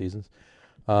 11 seasons.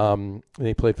 And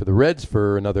he played for the Reds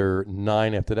for another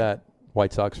 9 after that,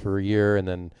 White Sox for a year, and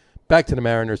then back to the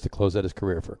Mariners to close out his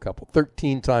career for a couple.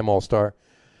 13-time All-Star,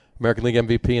 American League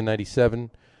MVP in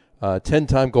 97,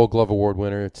 10-time Gold Glove Award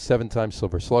winner, 7-time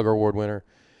Silver Slugger Award winner,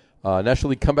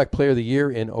 National League Comeback Player of the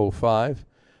Year in 05,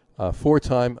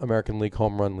 4-time American League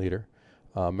Home Run leader,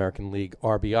 American League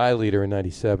RBI leader in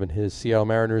 97. His Seattle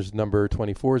Mariners number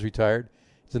 24 is retired.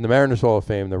 He's in the Mariners Hall of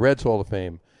Fame, the Reds Hall of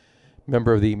Fame,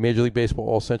 member of the Major League Baseball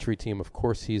All-Century team. Of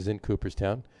course, he's in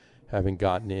Cooperstown, having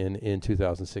gotten in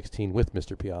 2016 with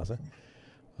Mr. Piazza.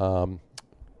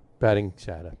 Batting,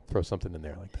 throw something in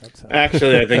there like that. So.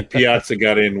 Actually, I think Piazza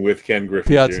got in with Ken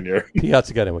Griffey Jr.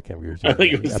 Piazza got in with Ken Griffey Jr. I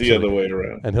think it was the other way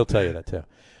around. And he'll tell you that, too.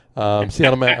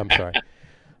 Seattle, I'm sorry.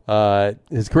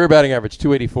 His career batting average,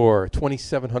 284,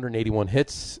 2,781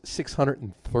 hits,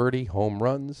 630 home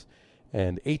runs,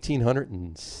 and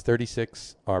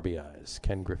 1,836 RBIs.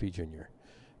 Ken Griffey Jr.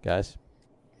 Guys?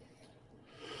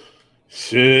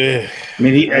 I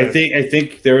mean, I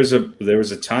think there was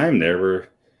a time there where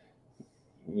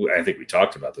I think we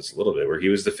talked about this a little bit, where he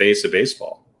was the face of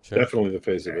baseball. Sure. Definitely the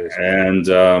face of baseball.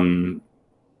 And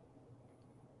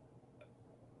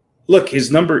look,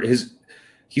 he's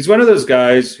one of those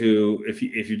guys who, if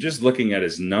you're just looking at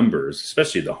his numbers,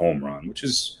 especially the home run, which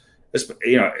is,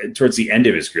 towards the end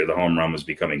of his career, the home run was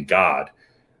becoming God.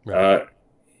 Right.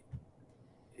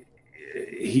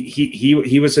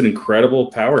 He was an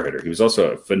incredible power hitter. He was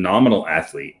also a phenomenal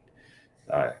athlete.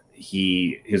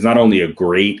 He is not only a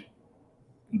great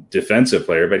defensive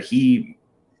player, but he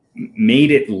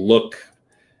made it look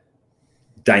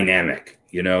dynamic.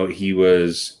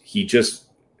 His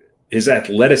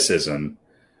athleticism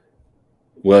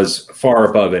was far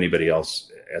above anybody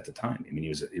else at the time. I mean, he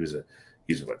was 6'3",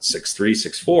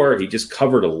 6'4". He just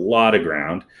covered a lot of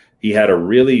ground. He had a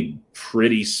really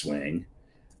pretty swing.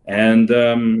 And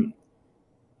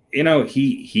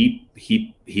he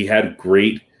had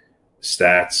great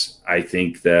stats. I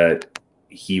think that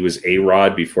he was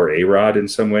A-Rod before A-Rod in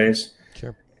some ways.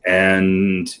 Sure.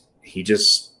 And he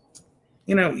just,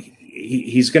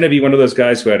 he's going to be one of those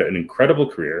guys who had an incredible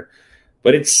career,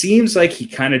 but it seems like he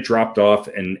kind of dropped off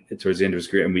and towards the end of his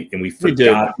career, and we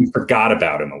forgot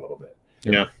about him a little bit.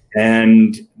 Yeah.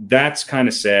 And that's kind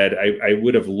of sad. I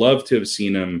would have loved to have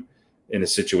seen him in a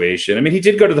situation. I mean, he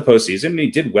did go to the postseason and he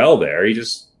did well there. He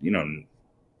just,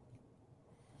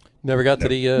 never got to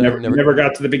the never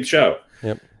got to the big show.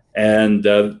 Yep. And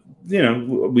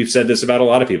we've said this about a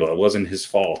lot of people. It wasn't his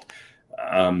fault.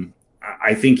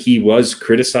 I think he was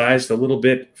criticized a little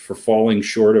bit for falling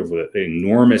short of the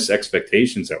enormous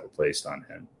expectations that were placed on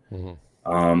him.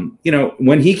 Mm-hmm.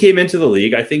 When he came into the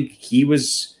league, I think he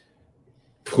was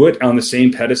put on the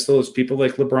same pedestal as people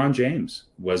like LeBron James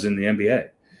was in the NBA.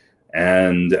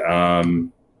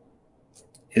 And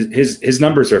his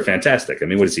numbers are fantastic. I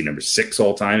mean, what is he, number 6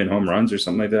 all time in home runs or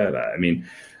something like that? I mean,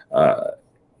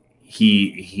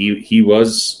 he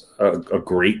was a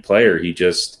great player. He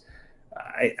just,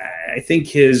 I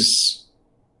think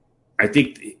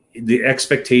the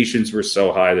expectations were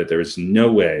so high that there was no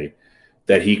way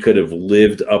that he could have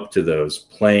lived up to those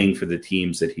playing for the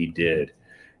teams that he did.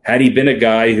 Had he been a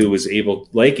guy who was able,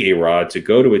 like A-Rod, to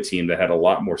go to a team that had a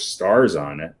lot more stars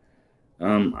on it,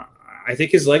 I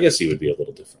think his legacy would be a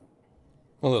little different.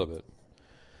 A little bit.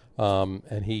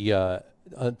 And he, to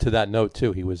that note,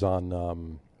 too, he was on,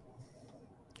 hold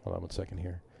on 1 second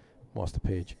here. Lost the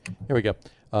page. Here we go.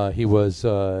 He was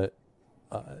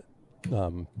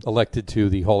elected to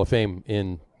the Hall of Fame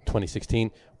in 2016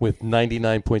 with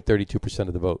 99.32%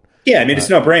 of the vote. Yeah, I mean,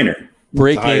 it's no brainer.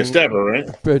 Breaking the highest ever, right?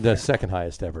 The second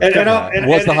highest ever. And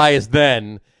was the highest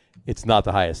then. It's not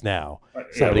the highest now.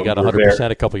 Somebody got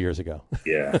 100% a couple years ago.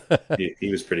 Yeah,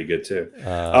 he was pretty good too.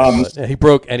 He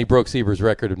broke Seaver's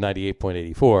record of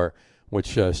 98.84,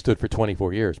 which stood for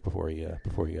 24 years before he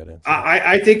got in. So.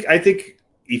 I think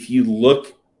if you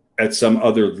look at some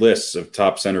other lists of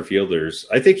top center fielders,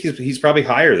 I think he's probably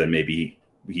higher than maybe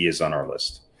he is on our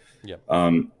list. Yeah.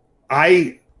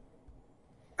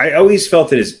 I always felt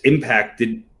that his impact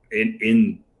in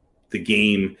the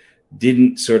game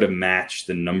didn't sort of match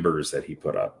the numbers that he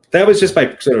put up. That was just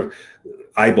my sort of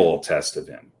eyeball test of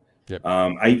him. Yep.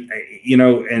 And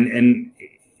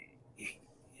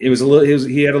it was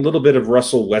he had a little bit of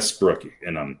Russell Westbrook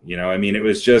in him. I mean, it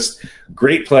was just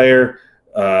great player,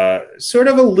 sort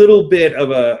of a little bit of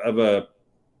a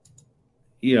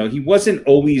he wasn't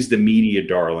always the media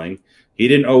darling. He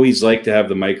didn't always like to have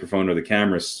the microphone or the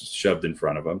camera shoved in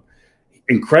front of him.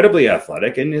 Incredibly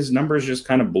athletic, and his numbers just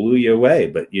kind of blew you away.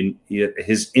 But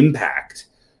his impact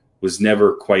was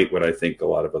never quite what I think a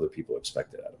lot of other people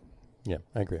expected out of him. Yeah,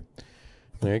 I agree.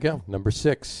 There you go. Number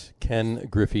 6, Ken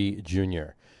Griffey Jr.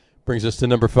 Brings us to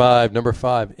number 5. Number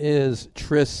 5 is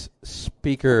Tris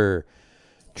Speaker.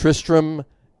 Tristram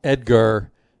Edgar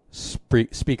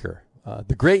Speaker.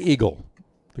 The Gray Eagle.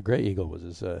 The Gray Eagle was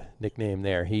his nickname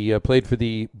there. He played for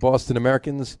the Boston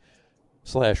Americans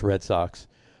 / Red Sox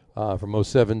from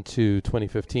 07 to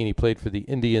 2015. He played for the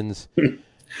Indians. 07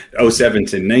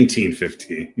 to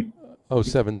 1915.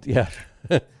 07, yeah.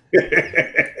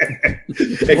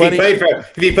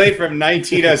 If he played from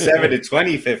 1907 to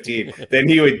 2015, then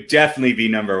he would definitely be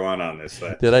number 1 on this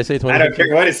list. Did I say 20? I don't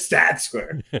care what his stats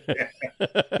were.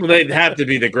 Well, they'd have to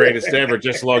be the greatest ever,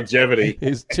 just longevity.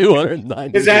 He's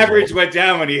 290. His average went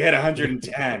down when he hit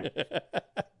 110.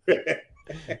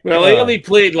 Well, he only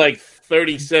played like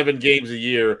 37 games a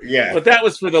year. Yeah. But that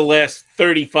was for the last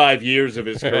 35 years of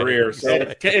his career.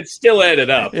 So it still added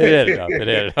up. It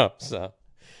added up. So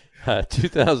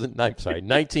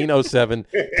 1907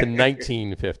 to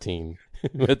 1915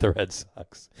 with the Red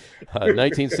Sox.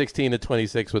 1916 to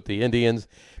 26 with the Indians.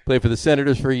 Played for the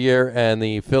Senators for a year and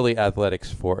the Philly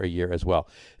Athletics for a year as well.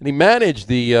 And he managed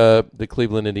the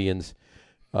Cleveland Indians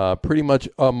pretty much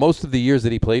most of the years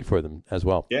that he played for them as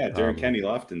well. Yeah, during Kenny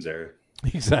Lofton's era.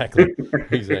 Exactly.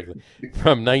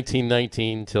 From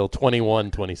 1919 till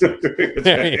 21-26.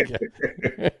 There you go.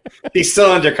 He's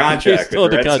still under contract. He's still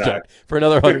under contract for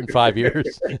another 105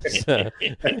 years. So,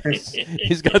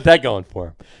 he's got that going for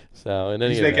him. So, and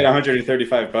he's making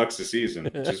 $135 a season,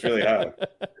 which is really high.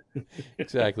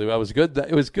 Exactly. Well, it was good.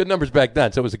 It was good numbers back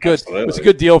then. So it was a good. Absolutely. It was a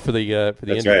good deal for the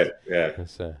Indians. That's right. Yeah.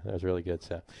 That was really good.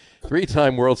 So,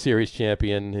 3-time World Series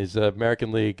champion. His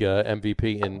American League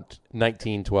MVP in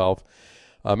 1912.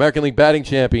 American League batting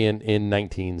champion in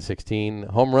 1916.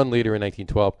 Home run leader in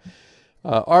 1912.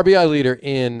 RBI leader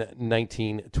in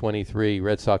 1923.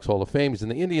 Red Sox Hall of Fame. He's in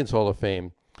the Indians Hall of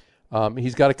Fame.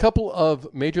 He's got a couple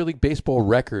of Major League Baseball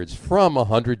records from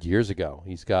 100 years ago.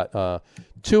 He's got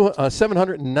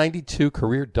 792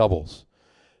 career doubles,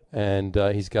 and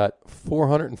he's got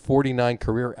 449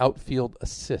 career outfield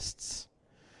assists.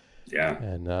 Yeah,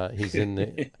 and he's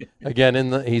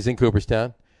he's in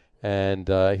Cooperstown. And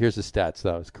here's his stats,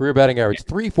 though. His career batting average,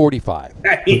 345.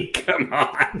 Hey, come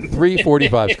on.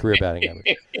 345 is career batting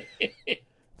average.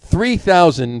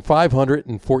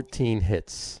 3,514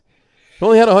 hits. He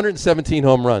only had 117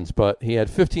 home runs, but he had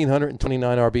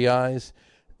 1,529 RBIs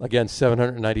against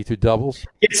 792 doubles.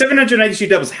 Yeah, 792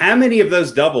 doubles. How many of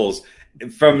those doubles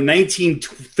from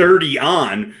 1930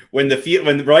 on, when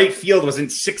the right field was in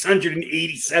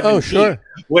 687 feet,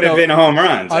 would have been home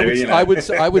runs? I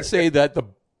would say that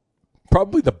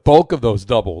probably the bulk of those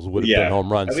doubles would have been home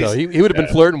runs. So he would have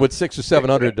been flirting with 600 or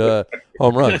 700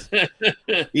 home runs.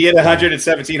 He had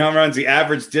 117 home runs. The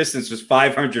average distance was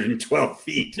 512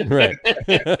 feet. Right.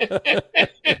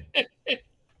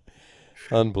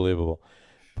 Unbelievable.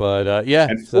 But,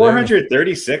 And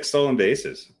 436 stolen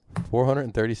bases.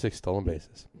 436 stolen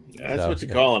bases. That's what you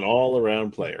call an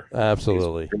all-around player.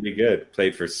 Absolutely. He's pretty good.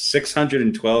 Played for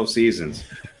 612 seasons.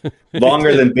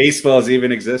 Longer than baseball has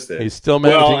even existed. He's still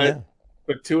managing that.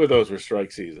 But 2 of those were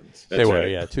strike seasons. They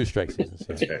were, 2 strike seasons.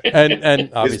 That's right. And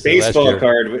obviously his baseball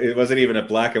card, it wasn't even a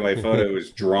black and white photo. It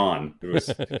was drawn. It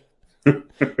was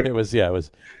it was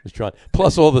drawn.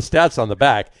 Plus all the stats on the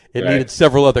back. It needed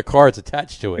several other cards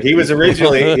attached to it. He was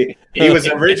originally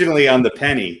on the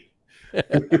penny.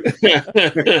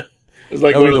 It was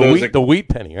like one of those, the wheat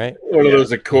penny, right? One of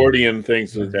those accordion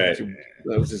things. That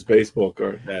was his baseball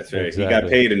card. That's right. Exactly. He got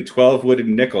paid in 12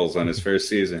 wooden nickels on his first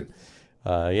season.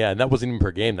 And that wasn't even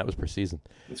per game. That was per season.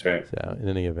 That's right. So in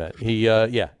any event, he,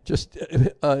 just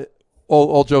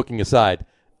all joking aside,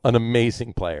 an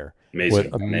amazing player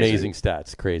with amazing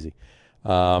stats. Crazy.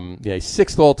 He's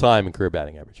 6th all time in career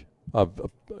batting average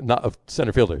not of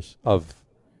center fielders, of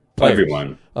players,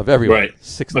 everyone. Right.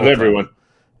 6th of everyone. Time.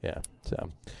 Yeah. So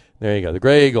there you go. The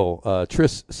Gray Eagle,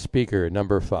 Tris Speaker,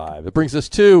 number 5. It brings us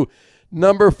to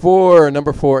number 4.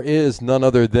 Number 4 is none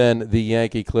other than the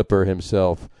Yankee Clipper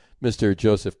himself, Mr.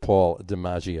 Joseph Paul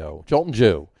DiMaggio. Jolton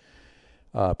Joe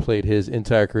played his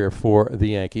entire career for the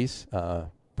Yankees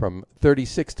from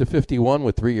 36 to 51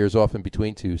 with 3 years off in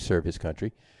between to serve his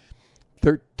country.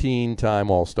 13-time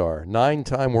All-Star,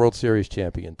 9-time World Series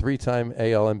champion, 3-time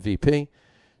AL MVP,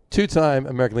 2-time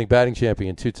American League batting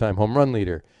champion, 2-time home run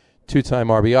leader, 2-time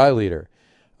RBI leader.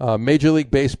 Major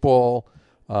League Baseball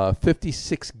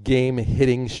 56-game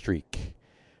hitting streak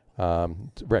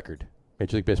record.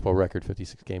 Major League Baseball record,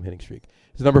 56-game hitting streak.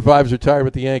 His number 5 is retired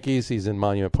with the Yankees. He's in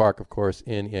Monument Park, of course,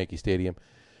 in Yankee Stadium.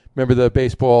 Remember the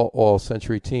baseball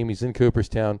all-century team. He's in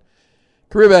Cooperstown.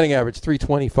 Career batting average,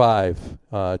 325,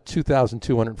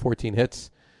 2,214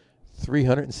 hits,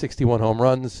 361 home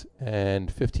runs, and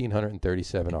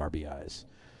 1,537 RBIs.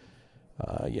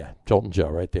 Jolton Joe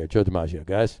right there. Joe DiMaggio,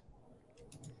 guys.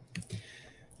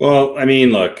 Well, I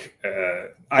mean, look,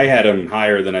 I had him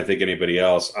higher than I think anybody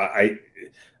else. I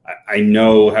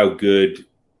know how good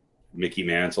Mickey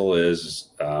Mantle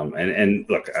is, and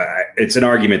look, it's an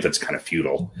argument that's kind of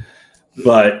futile,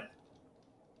 but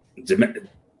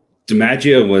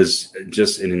DiMaggio was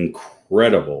just an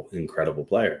incredible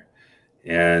player,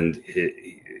 and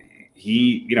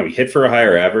he hit for a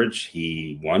higher average.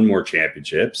 He won more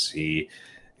championships. He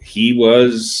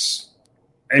was.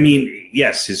 I mean,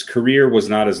 yes, his career was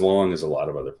not as long as a lot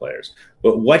of other players,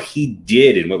 but what he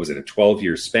did in what was it, a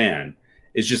 12-year span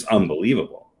is just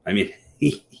unbelievable. I mean,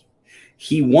 he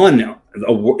won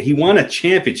a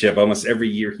championship almost every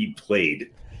year he played.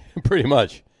 Pretty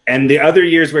much. And the other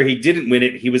years where he didn't win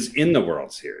it, he was in the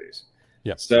World Series.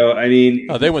 Yeah. So, I mean...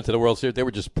 they went to the World Series. They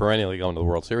were just perennially going to the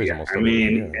World Series almost every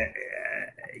year.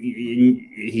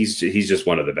 He's just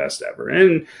one of the best ever.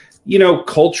 And,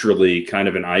 culturally kind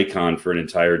of an icon for an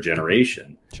entire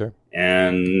generation. Sure.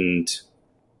 And,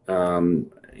 I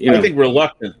think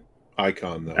reluctant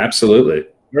icon, though. Absolutely.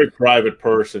 Very private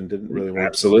person, didn't really want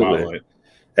absolutely. to spotlight.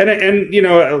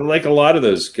 And like a lot of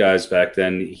those guys back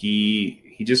then, he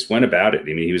just went about it. I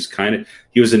mean, he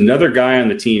was another guy on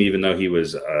the team, even though he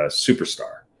was a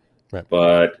superstar. Right.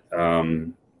 But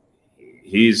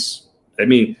it's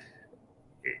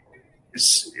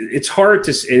hard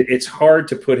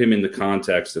to put him in the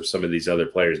context of some of these other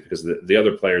players, because the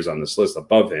other players on this list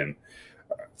above him,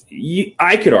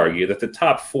 I could argue that the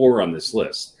top 4 on this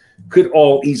list could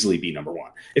all easily be number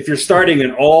 1. If you're starting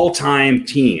an all-time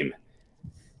team,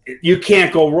 you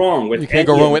can't go wrong with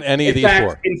any of these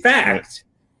 4. In fact,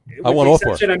 I want all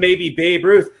 4. Exception of maybe Babe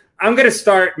Ruth, I'm going to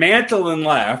start Mantle in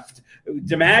left,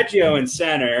 DiMaggio in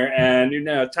center, and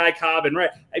Ty Cobb and right.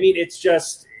 I mean, it's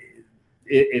just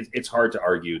it's hard to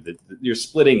argue that you're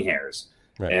splitting hairs.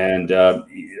 Right. And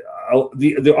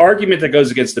the argument that goes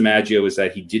against DiMaggio is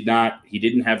that he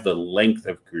didn't have the length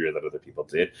of career that other people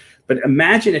did. But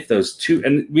imagine if those two,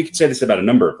 and we could say this about a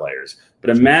number of players, but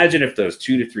imagine if those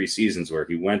 2 to 3 seasons where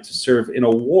he went to serve in a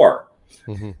war.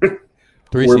 Mm-hmm.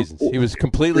 3 seasons. He was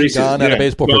completely gone out of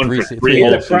baseball for 3 seasons.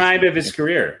 In the prime of his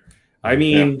career. I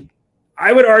mean,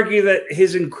 I would argue that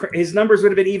his numbers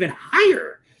would have been even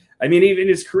higher. I mean, even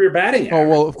his career batting average. Oh,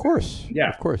 well, of course. Yeah.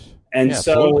 Of course. And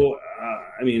so,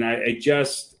 I mean, I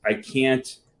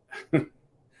can't.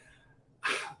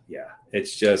 Yeah,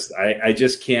 it's just I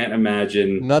just can't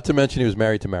imagine. Not to mention he was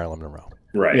married to Marilyn Monroe.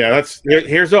 Right. Yeah,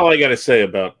 here's all I got to say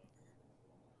about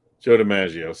Joe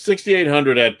DiMaggio: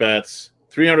 6,800 at bats,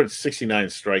 369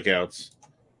 strikeouts,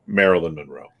 Marilyn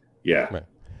Monroe. Yeah, right.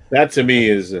 That to me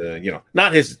is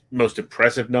not his most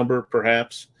impressive number,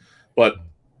 perhaps, but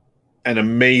an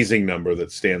amazing number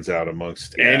that stands out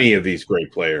amongst any of these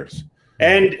great players.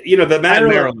 And the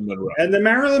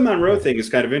Marilyn Monroe thing is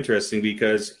kind of interesting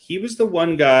because he was the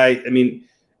one guy. I mean,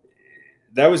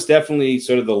 that was definitely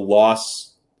sort of the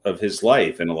loss of his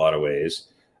life in a lot of ways.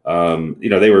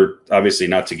 They were obviously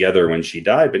not together when she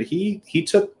died, but he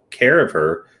took care of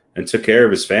her and took care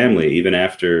of his family even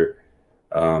after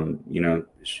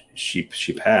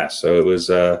she passed. So it was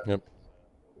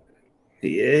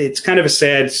it's kind of a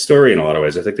sad story in a lot of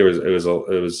ways. I think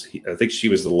I think she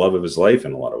was the love of his life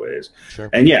in a lot of ways. Sure.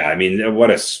 And I mean,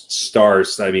 what a star.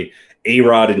 I mean,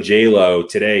 A-Rod and J-Lo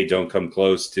today don't come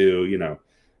close to,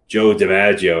 Joe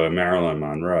DiMaggio and Marilyn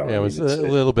Monroe. Yeah, it was a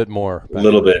little bit more. A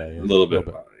little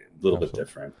bit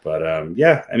different. But I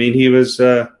mean, he was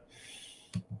Joe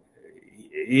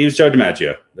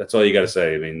DiMaggio. That's all you got to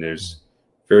say. I mean, there's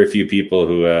very few people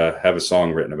who have a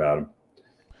song written about him.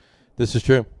 This is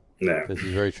true. Yeah. This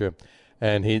is very true.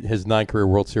 And his 9 career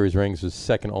World Series rings was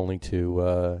second only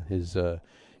to his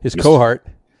cohort,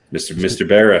 Mr.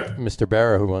 Berra. Mr.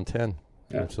 Berra, who won 10.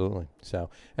 Yeah. Absolutely. So,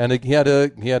 and he had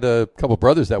a couple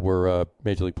brothers that were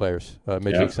major league players,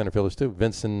 major league center fielders too,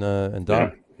 Vince and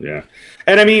Don. Yeah.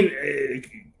 And I mean,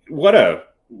 what a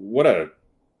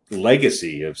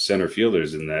legacy of center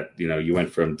fielders in that, you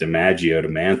went from DiMaggio to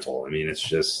Mantle. I mean, it's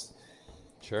just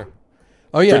sure.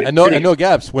 Oh yeah, I know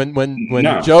gaps. When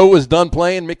Joe was done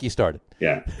playing, Mickey started.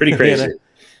 Yeah, pretty crazy.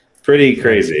 Pretty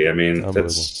crazy. I mean,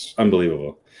 that's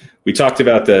unbelievable. We talked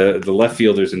about the left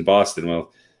fielders in Boston.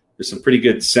 Well, there's some pretty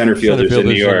good center fielders in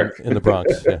New York, in the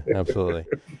Bronx. Yeah, absolutely.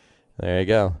 There you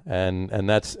go. And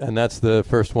that's the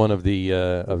first one of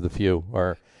the few,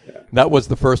 or that was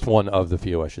the first one of the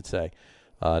few, I should say.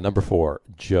 Number 4,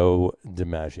 Joe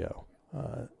DiMaggio,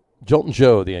 Joltin'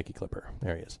 Joe, the Yankee Clipper.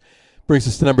 There he is. Brings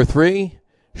us to number 3.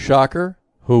 Shocker.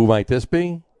 Who might this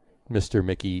be? Mr.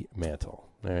 Mickey Mantle.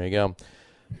 There you go.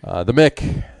 The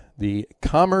Mick, the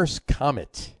Commerce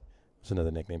Comet, was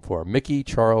another nickname for him. Mickey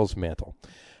Charles Mantle.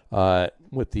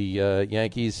 With the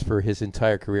Yankees for his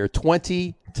entire career.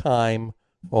 20-time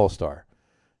All-Star.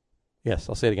 Yes,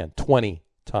 I'll say it again.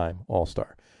 20-time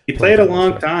All-Star. He played a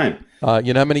long time.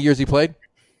 You know how many years he played?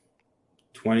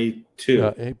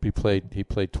 22. He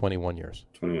played 21 years.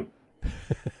 21.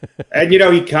 And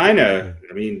he kind of,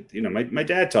 I mean, my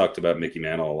dad talked about Mickey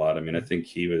Mantle a lot. I mean, I think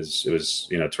he was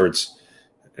a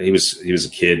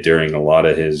kid during a lot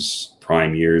of his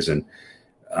prime years, and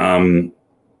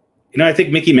I think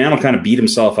Mickey Mantle kind of beat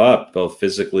himself up both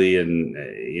physically and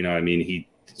I mean, he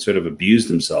sort of abused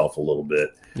himself a little bit.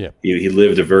 Yeah, he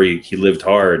lived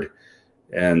hard,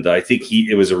 and I think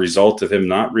it was a result of him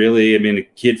not really. I mean, a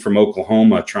kid from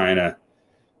Oklahoma trying to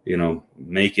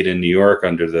make it in New York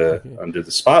under the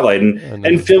spotlight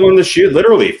and filling the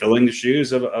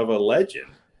shoes of a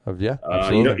legend.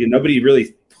 Absolutely. Nobody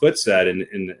really puts that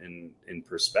in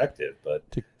perspective. But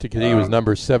he was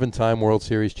number 7-time World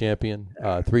Series champion,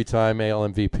 3-time AL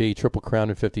MVP, Triple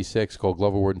Crown in '56, Gold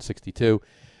Glove Award in '62,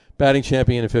 batting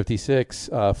champion in '56,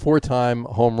 4-time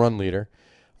home run leader,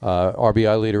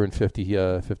 RBI leader in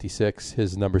 56.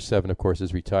 His number 7, of course,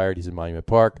 is retired. He's in Monument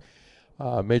Park.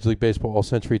 Major League Baseball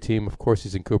All-Century team. Of course,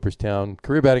 he's in Cooperstown.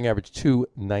 Career batting average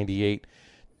 298,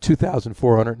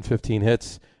 2,415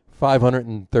 hits,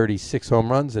 536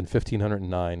 home runs, and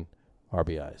 1,509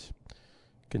 RBIs.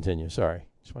 Continue. Sorry.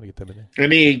 Just want to get them in there.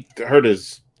 And he hurt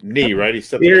his knee, right? He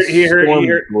stepped he hurt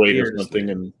or something.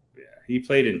 And he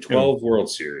played in 12 World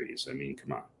Series. I mean,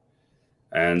 come on.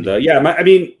 And, I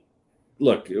mean,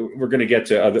 look, we're going to get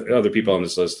to other people on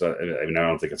this list. I mean, I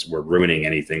don't think we're ruining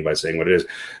anything by saying what it is.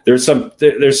 There's some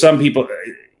people.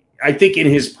 I think in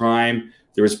his prime,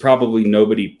 there was probably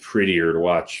nobody prettier to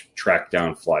watch track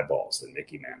down fly balls than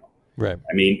Mickey Mantle. Right.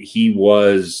 I mean, he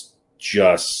was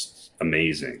just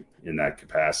amazing in that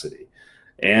capacity.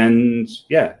 And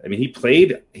yeah, I mean, he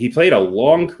played a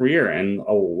long career, and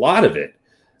a lot of it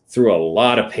through a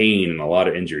lot of pain and a lot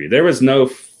of injury. There was no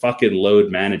fucking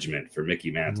load management for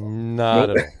Mickey Mantle. Not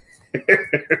at all.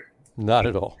 Not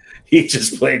at all. He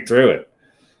just played through it,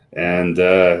 and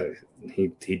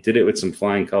he did it with some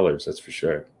flying colors. That's for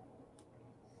sure.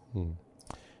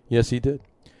 Yes, he did.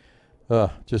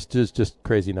 Just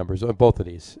crazy numbers. Both of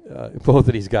these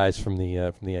guys from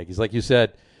the Yankees. Like you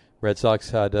said, Red Sox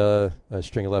had a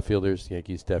string of left fielders. The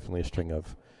Yankees definitely a string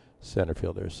of center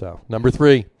fielders. So number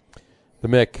 3, the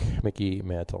Mickey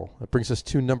Mantle. That brings us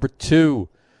to number 2,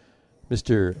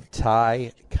 Mr.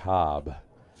 Ty Cobb.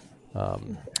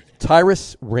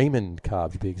 Tyrus Raymond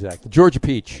Cobb, to be exact. The Georgia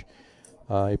Peach.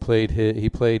 He played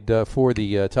for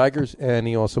the Tigers, and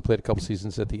he also played a couple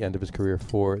seasons at the end of his career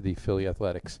for the Philly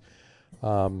Athletics.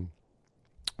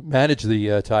 Managed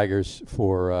the Tigers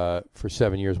for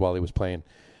 7 years while he was playing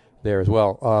there as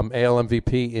well. AL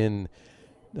MVP in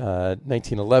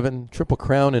 1911, Triple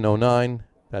Crown in 09.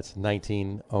 That's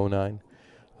 1909.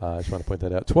 I just want to point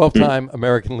that out. 12-time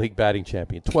American League batting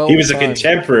champion. He was a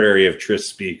contemporary of Tris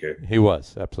Speaker. He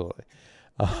was, absolutely.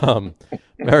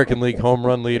 American League home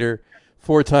run leader,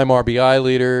 4-time RBI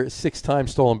leader, 6-time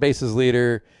stolen bases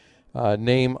leader. His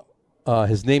name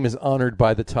is honored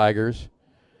by the Tigers,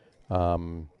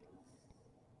 which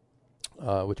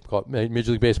we call it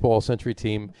Major League Baseball All-Century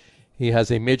Team. He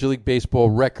has a Major League Baseball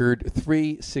record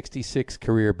 366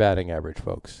 career batting average,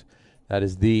 folks. That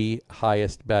is the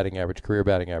highest batting average, career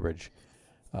batting average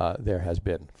there has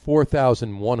been.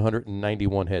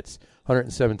 4,191 hits,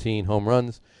 117 home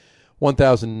runs,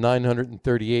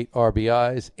 1,938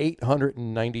 RBIs,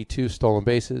 892 stolen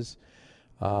bases,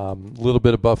 a little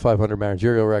bit above 500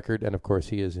 managerial record, and, of course,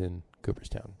 he is in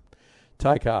Cooperstown.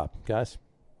 Ty Cobb, guys.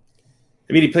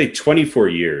 I mean, he played 24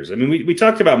 years. I mean, we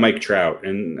talked about Mike Trout,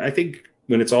 and I think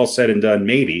when it's all said and done,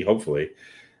 maybe, hopefully,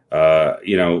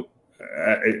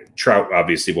 Trout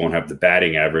obviously won't have the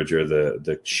batting average or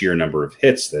the sheer number of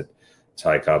hits that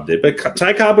Ty Cobb did. But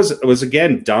Ty Cobb was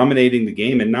again, dominating the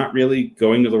game and not really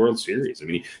going to the World Series. I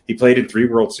mean, he played in 3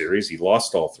 World Series. He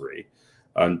lost all 3.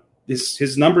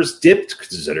 His numbers dipped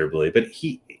considerably, but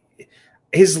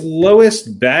his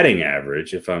lowest batting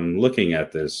average, if I'm looking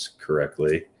at this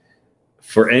correctly,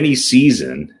 for any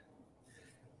season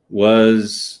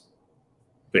was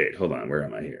 – wait, hold on. Where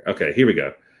am I here? Okay, here we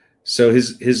go. So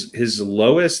his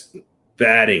lowest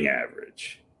batting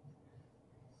average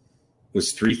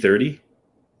was 330.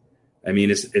 I mean,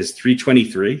 is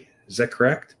 323? Is that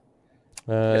correct?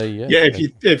 Yeah. Yeah,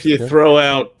 if you throw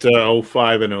out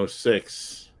 05 and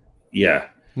 06. Yeah.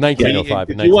 1905.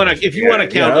 If you want to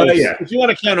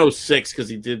count 06, because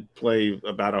he did play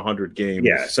about 100 games.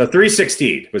 Yeah, so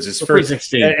 316 was his first.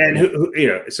 316, and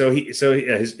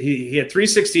he had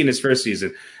 316 his first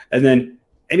season, and then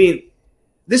I mean,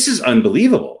 this is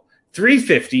unbelievable.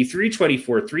 350,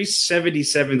 324,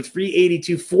 377,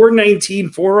 382, 419,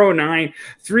 409,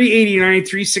 389,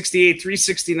 368,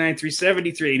 369,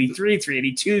 370, 383,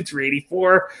 382,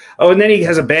 384. Oh, and then he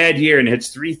has a bad year and hits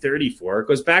 334. It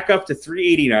goes back up to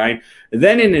 389. And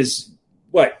then in his,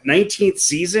 19th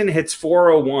season, hits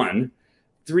 401.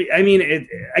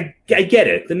 I get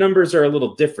it. The numbers are a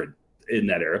little different in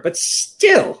that era. But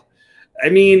still, I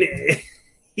mean,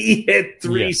 he hit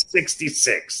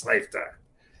 366 lifetime.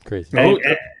 Crazy.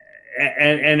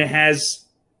 And it has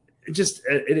just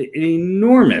an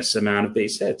enormous amount of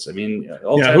base hits. I mean,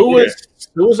 who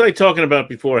was I talking about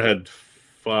before had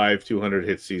 5 200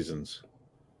 hit seasons?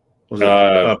 Was it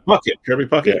Puckett? Kirby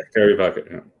Puckett? Yeah, Kirby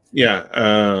Puckett.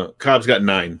 Yeah. Cobb's got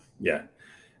 9. Yeah.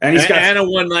 And he's got a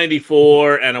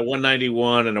 194 and a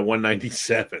 191 and a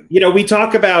 197. You know, we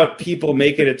talk about people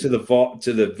making it to the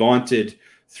vaunted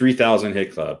 3,000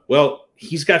 hit club. Well,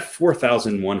 he's got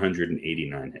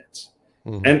 4,189 hits.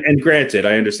 Mm-hmm. And granted,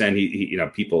 I understand he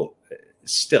people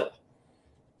still.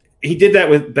 He did that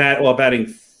while batting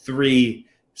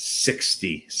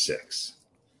 366.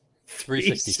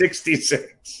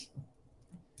 366.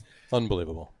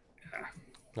 Unbelievable.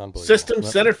 Unbelievable. System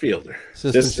center fielder.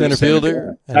 System center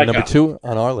fielder. And number 2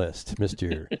 on our list,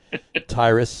 Mr.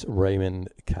 Tyrus Raymond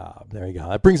Cobb. There you go.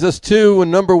 That brings us to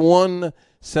number 1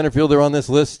 center fielder on this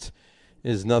list.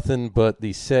 Is nothing but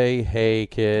the Say Hey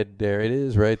Kid. There it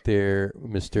is right there,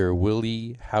 Mr.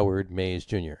 Willie Howard Mays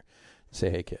Jr.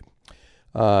 Say Hey Kid.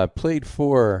 Played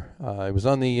for, he was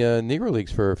on the Negro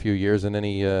Leagues for a few years, and then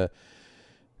he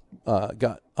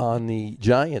got on the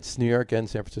Giants, New York and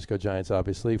San Francisco Giants,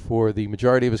 obviously, for the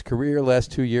majority of his career.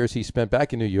 Last 2 years he spent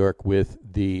back in New York with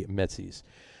the Metsies.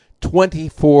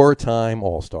 24-time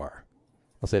All-Star.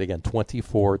 I'll say it again,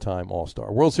 24-time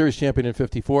All-Star. World Series champion in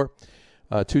 54,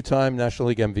 2-time National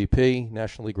League MVP,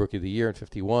 National League Rookie of the Year in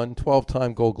 51,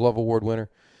 12-time Gold Glove Award winner,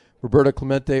 Roberto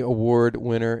Clemente Award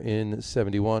winner in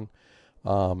 71,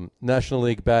 National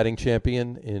League batting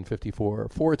champion in 54,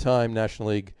 4-time National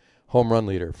League home run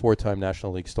leader, 4-time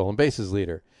National League stolen bases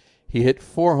leader. He hit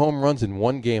 4 home runs in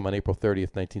one game on April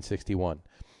 30th, 1961.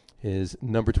 His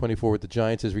number 24 with the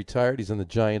Giants is retired. He's on the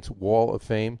Giants Wall of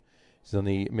Fame. He's on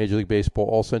the Major League Baseball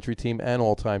All-Century team and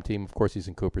All-Time team. Of course, he's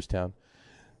in Cooperstown.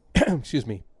 Excuse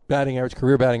me.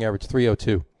 Career batting average,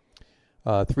 302.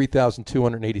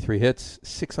 3,283 hits,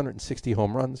 660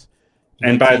 home runs.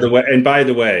 And by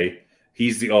the way,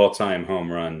 he's the all-time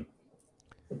home run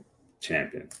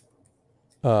champion.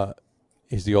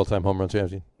 He's the all-time home run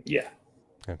champion? Yeah.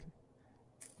 Okay.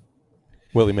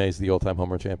 Willie Mays, the all-time home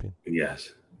run champion?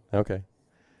 Yes. Okay.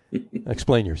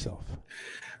 Explain yourself.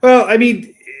 Well, I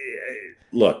mean,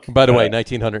 look. By the way,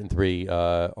 1,903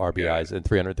 RBIs and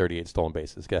 338 stolen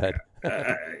bases. Go ahead.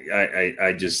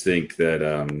 I just think that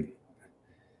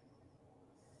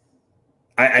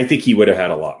I think he would have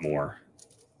had a lot more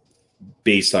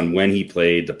based on when he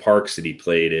played, the parks that he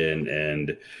played in,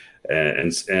 and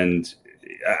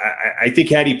I think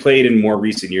had he played in more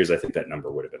recent years, I think that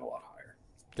number would have been a lot higher.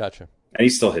 Gotcha. And he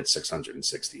still hit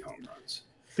 660 home runs.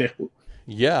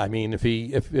 Yeah, I mean, if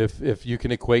you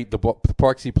can equate the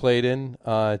parks he played in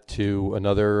to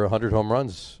another 100 home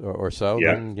runs or so,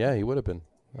 then yeah, he would have been.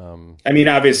 I mean,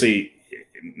 obviously,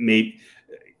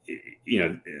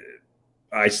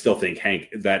 I still think Hank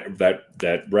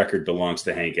that record belongs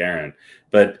to Hank Aaron,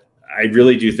 but I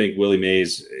really do think Willie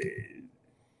Mays,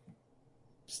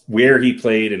 where he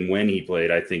played and when he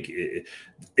played, I think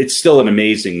it's still an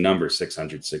amazing number,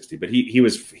 660. But he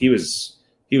was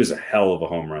a hell of a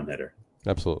home run hitter.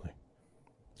 Absolutely.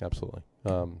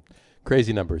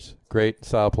 Crazy numbers, great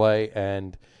style play,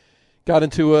 and got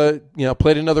into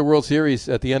played another World Series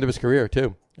at the end of his career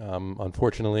too.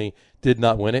 Unfortunately, did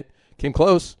not win it. Came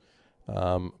close,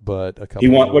 but a couple. He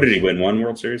won. What did he win? One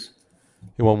World Series.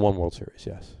 He won one World Series.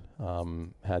 Yes.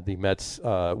 Had the Mets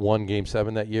won Game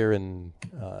 7 that year and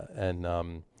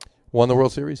won the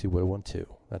World Series, he would have won 2.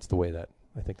 That's the way that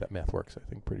I think that math works. I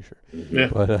think pretty sure. Yeah,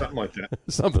 but, something like that.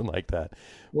 Something like that.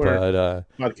 But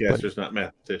podcasters, not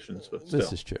mathematicians, but still.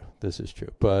 This is true.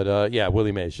 But yeah,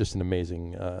 Willie Mays, just an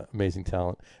amazing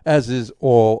talent, as is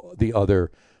all the other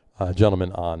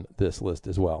gentlemen on this list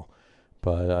as well.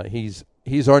 But he's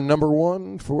our number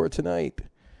 1 for tonight.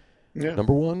 Yeah.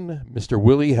 Number 1, Mr.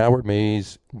 Willie Howard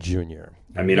Mays Jr.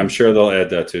 I mean, I'm sure they'll add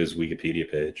that to his Wikipedia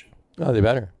page. Oh, they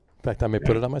better. In fact, I may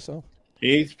put it on myself.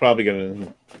 He's probably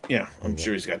going to, I'm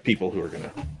sure he's got people who are going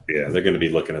to. Yeah, they're going to be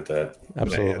looking at that.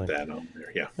 Absolutely. Add that on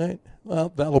there, yeah. All right.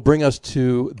 Well, that'll bring us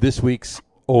to this week's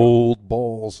Old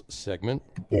Balls segment.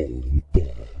 Old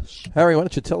Balls. Harry, why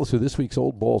don't you tell us who this week's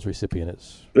Old Balls recipient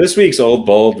is? This week's Old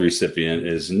Balls recipient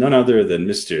is none other than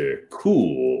Mr.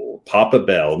 Cool Papa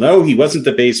Bell. No, he wasn't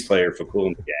the bass player for Kool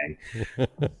and the Gang,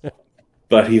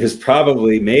 but he was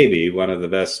probably maybe one of the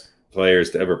best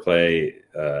players to ever play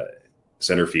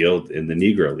center field in the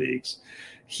Negro Leagues.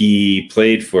 He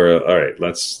played for, all right,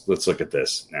 let's look at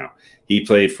this now. He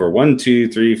played for 9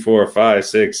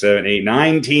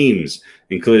 teams,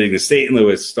 including the St.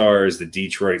 Louis Stars, the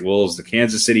Detroit Wolves, the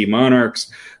Kansas City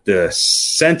Monarchs, the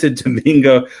Santo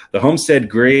Domingo, the Homestead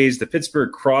Grays, the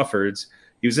Pittsburgh Crawfords.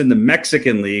 He was in the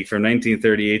Mexican League from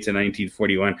 1938 to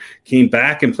 1941, came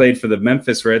back and played for the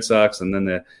Memphis Red Sox and then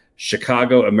the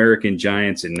Chicago American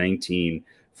Giants in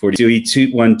 1942.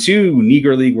 He won 2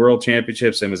 Negro League World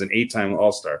Championships and was an 8-time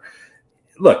All-Star.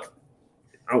 Look,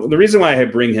 the reason why I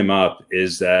bring him up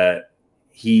is that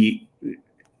he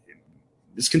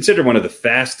is considered one of the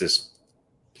fastest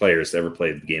players to ever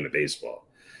play the game of baseball.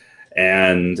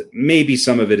 And maybe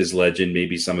some of it is legend,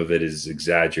 maybe some of it is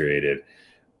exaggerated.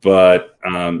 But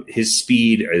his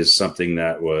speed is something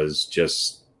that was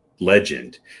just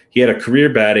legend. He had a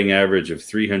career batting average of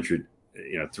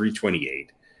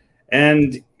 328.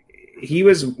 And he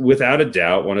was, without a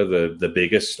doubt, one of the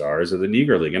biggest stars of the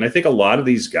Negro League. And I think a lot of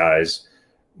these guys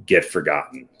get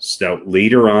forgotten. So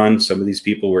later on, some of these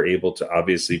people were able to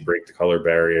obviously break the color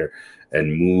barrier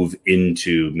and move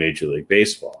into Major League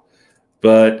Baseball.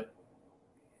 But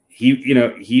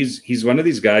he's one of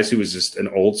these guys who was just an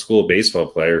old school baseball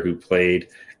player who played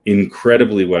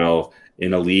incredibly well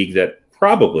in a league that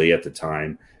probably at the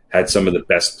time had some of the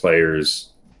best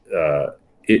players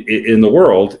in the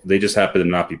world. They just happened to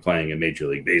not be playing in Major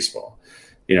League Baseball.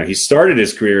 He started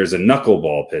his career as a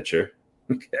knuckleball pitcher,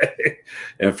 okay,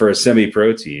 and for a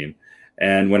semi-pro team,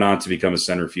 and went on to become a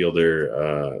center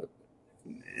fielder,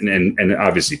 and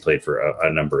obviously played for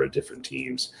a number of different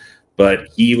teams. but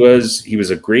he was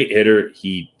a great hitter.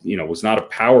 He, was not a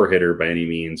power hitter by any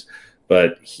means,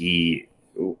 but he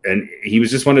was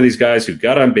just one of these guys who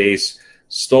got on base,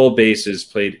 stole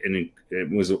bases,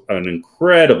 was an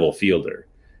incredible fielder.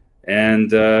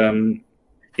 And,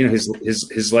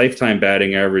 his lifetime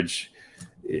batting average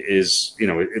is,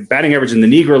 batting average in the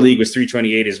Negro League was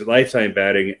 328. His lifetime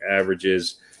batting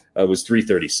averages was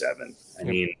 337. I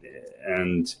mean,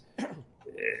 and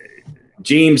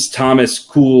James Thomas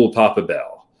Cool Papa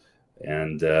Bell.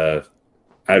 And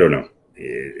I don't know.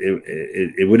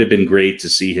 It would have been great to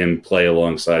see him play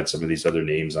alongside some of these other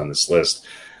names on this list.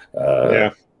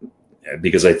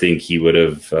 Because I think he would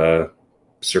have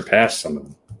surpassed some of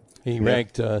them. He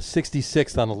ranked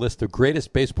 66th on the list of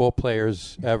greatest baseball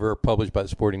players ever published by the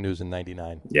Sporting News in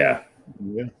 '99. Yeah.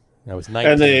 That was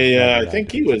 19. And I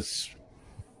think he's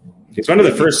one of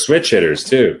the first switch hitters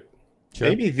too. Sure.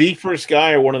 Maybe the first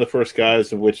guy or one of the first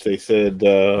guys of which they said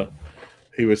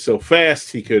he was so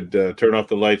fast he could turn off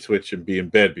the light switch and be in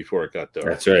bed before it got dark.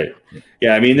 That's right.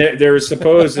 Yeah, I mean, there was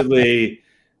supposedly,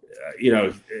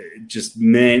 just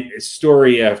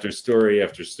story after story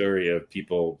after story of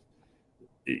people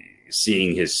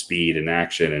seeing his speed in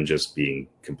action and just being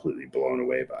completely blown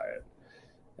away by it.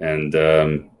 And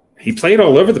he played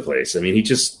all over the place. I mean,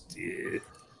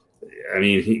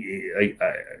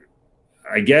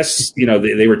 I guess,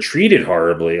 they were treated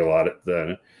horribly a lot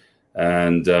then.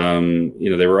 And,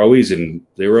 they were always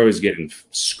getting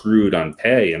screwed on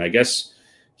pay. And I guess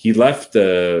he left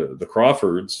the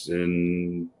Crawfords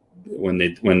when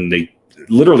they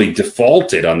literally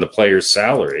defaulted on the player's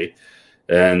salary.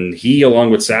 And he,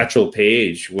 along with Satchel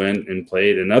Paige, went and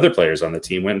played, and other players on the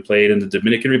team went and played in the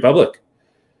Dominican Republic.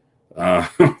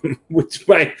 It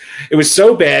was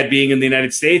so bad being in the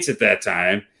United States at that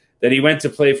time that he went to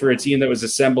play for a team that was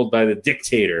assembled by the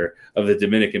dictator of the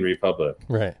Dominican Republic.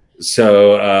 Right.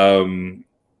 So,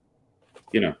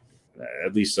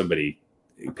 at least somebody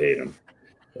paid him.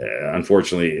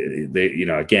 Unfortunately,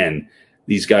 again,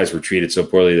 these guys were treated so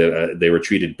poorly that they were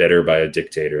treated better by a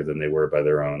dictator than they were by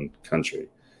their own country.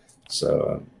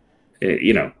 So,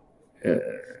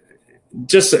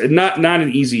 just not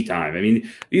an easy time. I mean,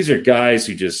 these are guys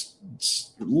who just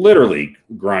literally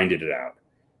grinded it out.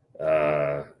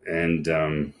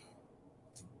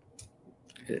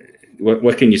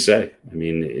 What can you say? I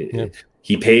mean,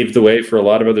 he paved the way for a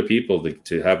lot of other people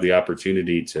to have the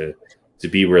opportunity to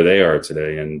be where they are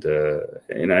today.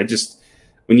 And I just,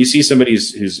 when you see somebody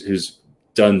who's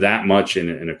done that much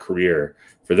in a career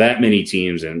for that many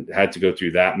teams and had to go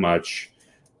through that much,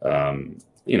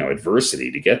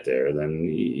 adversity to get there, then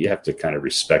you have to kind of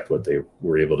respect what they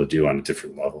were able to do on a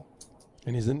different level.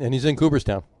 And he's in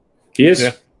Cooperstown. He is.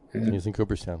 Yeah. He's in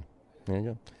Cooperstown. There you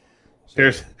go.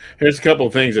 So, here's a couple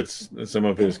of things that some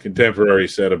of his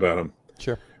contemporaries said about him.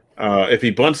 Sure. If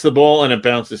he bunts the ball and it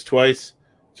bounces twice,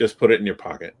 just put it in your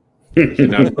pocket. You're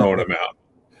not throwing him out.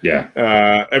 Yeah.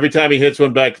 Every time he hits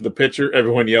one back to the pitcher,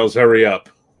 everyone yells, "Hurry up!"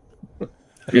 to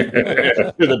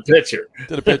the pitcher.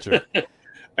 To the pitcher.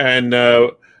 And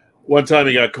one time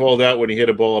he got called out when he hit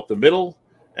a ball up the middle,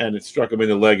 and it struck him in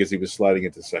the leg as he was sliding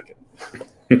into second.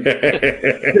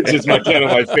 It's just my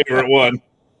favorite one.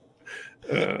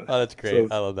 That's great.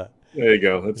 I love that. There you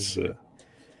go.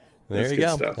 There you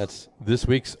go. Stuff. That's this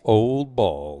week's Old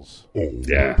Balls.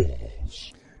 Yeah.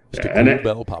 Mr. Cool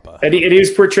Bell Papa. And he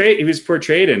was portrayed. He was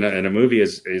portrayed in a movie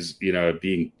as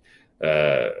being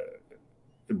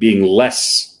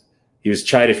less. He was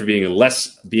chided for being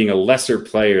a lesser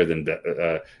player than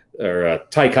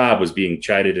Ty Cobb was being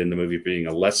chided in the movie for being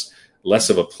a less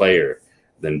of a player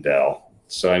than Bell.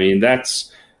 So I mean, I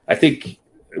think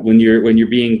when you're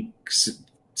being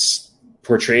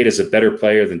portrayed as a better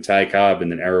player than Ty Cobb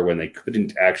in an era when they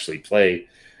couldn't actually play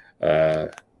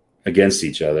against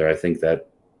each other, I think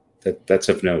that's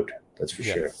of note. That's for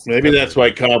sure. Maybe that's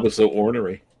why Cobb was so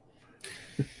ornery.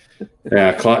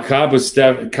 Yeah, Cobb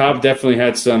definitely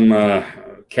had some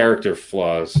character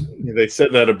flaws. They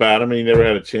said that about him. He never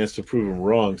had a chance to prove him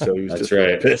wrong, so he was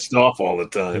pissed off all the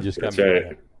time. That's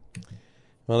right.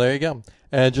 Well, there you go.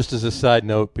 And just as a side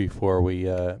note, before we've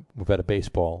had a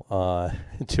baseball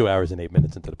 2 hours and 8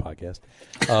 minutes into the podcast,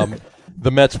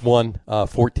 the Mets won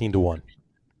 14-1.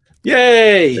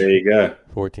 Yay! There you go.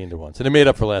 14-1. So they made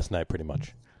up for last night, pretty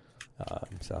much.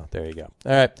 So there you go.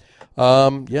 All right.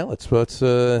 Let's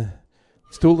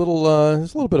do a little.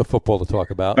 There's a little bit of football to talk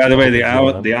about. By the way, the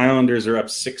Islanders are up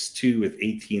 6-2 with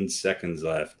 18 seconds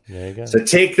left. There you go. So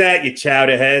take that, you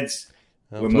chowder heads.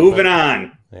 We're moving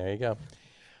on. There you go.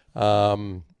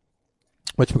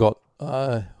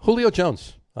 Julio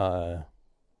Jones, no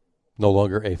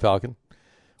longer a Falcon,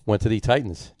 went to the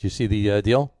Titans. Did you see the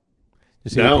deal?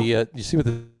 You see what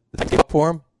the for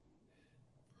him?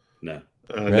 No.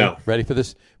 No. Ready for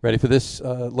this? Ready for this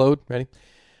load? Ready?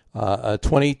 A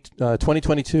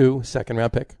 2022 second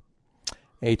round pick,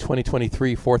 a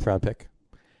 2023 fourth round pick,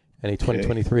 and a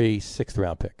 2023 sixth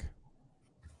round pick.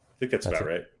 I think that's about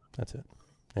right. That's it.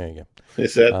 There you go.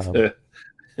 Is that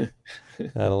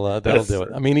that'll do it.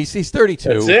 I mean, he's 32.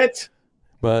 That's it.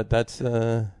 But that's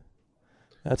it.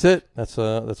 That's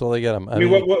all they get him. I mean,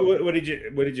 what did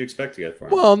you expect to get for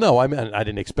him? Well, no, I mean, I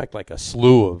didn't expect like a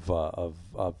slew of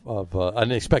I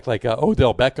didn't expect like a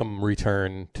Odell Beckham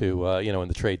return to in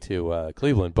the trade to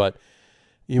Cleveland, but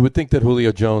you would think that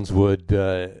Julio Jones would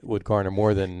garner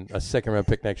more than a second round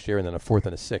pick next year and then a fourth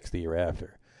and a sixth the year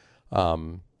after.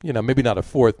 Maybe not a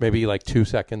fourth, maybe like 2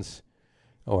 seconds,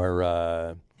 or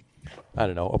I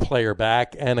don't know, a player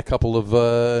back and a couple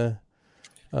of.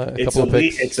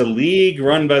 It's a league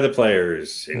run by the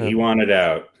players, and he wanted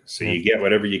out, so you get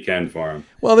whatever you can for him.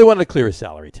 Well, they wanted to clear his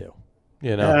salary too,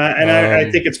 I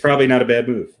think it's probably not a bad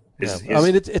move. I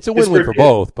mean, it's a win-win for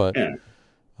both, but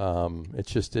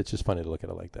it's just funny to look at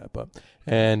it like that. But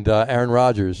Aaron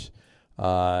Rodgers,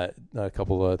 a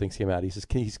couple of things came out. He says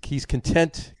he's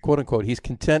content, quote unquote. He's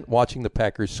content watching the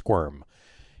Packers squirm.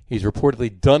 He's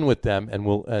reportedly done with them,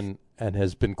 and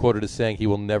has been quoted as saying he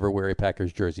will never wear a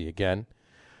Packers jersey again.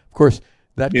 Of course,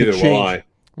 that could change.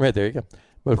 Right, there you go.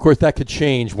 But, of course, that could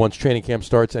change once training camp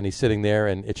starts and he's sitting there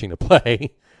and itching to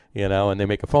play, and they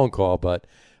make a phone call. But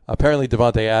apparently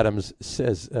Davante Adams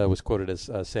was quoted as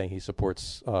saying he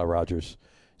supports Rodgers.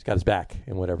 He's got his back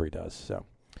in whatever he does. So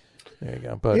there you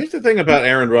go. But here's the thing about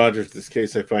Aaron Rodgers, this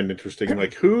case I find interesting.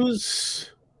 Like,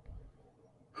 who's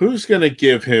going to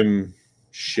give him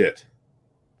shit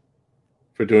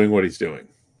for doing what he's doing?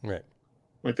 Right.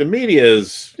 Like, the media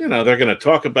is, they're going to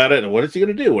talk about it, and what is he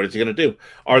going to do? What is he going to do?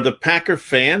 Are the Packer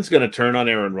fans going to turn on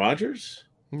Aaron Rodgers?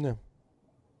 No.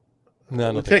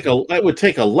 That would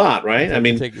take a lot, right? I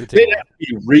mean, they'd have to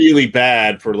be really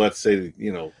bad for, let's say,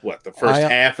 the first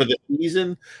half of the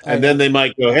season, and then they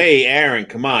might go, "Hey, Aaron,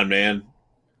 come on, man,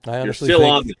 you're still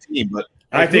on the team." But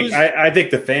I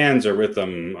think the fans are with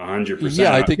them 100%.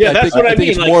 Yeah, I think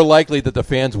it's more likely that the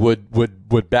fans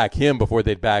would back him before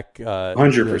they'd back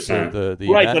 100%. The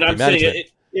right, but I'm saying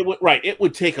it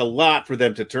would take a lot for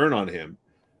them to turn on him.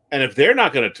 And if they're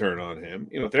not going to turn on him,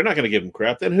 if they're not going to give him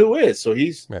crap, then who is? So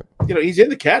he's, he's in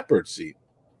the catbird seat.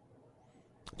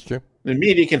 It's true. The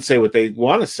media can say what they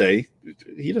want to say.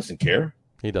 He doesn't care.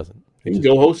 He doesn't. He can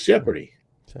go host Jeopardy.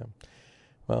 So,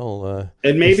 well,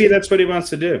 and maybe that's what he wants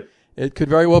to do. It could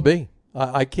very well be.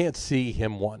 I can't see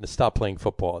him wanting to stop playing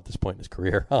football at this point in his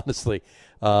career, honestly.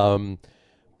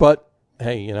 But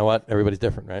hey, you know what? Everybody's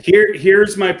different, right?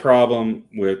 Here's my problem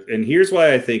and here's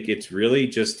why I think it's really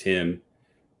just him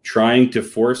trying to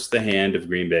force the hand of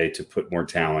Green Bay to put more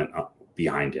talent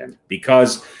behind him.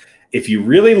 Because if you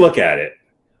really look at it,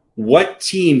 what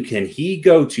team can he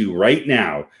go to right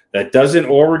now that doesn't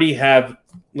already have,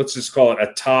 let's just call it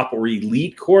a top or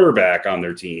elite quarterback on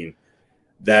their team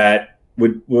that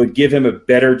would give him a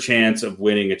better chance of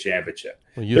winning a championship?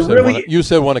 Well, you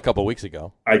said one a couple of weeks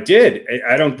ago. I did.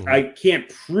 I can't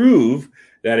prove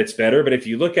that it's better, but if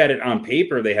you look at it on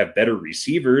paper, they have better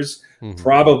receivers,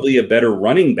 probably a better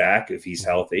running back if he's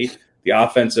healthy. The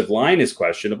offensive line is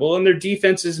questionable, and their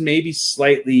defense is maybe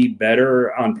slightly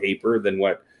better on paper than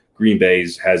what Green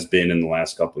Bay's has been in the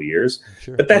last couple of years.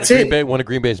 Sure. But that's it. One of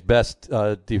Green Bay's best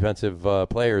defensive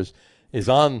players is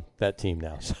on that team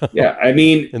now. So. Yeah, I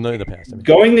mean, in the past,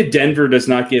 going to Denver does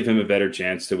not give him a better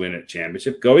chance to win a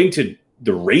championship. Going to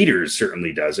the Raiders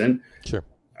certainly doesn't. Sure.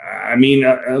 I mean,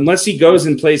 unless he goes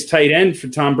and plays tight end for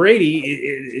Tom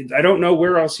Brady, I don't know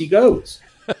where else he goes.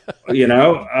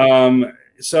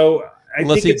 So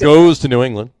unless he goes to New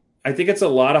England, I think it's a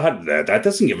lot of that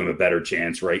doesn't give him a better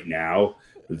chance right now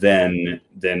than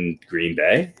Green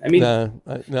Bay. I mean,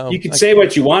 you can say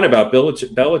what you want about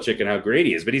Belichick and how great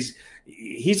he is, but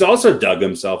he's also dug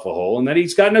himself a hole in that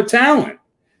he's got no talent.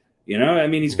 I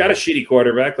mean, he's got a shitty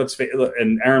quarterback.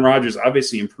 And Aaron Rodgers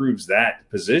obviously improves that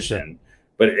position. Sure.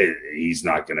 But he's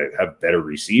not going to have better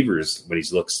receivers when he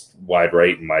looks wide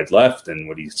right and wide left than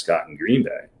what he's got in Green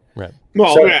Bay. Right.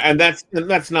 Well, and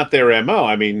that's not their MO.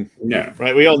 I mean,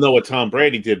 right. We all know what Tom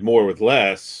Brady did more with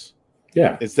less.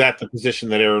 Yeah. Is that the position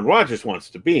that Aaron Rodgers wants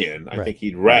to be in? I think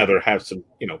he'd rather have some,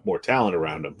 more talent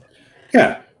around him.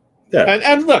 Yeah. Yeah.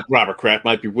 And look, Robert Kraft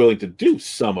might be willing to do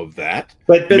some of that,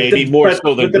 but maybe more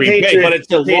so than Green Bay. But it's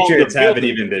the Patriots haven't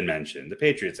even been mentioned. The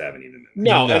Patriots haven't even been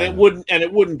mentioned. No, and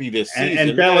it wouldn't be this season.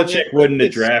 And Belichick wouldn't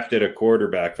have drafted a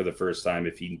quarterback for the first time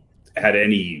if he had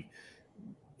any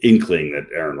inkling that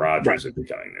Aaron Rodgers would be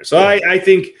coming there. So I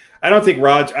don't think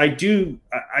Rodgers.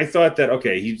 I thought that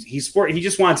he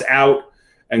just wants out,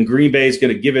 and Green Bay is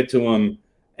going to give it to him,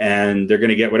 and they're going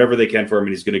to get whatever they can for him,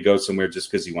 and he's going to go somewhere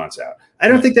just because he wants out. I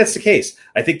don't think that's the case.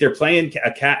 I think they're playing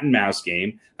a cat and mouse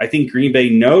game. I think Green Bay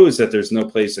knows that there's no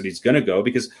place that he's going to go,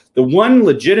 because the one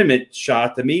legitimate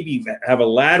shot to maybe have a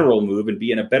lateral move and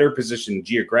be in a better position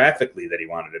geographically that he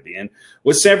wanted to be in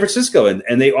was San Francisco,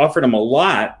 and they offered him a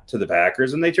lot to the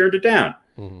Packers, and they turned it down.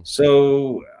 Mm-hmm.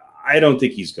 So I don't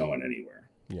think he's going anywhere.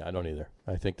 Yeah, I don't either.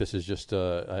 I think this is just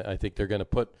I think they're going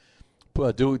to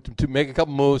make a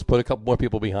couple moves, put a couple more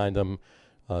people behind him,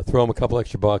 throw him a couple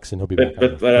extra bucks, and he'll be back.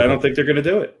 But I don't think they're going to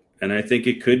do it. And I think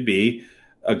it could be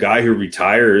a guy who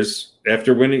retires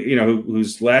after winning,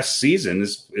 whose last season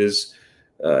goes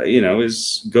out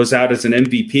as an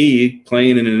MVP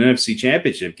playing in an NFC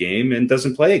Championship game and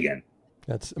doesn't play again.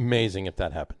 That's amazing if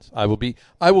that happens. I will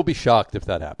be shocked if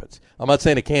that happens. I'm not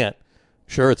saying it can't.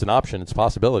 Sure, it's an option, it's a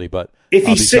possibility, but if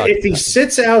he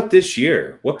sits out this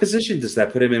year, what position does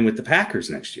that put him in with the Packers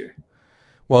next year?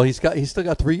 Well, he's still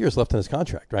got 3 years left in his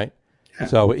contract, right? Yeah.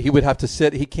 So he would have to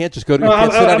sit. He can't just go to. He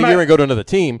can't sit out a year and go to another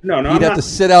team. He'd have to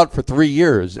sit out for 3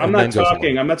 years. I'm not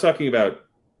talking about.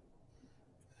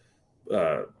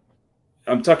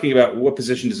 I'm talking about what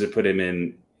position does it put him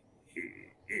in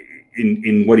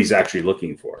what he's actually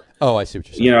looking for. Oh, I see what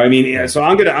you're saying. So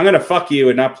I'm gonna fuck you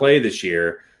and not play this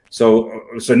year. So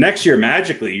next year,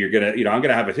 magically, you're going to, I'm going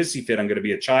to have a hissy fit. I'm going to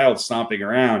be a child stomping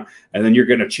around, and then you're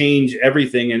going to change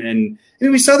everything. And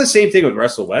we saw the same thing with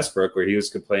Russell Westbrook, where he was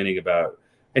complaining about,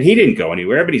 and he didn't go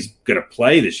anywhere, but he's going to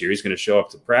play this year. He's going to show up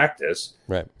to practice.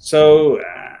 Right. So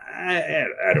I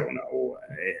don't know.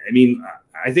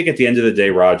 I think at the end of the day,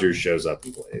 Rodgers shows up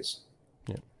and plays.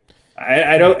 Yeah.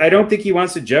 I don't think he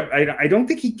wants to I don't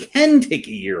think he can take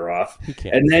a year off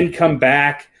and then come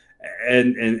back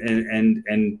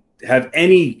and have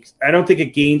any. I don't think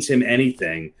it gains him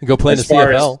anything. Go play in the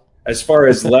CFL as far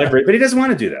as leverage, but he doesn't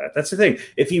want to do that. That's the thing.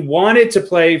 If he wanted to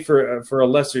play for a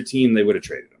lesser team, they would have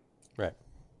traded him. Right.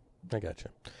 I got you.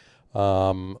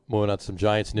 Moving on to some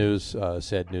Giants news.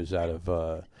 Sad news out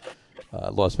of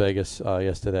Las Vegas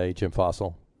yesterday. Jim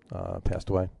Fossil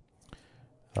passed away.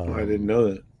 I didn't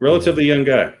know that. Relatively young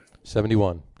guy.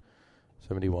 71.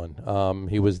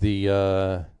 He was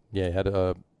the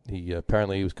he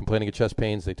apparently was complaining of chest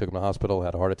pains. They took him to the hospital,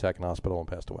 had a heart attack in the hospital, and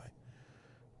passed away.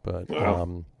 But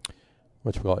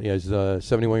he's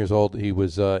 71 years old. He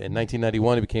was in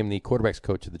 1991. He became the quarterbacks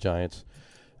coach of the Giants.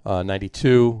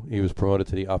 92, he was promoted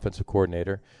to the offensive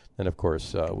coordinator. Then, of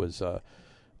course, was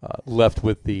left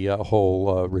with the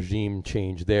whole regime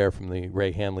change there from the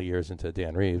Ray Handley years into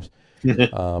Dan Reeves.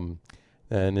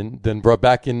 And then brought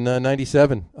back in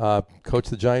 97.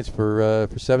 Coached the Giants for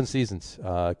 7 seasons.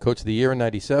 Coach of the year in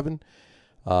 97.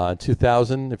 In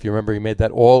 2000, if you remember, he made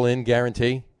that all-in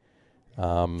guarantee.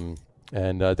 And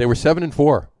they were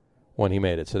 7-4 when he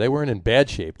made it. So they weren't in bad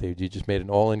shape. He just made an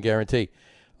all-in guarantee.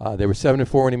 They were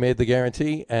 7-4 when he made the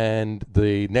guarantee. And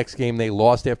the next game they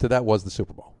lost after that was the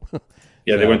Super Bowl.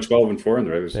 Yeah, they went 12-4 in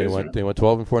the regular season. They went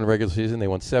 12-4 in the regular season. They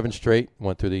won 7 straight.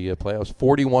 Went through the playoffs.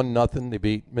 41-0. They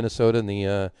beat Minnesota in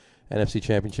the NFC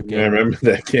Championship game. Yeah, I remember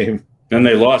that game. Then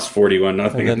they lost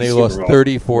 41-0. And then they lost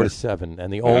 34-7.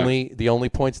 And the only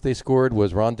points they scored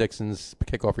was Ron Dixon's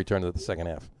kickoff return to the second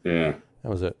half. Yeah, that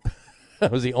was it.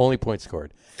 That was the only point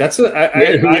scored. Which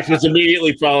was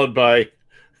immediately followed by.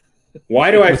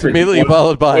 Why do I forget? Immediately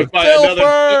followed by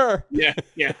Silver. Yeah.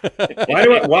 Why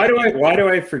do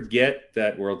I forget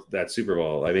that Super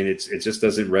Bowl? I mean, it just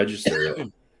doesn't register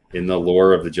in the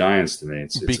lore of the Giants to me.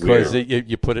 It's because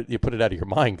you put it out of your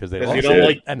mind because they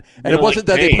lost. And it wasn't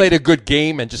that they played a good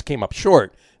game and just came up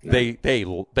short. No.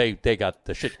 They got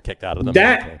the shit kicked out of them.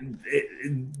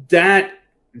 That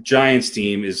Giants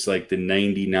team is like the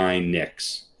 '99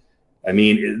 Knicks. I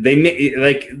mean, they made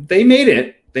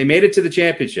it. They made it to the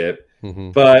championship,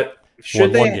 but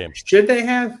should they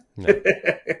have?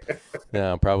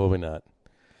 No, probably not.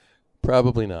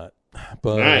 Probably not.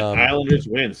 But Islanders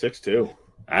win 6-2.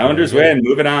 Islanders win.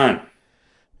 Moving on.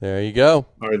 There you go.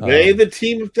 Are they the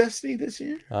team of destiny this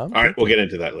year? All right, we'll get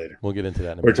into that later. We'll get into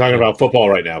that. We're talking about football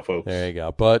right now, folks. There you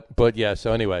go. But yeah.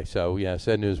 So anyway,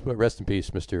 sad news. Rest in peace,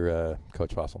 Mr.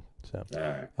 Coach Fossil. So,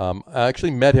 I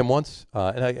actually met him once,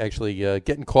 and I actually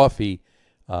getting coffee.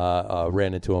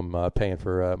 Ran into him paying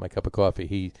for my cup of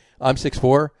coffee. I'm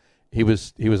 6'4". He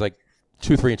was like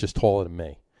 2-3 inches taller than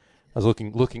me. I was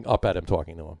looking up at him,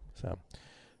 talking to him. So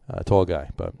tall guy,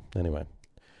 but anyway,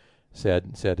 sad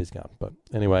he's gone. But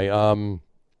anyway,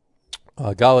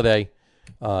 Galladay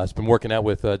has been working out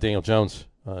with Daniel Jones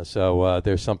So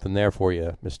there's something there for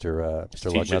you, Mr.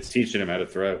 Lugnuts. Teaching him how to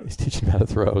throw. He's teaching him how to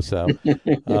throw. So,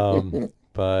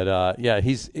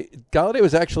 Golladay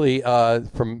was actually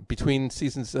from between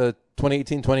seasons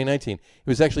 2018, 2019. He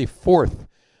was actually fourth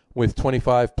with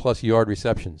 25+ yard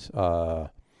receptions,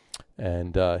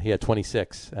 and he had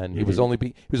 26. And he was only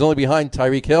behind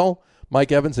Tyreek Hill,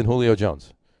 Mike Evans, and Julio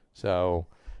Jones. So,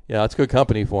 yeah, it's good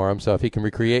company for him. So if he can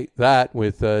recreate that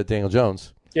with Daniel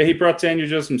Jones. Yeah, he brought Daniel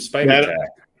Jones some spider tack.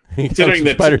 Considering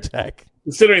the spider tack.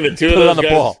 Considering the two Put of those on the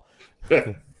guys, ball.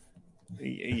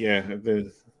 Yeah.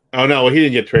 Oh no, he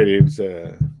didn't get traded. He was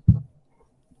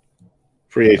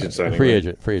free agent signing. Free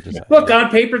agent signing. Look, on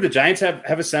paper, the Giants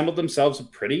have assembled themselves a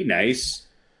pretty nice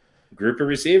group of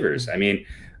receivers. I mean,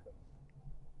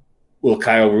 will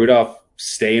Kyle Rudolph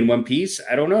stay in one piece?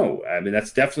 I don't know. I mean,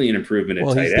 that's definitely an improvement at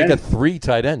tight end. They got 3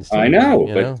 tight ends. I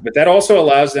know, but that also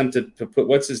allows them to put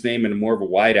what's his name in more of a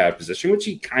wide out position, which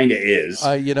he kind of is.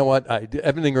 You know what?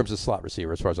 Evan Ingram's a slot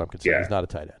receiver, as far as I'm concerned. Yeah. He's not a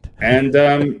tight And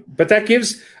end. but that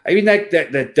gives. I mean,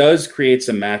 that does create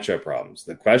some matchup problems.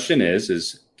 The question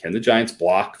is can the Giants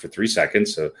block for 3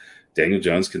 seconds so Daniel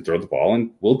Jones can throw the ball,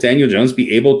 and will Daniel Jones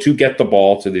be able to get the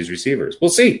ball to these receivers? We'll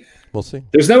see.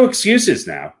 There's no excuses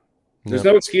now. There's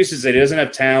no excuses that he doesn't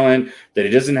have talent, that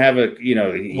he doesn't have he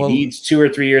needs 2 or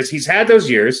 3 years. He's had those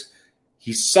years.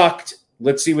 He sucked.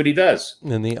 Let's see what he does.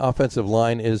 And the offensive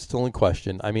line is still in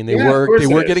question. I mean, they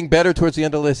were getting better towards the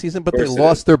end of the season, but they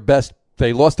lost their best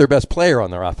player on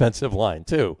their offensive line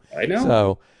too. I know.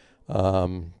 So,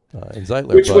 in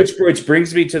Zeitler, which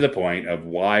brings me to the point of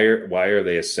why are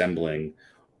they assembling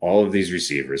all of these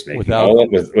receivers,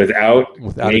 without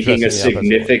making a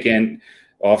significant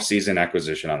off-season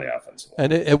acquisition on the offensive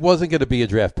line. And it wasn't going to be a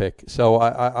draft pick, so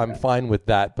I'm fine with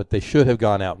that, but they should have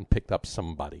gone out and picked up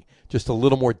somebody. Just a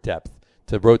little more depth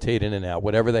to rotate in and out,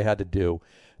 whatever they had to do.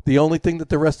 The only thing that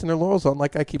they're resting their laurels on,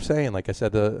 like I keep saying, like I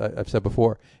said, I've said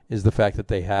before, is the fact that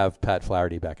they have Pat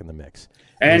Flaherty back in the mix.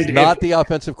 And he's not the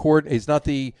offensive he's not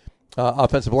the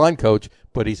offensive line coach,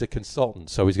 but he's a consultant,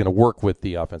 so he's going to work with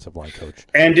the offensive line coach.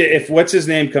 And if what's his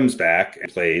name comes back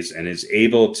and plays and is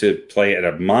able to play at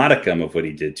a modicum of what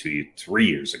he did 3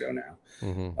 years ago now,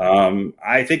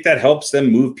 I think that helps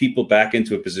them move people back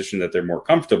into a position that they're more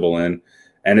comfortable in.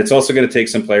 And it's also going to take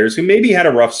some players who maybe had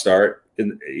a rough start,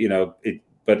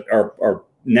 but are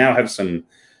now have some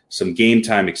game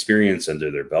time experience under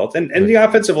their belt. And the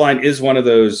offensive line is one of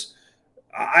those.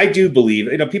 I do believe,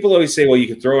 people always say, well, you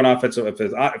can throw an offensive, if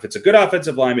it's a good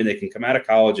offensive lineman, they can come out of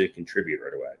college and contribute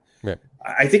right away. Right.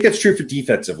 I think that's true for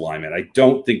defensive linemen. I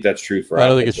don't think that's true for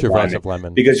offensive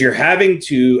linemen. Because you're having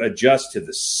to adjust to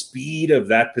the speed of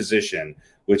that position,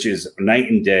 which is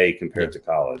night and day compared to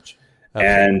college.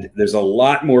 Absolutely. And there's a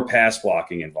lot more pass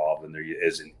blocking involved than there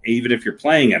is, even if you're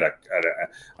playing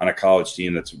on a college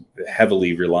team that's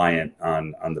heavily reliant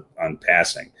on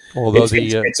passing. Although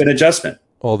it's an adjustment.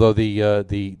 Although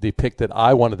the pick that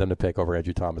I wanted them to pick over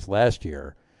Andrew Thomas last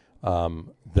year, went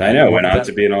on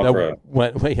to be an All-Pro.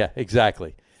 Yeah,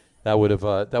 exactly. That would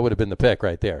have been the pick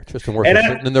right there. Tristan Wirfs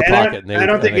sitting in their pocket. I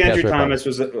don't think Andrew Thomas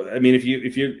was. I mean, if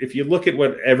you look at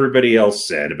what everybody else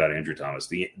said about Andrew Thomas,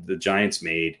 the Giants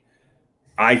made.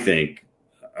 I think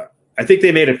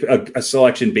they made a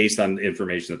selection based on the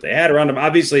information that they had around him.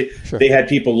 Obviously, They had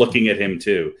people looking at him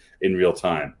too in real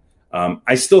time.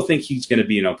 I still think he's going to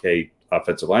be an okay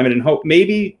offensive lineman, and hope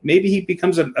maybe he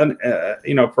becomes a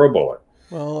Pro Bowler.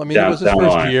 Well, I mean, it was his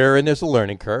first year, and there's a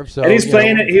learning curve. So and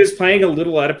he was playing a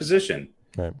little out of position.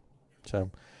 Right. So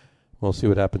we'll see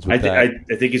what happens with that.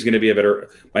 I think he's going to be a better.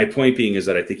 My point being is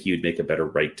that I think he would make a better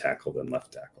right tackle than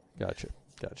left tackle. Gotcha.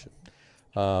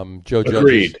 Joe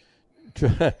Judge.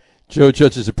 Joe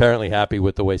Judge is apparently happy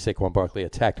with the way Saquon Barkley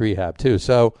attacked rehab too.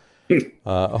 So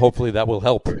hopefully that will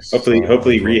help.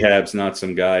 Hopefully rehab's not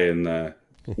some guy in.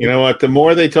 You know what? The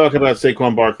more they talk about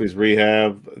Saquon Barkley's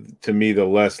rehab, to me, the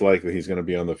less likely he's going to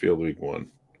be on the field week 1.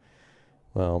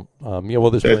 Well,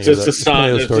 there's plenty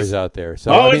of stories out there.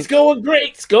 So, it's going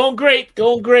great. It's going great.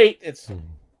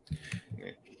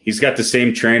 He's got the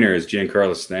same trainer as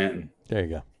Giancarlo Stanton. There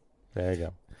you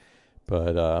go.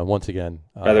 But once again,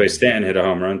 by the way, Stanton hit a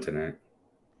home run tonight.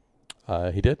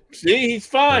 He did. See, he's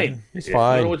fine. He's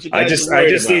fine. I just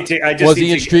need to. Was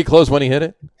he in street clothes when he hit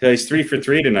it? He's 3 for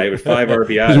 3 tonight with 5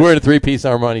 RBIs. He's wearing a 3-piece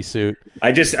Armani suit.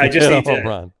 I just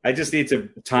need to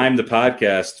time the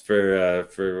podcast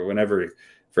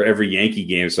for every Yankee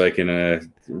game so I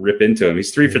can rip into him.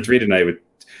 He's 3 for 3 tonight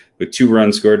with 2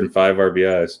 runs scored and 5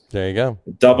 RBIs. There you go.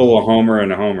 Double, a homer,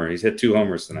 and a homer. He's hit 2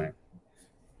 homers tonight.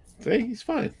 See, he's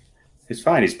fine. He's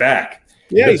fine. He's back.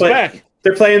 Yeah, he's back.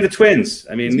 They're playing the Twins.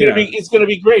 I mean, it's going to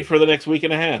be great for the next week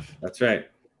and a half. That's right.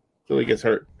 Till he gets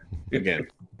hurt. again.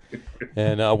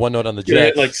 And one note on the He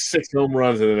hit Jets. like 6 home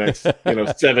runs in the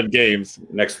next 7 games.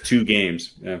 Next 2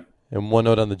 games. Yeah. And one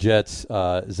note on the Jets.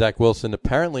 Zach Wilson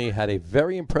apparently had a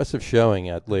very impressive showing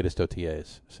at latest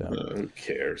OTAs. So who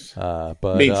cares?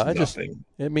 But means nothing.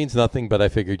 It means nothing. But I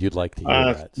figured you'd like to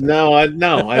hear that. So. No, I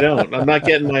don't. I'm not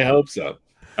getting my hopes up.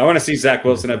 I want to see Zach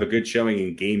Wilson have a good showing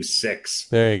in Game 6.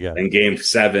 There you go. And Game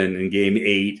 7, and Game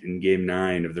 8, and Game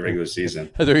 9 of the regular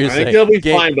season. I think he'll be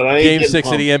fine, but I ain't Game 6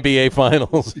 pumped. of the NBA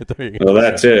Finals. Well,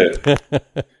 that's it.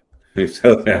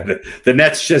 The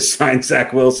Nets just signed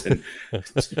Zach Wilson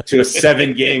to a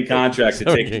 7-game contract to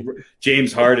take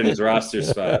James Harden's roster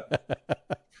spot.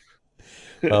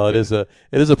 Well, it is a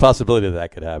possibility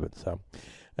that could happen. So,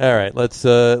 all right, let's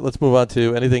move on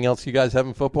to anything else you guys have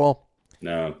in football.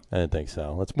 No, I didn't think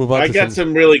so. Let's move on. I got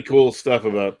some really cool stuff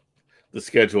about the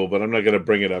schedule, but I'm not going to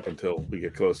bring it up until we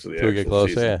get close to the actual get close,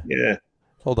 season. Yeah.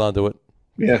 Hold on to it.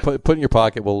 Yeah. Put it in your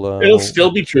pocket. It'll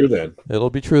still be true then. It'll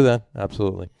be true then.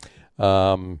 Absolutely.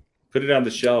 Put it on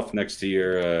the shelf next to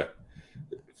your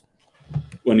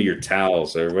one of your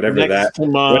towels or whatever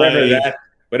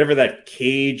whatever that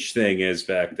cage thing is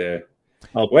back there.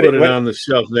 I'll put it on the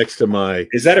shelf next to my.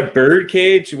 Is that a bird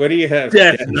cage? What do you have?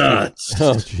 Death nuts.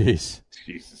 Oh, jeez.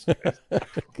 Jesus Christ.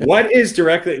 What is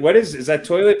that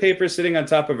toilet paper sitting on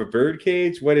top of a bird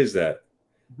cage? What is that?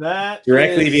 That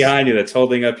directly behind you that's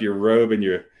holding up your robe and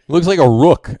your. Looks like a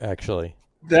rook, actually.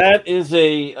 That is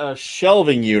a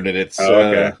shelving unit. It's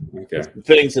okay.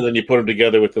 things, and then you put them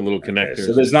together with the little connectors.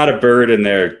 So there's not a bird in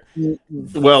there.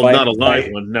 Well, not a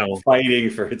live one. No, fighting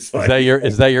for its life.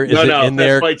 Is it in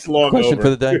there? Question over. For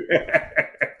the day.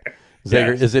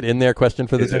 Is it in there? Question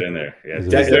for the day. Is it in there? Yeah.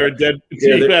 Is there a dead?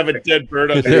 Do you have a dead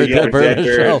bird? Is there a dead bird on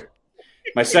the shelf?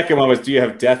 My second one was, do you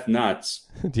have death nuts?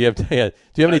 Do you have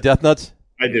any death nuts?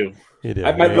 I do. You do.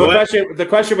 The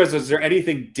question was, is there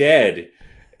anything dead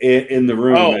in the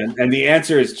room? Oh. And the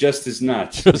answer is just his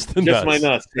nuts. Just my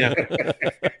nuts. Yeah.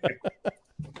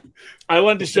 I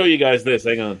wanted to show you guys this.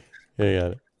 Hang on.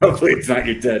 Yeah. Hopefully it's not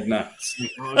your dead nuts.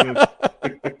 Oh, no.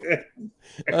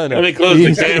 Let me close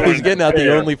the camera. He's getting out the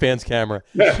OnlyFans camera.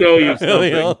 Show you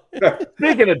something.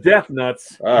 Speaking of death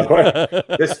nuts.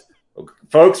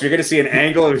 Folks, you're going to see an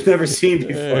angle we've never seen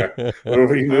before.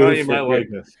 You might like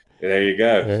this. There you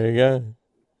go. There you go.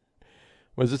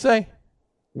 What does it say?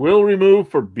 Will remove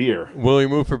for beer. Will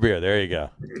remove for beer. There you go.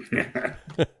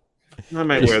 I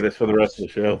might wear this for the rest of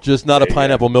the show. Just not a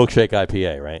pineapple milkshake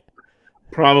IPA, right?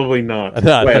 Probably not. Wait,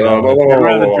 I'd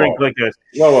rather drink like a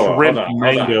shrimp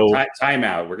mango. Time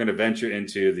out. We're going to venture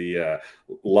into the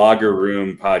Lager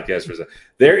Room podcast.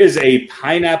 There is a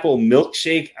pineapple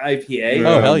milkshake IPA.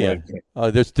 Oh, hell yeah.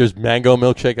 There's mango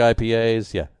milkshake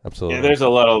IPAs. Yeah, absolutely. Yeah, there's a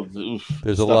lot of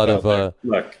There's a lot of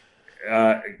look,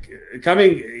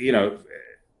 coming,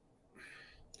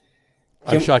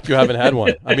 I'm shocked you haven't had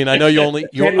one. I mean, I know you only.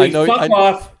 Can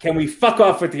we fuck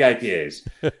off with the IPAs?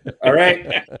 All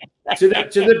right, to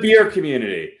the beer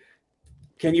community,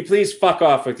 can you please fuck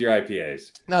off with your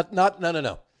IPAs? No, not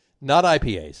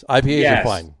IPAs. IPAs are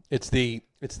fine. It's the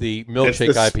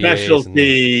milkshake IPAs.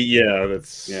 Specialty,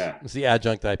 It's the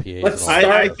adjunct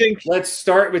IPAs. Let's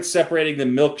start with separating the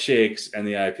milkshakes and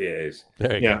the IPAs.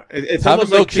 There you go. It's have a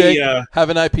milkshake. Like have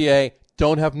an IPA.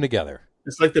 Don't have them together.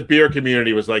 It's like the beer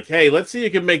community was like, hey, let's see if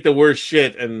you can make the worst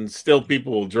shit and still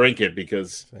people will drink it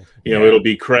because, it'll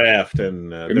be craft.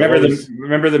 And remember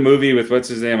the movie with what's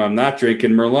his name? I'm not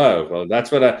drinking Merlot. Well,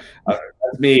 that's what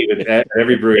that's me with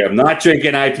every brewery. I'm not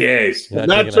drinking IPAs.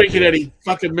 Not drinking any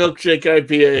fucking milkshake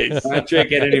IPAs. Not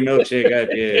drinking any milkshake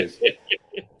IPAs.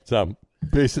 So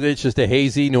basically it's just a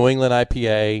hazy New England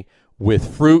IPA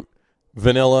with fruit,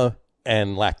 vanilla,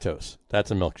 and lactose.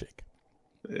 That's a milkshake.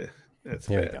 Yeah, that's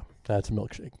there bad. You go. That's a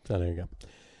milkshake. So there you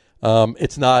go.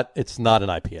 It's not an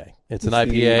IPA. It's an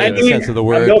IPA in the sense of the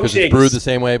word because it's brewed the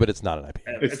same way, but it's not an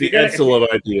IPA. It's the Edsel of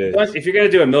IPA. If you're going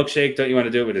to do a milkshake, don't you want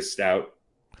to do it with a stout?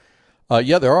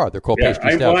 Yeah, there are. They're called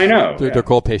pastry stouts. Well, I know. They're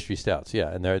called pastry stouts.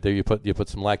 Yeah, and there you put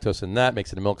some lactose in that,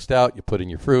 makes it a milk stout. You put in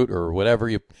your fruit or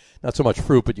whatever. Not so much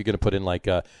fruit, but you're going to put in like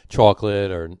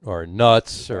chocolate or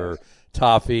nuts or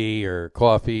toffee or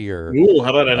coffee or. Ooh, how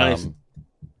about a nice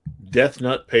Death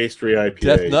Nut Pastry IPA?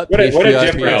 Death Nut Pastry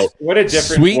IPA. What a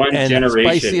difference! Sweet one and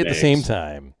generation spicy at the makes. same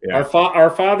time. Yeah. Our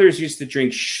fathers used to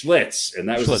drink Schlitz, and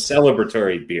that was a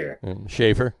celebratory beer.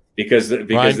 Schaefer. Because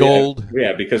Rheingold.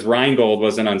 Because Rheingold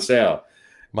wasn't on sale.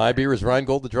 My beer is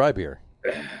Rheingold, the dry beer.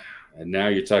 And now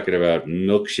you're talking about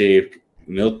milkshake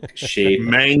milkshake.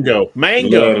 Mango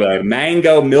milkshake.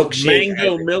 Mango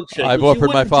milkshake. I've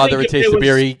offered my father a taste of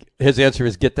beer. His answer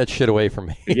is, "Get that shit away from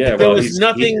me." Yeah, there was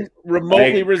nothing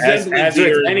remotely resembling as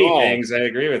beer with many involved. things. I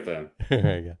agree with them.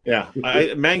 There you go. Yeah,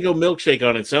 mango milkshake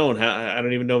on its own. I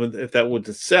don't even know if that would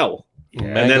sell. Yeah.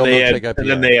 And then they add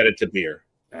it to beer.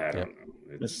 I don't know.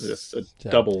 It's just a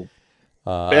double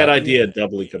bad idea.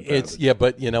 Doubly compounded.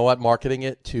 But you know what? Marketing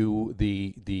it to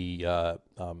the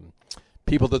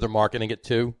people that they're marketing it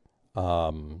to.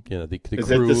 The is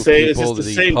crew it the same, of people, is this the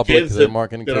the same public kids they're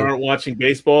marketing that to. aren't watching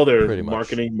baseball? They're Pretty much.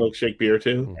 marketing milkshake beer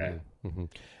too. Mm-hmm. Mm-hmm.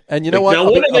 And you know what?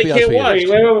 No wonder they can't watch.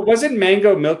 Wait, wasn't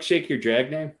Mango Milkshake your drag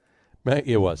name?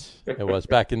 It was. It was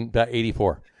back in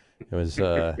 '84. It was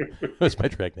it was my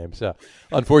drag name. So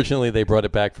unfortunately, they brought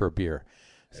it back for a beer.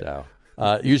 So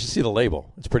you should see the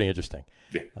label. It's pretty interesting.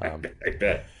 I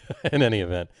bet. In any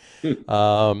event,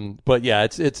 but yeah,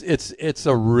 it's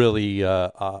a really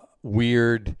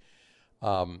weird.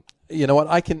 You know what?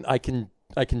 I can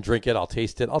drink it. I'll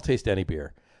taste it. I'll taste any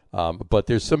beer. But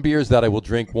there's some beers that I will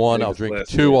drink one. I'll drink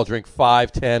two. I'll drink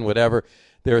 5, 10, whatever.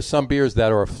 There are some beers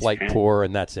that are a flight pour,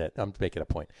 and that's it. I'm making a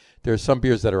point. There are some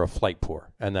beers that are a flight pour,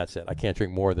 and that's it. I can't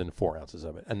drink more than 4 ounces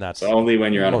of it, and that's only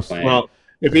when you're on a plane. Well,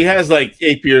 if he has like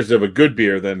 8 beers of a good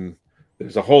beer, then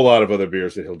there's a whole lot of other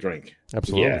beers that he'll drink.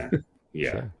 Absolutely.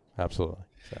 Yeah. Sure. Absolutely.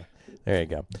 So there you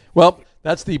go. Well,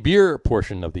 that's the beer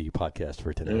portion of the podcast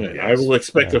for today. I will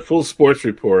expect a full sports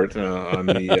report on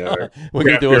the. We're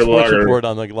going to do a sports report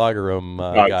on the Lager Room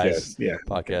guys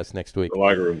podcast next week. The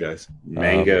Lager Room guys.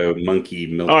 Mango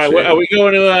monkey milkshake. All right, are we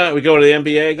going to the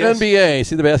NBA? I guess? NBA.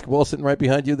 See the basketball sitting right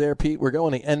behind you there, Pete. We're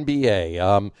going to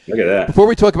NBA. Look at that. Before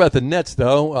we talk about the Nets,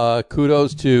 though,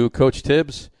 kudos to Coach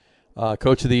Tibbs,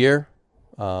 Coach of the Year.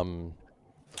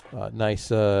 Nice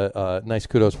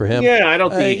kudos for him. Yeah, I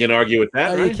don't think you can argue with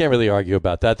that. Right? You can't really argue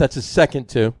about that. That's his second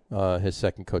too. His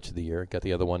second Coach of the Year. Got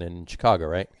the other one in Chicago,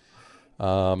 right?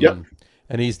 Yep.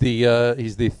 And he's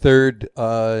the third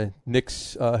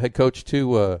Knicks head coach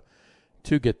to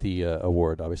get the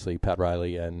award. Obviously, Pat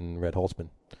Riley and Red Holzman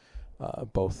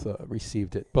both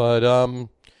received it. But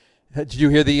did you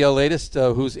hear the latest?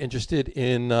 Who's interested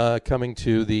in coming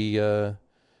to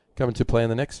play in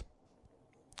the Knicks?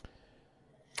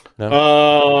 No,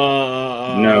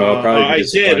 no, probably. I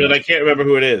did, but I can't remember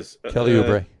who it is. Kelly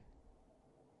Oubre.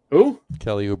 Who?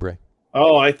 Kelly Oubre.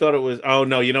 Oh, I thought it was. Oh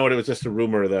no, you know what? It was just a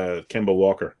rumor that Kemba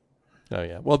Walker. Oh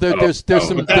yeah. Well, there's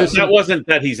some. That wasn't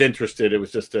that he's interested. It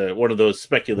was just one of those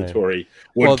speculatory. Right.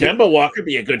 Would Kemba Walker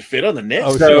be a good fit on the Knicks?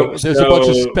 Oh, there's a bunch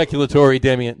of speculatory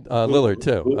Damian Lillard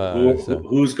too.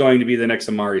 Who's going to be the next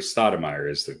Amari Stoudemire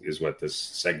is what this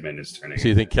segment is turning. So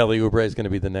you think Kelly Oubre is going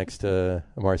to be the next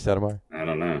Amari Stoudemire? I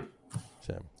don't know.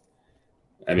 So,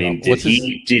 I mean, did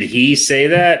he say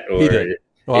that, or he did.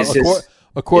 Well, is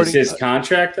his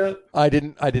contract up? I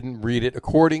didn't read it.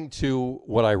 According to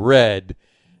what I read.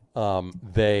 He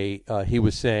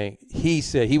was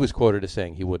quoted as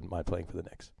saying he wouldn't mind playing for the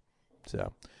Knicks.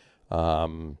 So,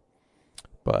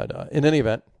 but in any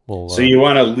event, so you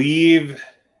want to leave?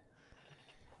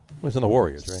 Was in the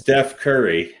Warriors, right? Steph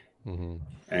Curry, and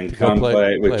come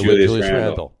play with Julius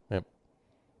Randle. Yep.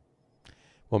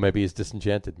 Well, maybe he's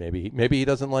disenchanted. Maybe he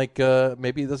doesn't like.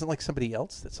 Maybe he doesn't like somebody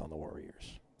else that's on the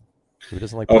Warriors. Maybe he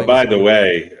doesn't like. Oh, by the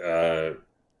way,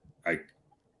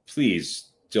 please.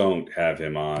 Don't have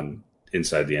him on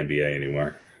Inside the NBA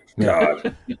anymore.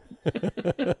 God.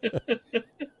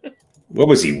 What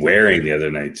was he wearing the other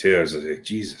night, too? I was like,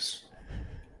 Jesus.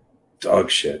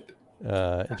 Dog shit.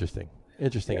 Interesting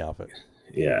outfit.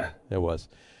 Yeah. It was.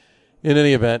 In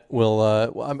any event,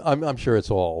 I'm sure it's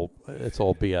all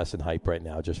BS and hype right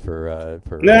now just for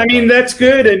No, I mean, that's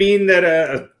good. I mean, that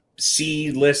a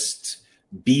C-list,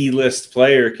 B-list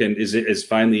player is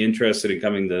finally interested in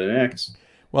coming to the Knicks.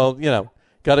 Well, you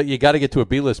got to get to a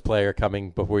B-list player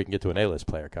coming before you can get to an A-list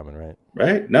player coming, right?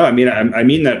 Right. No, I mean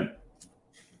that.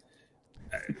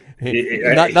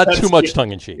 Not too much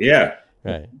tongue in cheek. Yeah.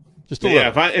 Right. Just a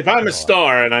little. If I'm a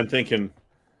star and I'm thinking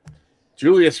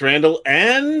Julius Randle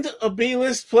and a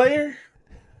B-list player,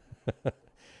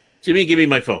 Jimmy, give me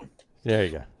my phone. There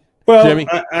you go. Well, Jimmy?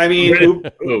 I mean,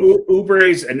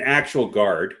 Oubre's an actual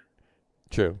guard.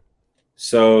 True.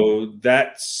 So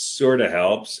that sort of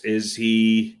helps. Is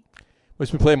he? He's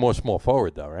been playing more small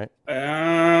forward, though, right?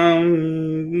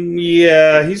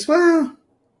 Yeah, he's I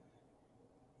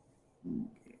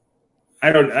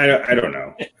don't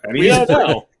know. I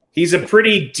mean, he's a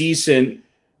pretty decent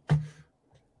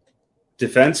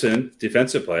defensive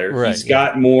player. Right, he's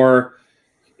got more.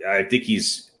 I think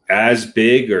he's as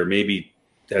big, or maybe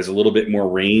has a little bit more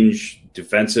range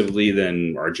defensively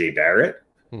than RJ Barrett.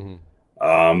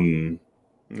 Mm-hmm.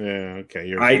 Yeah, okay.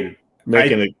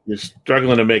 You're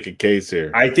struggling to make a case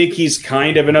here. I think he's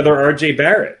kind of another RJ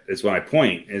Barrett. Is my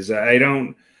point.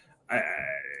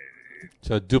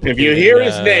 So if you hear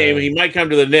his name, he might come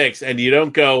to the Knicks, and you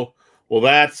don't go, well,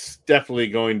 that's definitely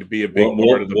going to be a big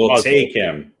part of the puzzle. We'll take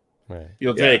him. Right.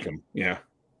 You'll take him. Yeah.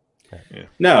 Yeah.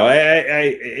 No,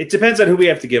 it depends on who we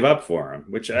have to give up for him,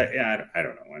 which I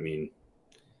don't know. I mean,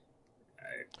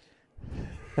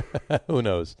 who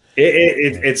knows?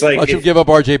 It's like you give up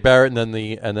RJ Barrett and then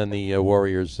the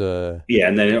Warriors. And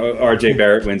then RJ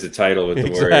Barrett wins a title with the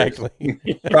Warriors,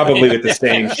 probably with the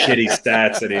same shitty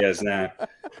stats that he has now.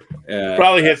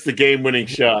 Probably hits the game-winning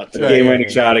shot. Game-winning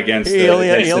shot against. He only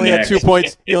had 2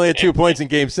 points. He only had 2 points in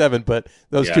Game 7, but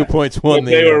those 2 points won.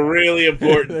 They were really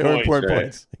important. They were important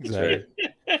points. Exactly.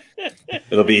 Right.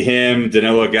 It'll be him,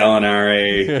 Danilo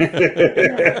Gallinari.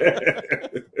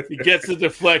 He gets the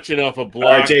deflection off a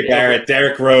block. RJ Barrett,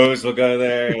 Derrick Rose will go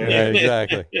there. Yeah,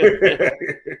 exactly.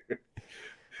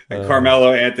 And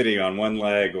Carmelo Anthony on one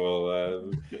leg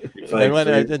will send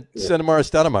Amara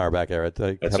Stoudemire back there.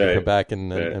 Have him come back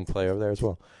and play over there as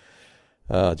well.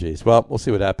 Oh, geez. Well, we'll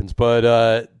see what happens.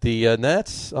 But the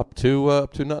Nets up to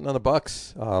nothing on the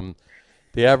Bucks.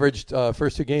 They averaged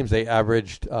first 2 games. They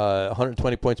averaged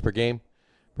 120 points per game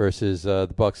versus the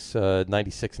Bucks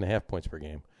 96.5 points per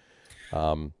game.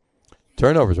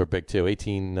 Turnovers were big too,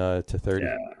 18 to 30.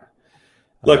 Yeah.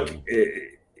 Look,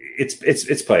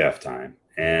 it's playoff time.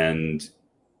 And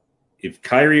if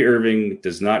Kyrie Irving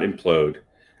does not implode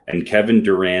and Kevin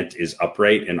Durant is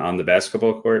upright and on the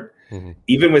basketball court,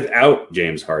 even without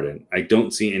James Harden, I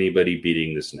don't see anybody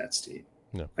beating this Nets team.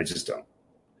 No. I just don't.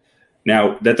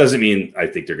 Now, that doesn't mean I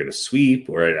think they're going to sweep,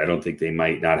 or I don't think they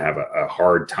might not have a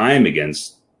hard time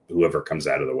against whoever comes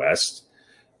out of the West.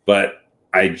 But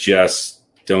I just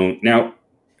don't. Now,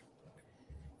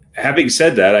 having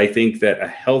said that, I think that a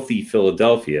healthy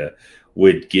Philadelphia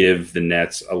would give the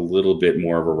Nets a little bit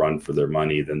more of a run for their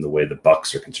money than the way the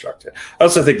Bucks are constructed. I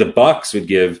also think the Bucks would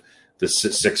give the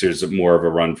Sixers more of a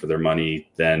run for their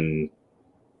money than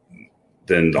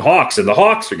the Hawks, and the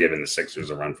Hawks are giving the Sixers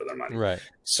a run for their money. Right.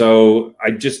 So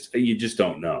you just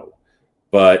don't know.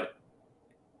 But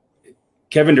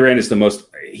Kevin Durant is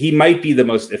he might be the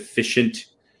most efficient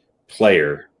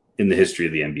player in the history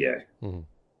of the NBA. Mm-hmm.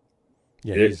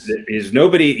 Yeah, there's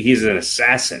nobody. He's an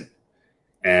assassin,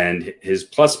 and his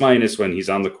plus minus when he's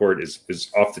on the court is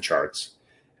off the charts.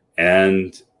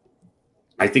 And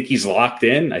I think he's locked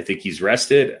in. I think he's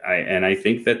rested. I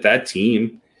think that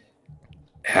team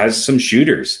has some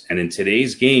shooters. And in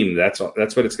today's game, that's what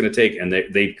it's going to take. And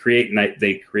they create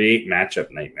matchup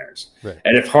nightmares. Right.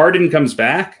 And if Harden comes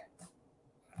back,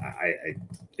 I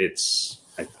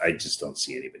just don't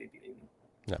see anybody beating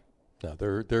them.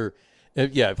 No, they're.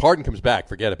 If Harden comes back,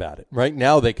 forget about it. Right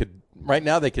now they could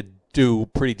do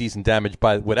pretty decent damage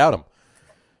without him.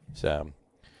 So,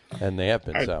 and they have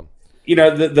been. So,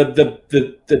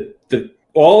 the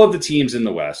all of the teams in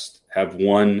the West have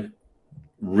one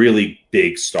really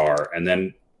big star, and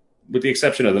then with the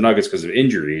exception of the Nuggets because of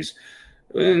injuries,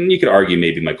 and you could argue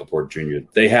maybe Michael Porter Jr.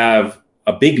 They have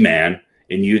a big man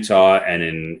in Utah and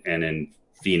in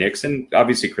Phoenix, and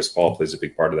obviously Chris Paul plays a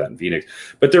big part of that in Phoenix,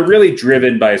 but they're really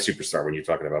driven by a superstar when you're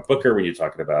talking about Booker, when you're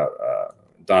talking about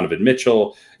Donovan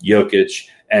Mitchell, Jokic,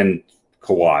 and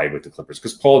Kawhi with the Clippers.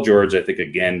 Because Paul George, I think,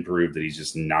 again proved that he's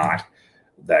just not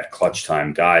that clutch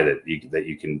time guy that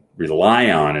you can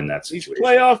rely on in that situation. He's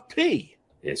playoff P.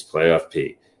 It's playoff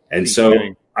P. And so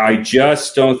I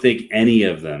just don't think any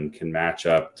of them can match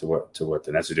up to what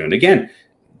the Nets are doing. Again,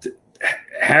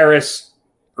 Harris,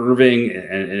 Irving,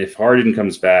 and if Harden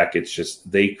comes back, it's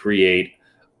just they create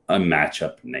a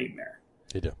matchup nightmare.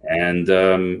 They do, and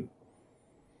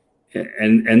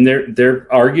they're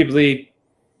arguably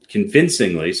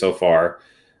convincingly so far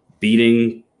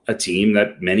beating a team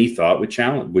that many thought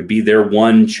would be their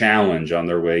one challenge on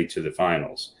their way to the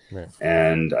finals. Right.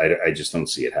 And I just don't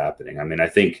see it happening. I mean, I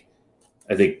think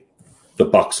the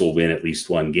Bucks will win at least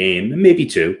one game, maybe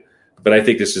two, but I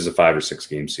think this is a 5 or 6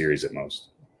 game series at most.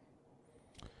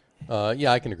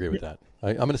 Yeah, I can agree with that.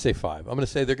 I'm going to say 5. I'm going to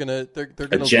say they're going to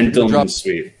a gentleman's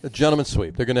sweep. A gentleman's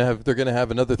sweep. They're going to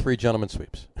have another 3 gentleman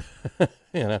sweeps.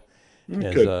 Listen,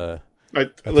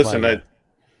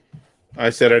 I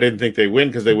said I didn't think they win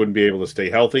because they wouldn't be able to stay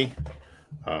healthy.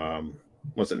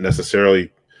 Wasn't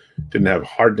necessarily didn't have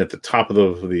Harden at the top of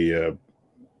the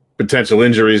potential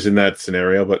injuries in that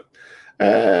scenario, but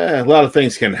a lot of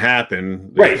things can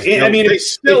happen. Right. They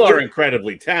still are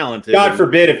incredidly talented. God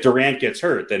forbid if Durant gets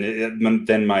hurt,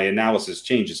 then my analysis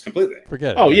changes completely.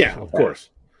 Forget it. Oh yeah, of course.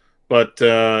 But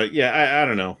I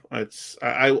don't know.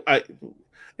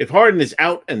 if Harden is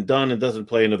out and done and doesn't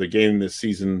play another game this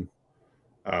season,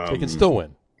 they can still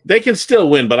win. They can still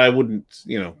win, but I wouldn't.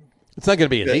 It's not going to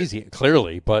be as easy,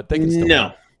 clearly, but they can still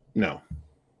win. No.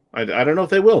 I don't know if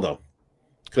they will though,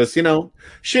 because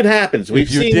shit happens. Then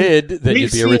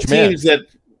you'd be a rich man.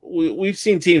 We've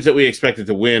seen teams that we expected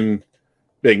to win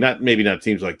big, maybe not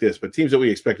teams like this, but teams that we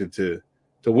expected to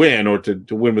win or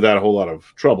to win without a whole lot of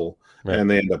trouble, and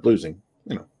they end up losing.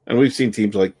 And we've seen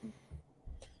teams like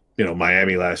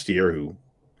Miami last year who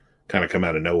kind of come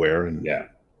out of nowhere and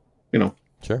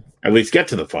sure, at least get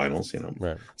to the finals.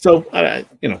 Right. So I'm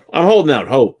holding out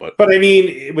hope, but I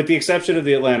mean, with the exception of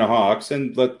the Atlanta Hawks,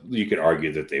 and you could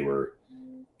argue that they were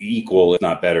equal, if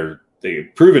not better. They've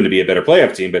proven to be a better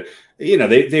playoff team, but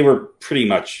they were pretty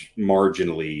much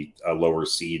marginally a lower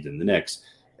seed than the Knicks.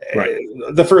 Right.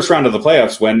 The first round of the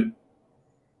playoffs when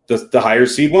the higher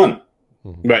seed won.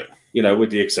 Right.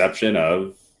 With the exception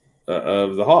of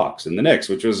the Hawks and the Knicks,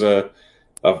 which was a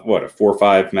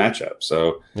 4-5 matchup.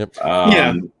 So yep.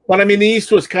 But I mean, the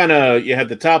East was kind of, you had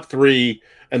the top three,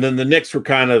 and then the Knicks were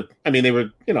kind of, they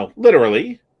were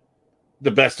literally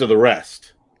the best of the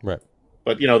rest. Right.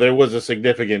 But there was a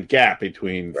significant gap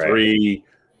between three,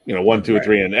 1, 2, and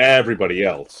 3, and everybody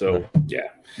else. So yeah,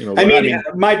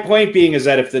 my point being is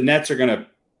that if the Nets are going to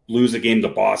lose a game to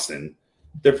Boston,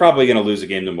 they're probably going to lose a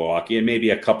game to Milwaukee and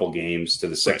maybe a couple games to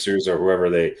the Sixers or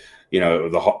whoever they,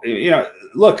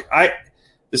 look,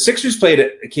 the Sixers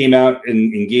came out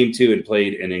in game 2 and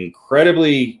played an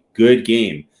incredibly good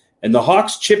game, and the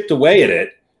Hawks chipped away at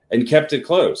it and kept it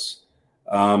close.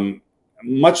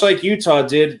 Much like Utah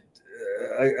did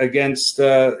against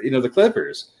the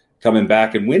Clippers, coming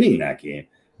back and winning that game.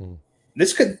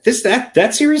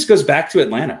 That series goes back to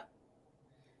Atlanta.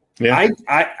 Yeah.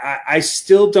 I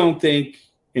still don't think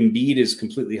Embiid is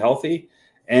completely healthy,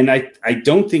 and I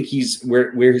don't think he's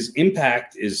where his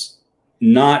impact is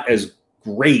not as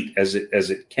great as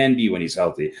it can be when he's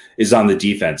healthy is on the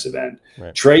defensive end.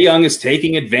 Right. Trae Young is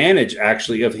taking advantage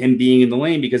actually of him being in the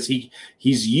lane because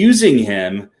he's using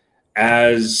him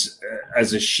as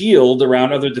a shield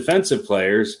around other defensive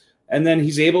players, and then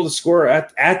he's able to score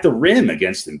at the rim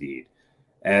against Embiid.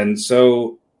 And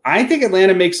so I think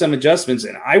Atlanta makes some adjustments,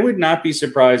 and I would not be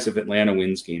surprised if Atlanta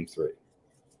wins game 3.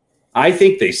 I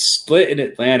think they split in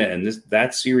Atlanta, and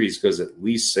that series goes at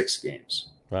least 6 games.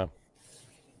 Wow.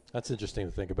 That's interesting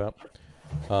to think about.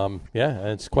 And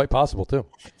it's quite possible, too.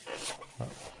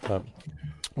 Go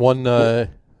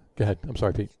ahead. I'm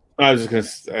sorry, Pete. I was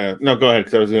just going to no, go ahead,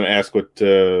 because I was going to ask what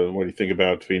do you think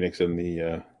about Phoenix and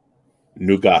the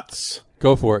Nuggets?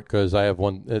 Go for it, because I have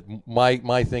one.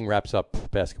 My thing wraps up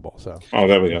basketball. So. Oh,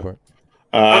 there we go.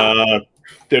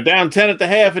 They're down 10 at the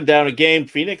half and down a game.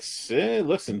 Phoenix,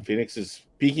 Phoenix is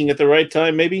peaking at the right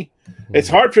time, maybe. Mm-hmm. It's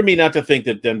hard for me not to think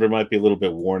that Denver might be a little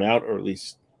bit worn out, or at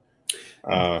least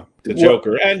the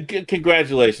Joker. And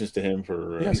congratulations to him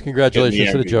for yes,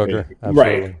 congratulations to the Joker.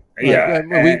 Absolutely. Right.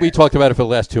 Yeah. We talked about it for the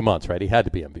last 2 months, right? He had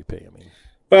to be MVP.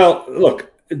 Well,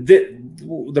 look,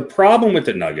 the problem with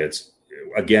the Nuggets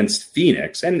against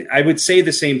Phoenix, and I would say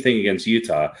the same thing against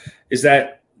Utah, is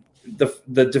that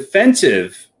the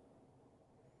defensive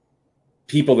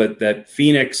people that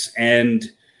Phoenix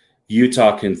and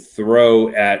Utah can throw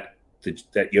at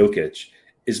that Jokic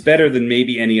is better than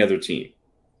maybe any other team.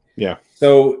 Yeah.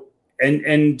 So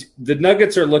and the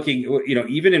Nuggets are looking,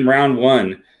 even in round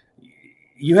 1,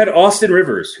 you had Austin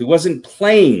Rivers, who wasn't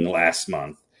playing last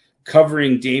month,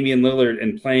 covering Damian Lillard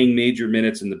and playing major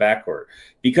minutes in the backcourt.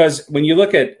 Because when you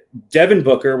look at Devin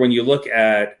Booker, when you look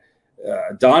at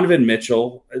Donovan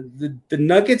Mitchell, the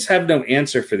Nuggets have no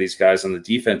answer for these guys on the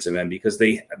defensive end, because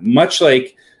they, much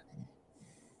like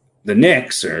the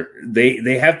Knicks,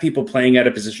 they have people playing out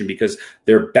of position because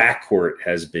their backcourt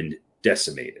has been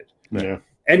decimated. Yeah.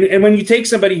 And when you take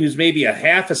somebody who's maybe a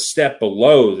half a step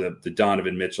below the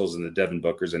Donovan Mitchells and the Devin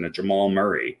Bookers and a Jamal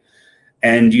Murray,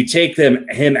 and you take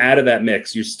him out of that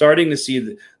mix, you're starting to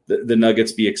see the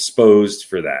Nuggets be exposed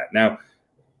for that. Now,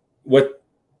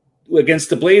 against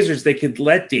the Blazers, they could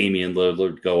let Damian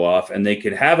Lillard go off, and they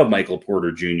could have a Michael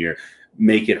Porter Jr.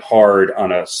 make it hard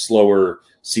on a slower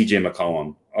CJ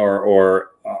McCollum,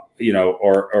 or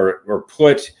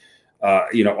put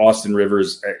Austin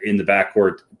Rivers in the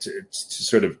backcourt to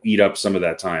sort of eat up some of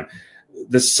that time.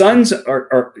 The Suns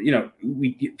are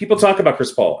people talk about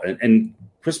Chris Paul, and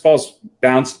Chris Paul's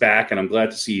bounced back, and I'm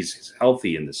glad to see he's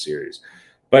healthy in this series.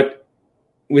 But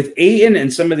with Ayton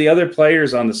and some of the other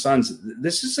players on the Suns,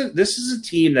 this is a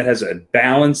team that has a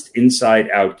balanced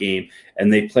inside-out game,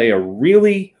 and they play a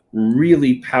really,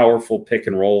 really powerful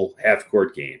pick-and-roll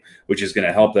half-court game, which is going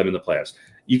to help them in the playoffs.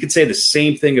 You could say the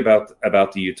same thing about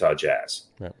the Utah Jazz.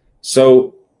 Right.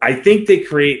 So I think they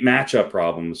create matchup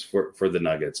problems for the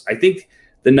Nuggets. I think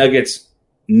the Nuggets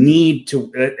need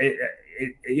to,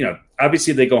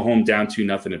 obviously they go home down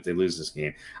 2-0 if they lose this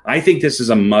game. I think this is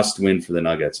a must win for the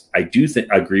Nuggets. I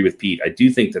agree with Pete. I do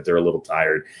think that they're a little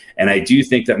tired. And I do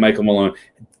think that Michael Malone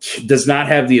does not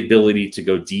have the ability to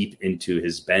go deep into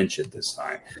his bench at this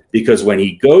time, because when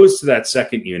he goes to that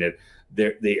second unit,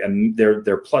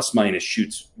 their plus minus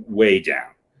shoots way down.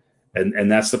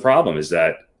 And that's the problem, is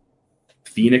that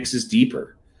Phoenix is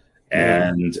deeper.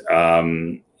 And,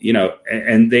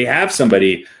 and they have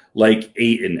somebody like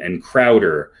Ayton and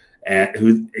Crowder, and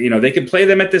who, they can play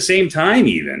them at the same time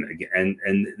even.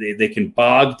 And they can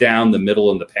bog down the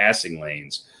middle and the passing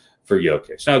lanes for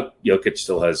Jokic. Now, Jokic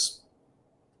still has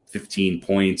 15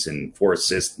 points and 4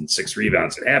 assists and 6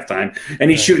 rebounds at halftime,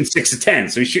 and he's shooting 6 of 10.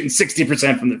 So he's shooting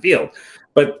 60% from the field.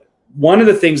 But one of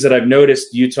the things that I've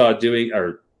noticed Utah doing,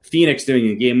 or Phoenix doing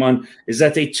in game 1, is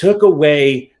that they took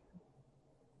away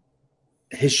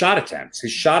his shot attempts.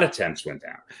 His shot attempts went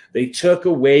down. They took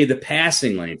away the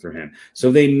passing lane from him.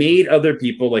 So they made other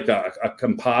people like a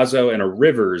Campazzo and a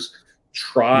Rivers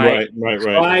try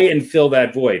and fill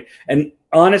that void. And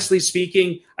honestly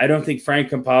speaking, I don't think Frank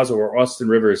Campazzo or Austin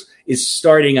Rivers is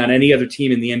starting on any other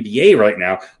team in the NBA right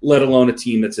now, let alone a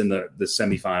team that's in the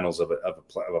semifinals of a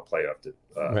playoff.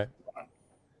 Run.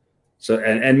 So,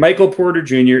 and Michael Porter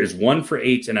Jr. is 1 for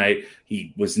 8 tonight.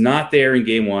 He was not there in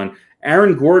game 1.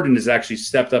 Aaron Gordon has actually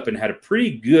stepped up and had a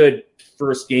pretty good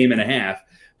first game and a half.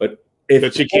 But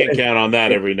you can't count on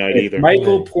that every night either.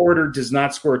 Michael Porter does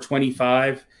not score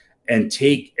 25 and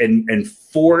take and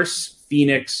force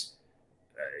Phoenix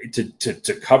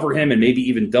to cover him and maybe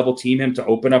even double team him to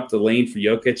open up the lane for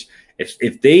Jokic.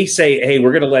 If they say, hey,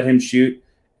 we're going to let him shoot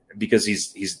because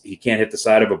he can't hit the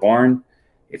side of a barn,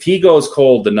 if he goes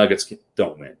cold, the Nuggets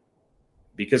don't win,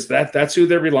 because that's who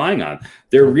they're relying on.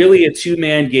 They're really a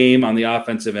 2-man game on the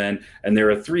offensive end, and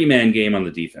they're a 3-man game on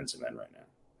the defensive end right now.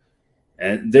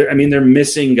 And they're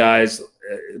missing guys,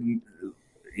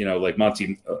 like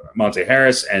Monte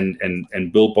Harris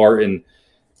and Bill Barton.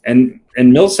 And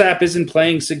Millsap isn't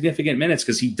playing significant minutes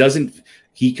because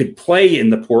he could play in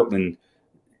the Portland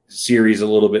series a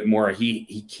little bit more.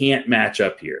 He can't match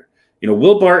up here.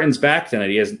 Will Barton's back tonight.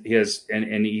 He has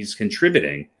and he's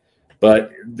contributing,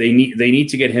 but they need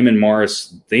to get him and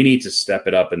Morris. They need to step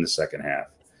it up in the second half.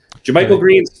 JaMychal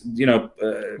Green's,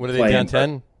 what are they down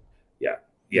 10?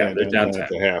 Yeah, they're down 10.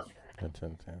 Half.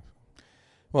 Down 10.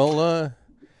 Well,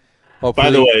 by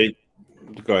the way,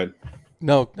 go ahead.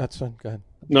 No, that's fine. Go ahead.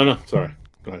 No, sorry.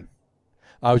 Go ahead.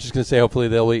 I was just going to say, hopefully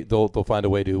they'll find a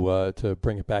way to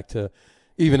bring it back to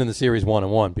even in the series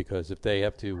 1-1, because if they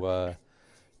have to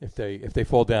if they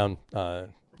fall down 2-0,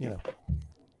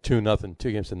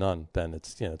 2-0, then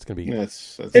it's going to be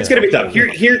it's going to be tough.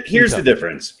 Here's the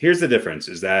difference. Here's the difference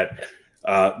is that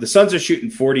the Suns are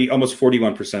shooting almost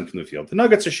 41% from the field. The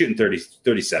Nuggets are shooting 37%.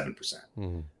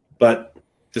 Mm-hmm. But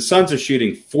the Suns are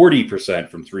shooting 40%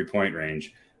 from 3-point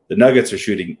range. The Nuggets are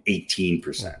shooting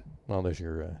 18%. Well, there's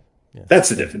your that's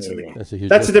the difference in the game.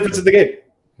 That's the difference in the game.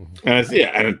 Mm-hmm.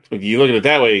 And if you look at it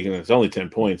that way, it's only 10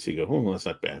 points. You go, that's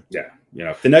not bad. Yeah,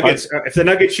 if the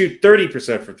Nuggets shoot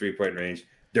 30% from 3-point range,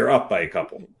 they're up by a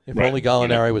couple. If only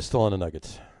Gallinari was still on the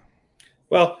Nuggets.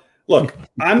 Well, look,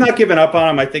 I'm not giving up on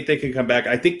them. I think they can come back.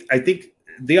 I think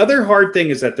the other hard thing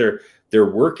is that they're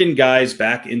working guys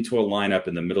back into a lineup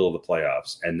in the middle of the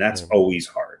playoffs, and that's always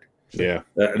hard. Yeah,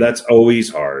 that's always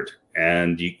hard.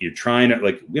 And you're trying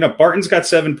to Barton's got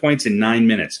 7 points in 9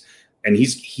 minutes, and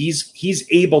he's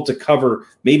able to cover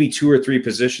maybe 2 or 3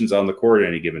 positions on the court at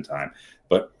any given time.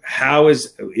 But how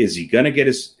is he going to get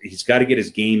he's got to get his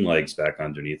game legs back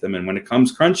underneath him. And when it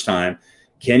comes crunch time,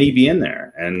 can he be in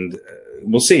there? And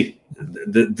we'll see.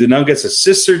 The Nuggets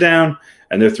assists are down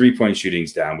and their 3-point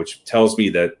shooting's down, which tells me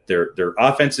that their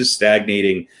offense is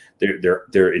stagnating.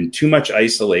 They're in too much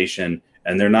isolation,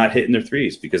 and they're not hitting their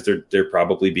threes because they're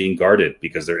probably being guarded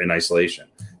because they're in isolation.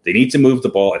 They need to move the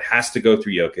ball. It has to go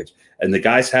through Jokic, and the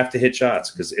guys have to hit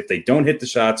shots, because if they don't hit the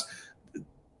shots,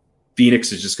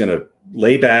 Phoenix is just going to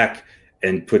lay back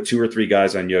and put 2 or 3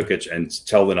 guys on Jokic and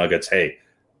tell the Nuggets, hey,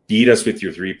 beat us with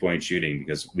your 3-point shooting,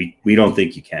 because we don't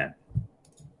think you can.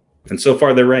 And so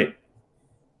far, they're right.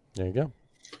 There you go.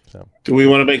 So, do we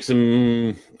want to make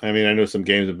some? I know some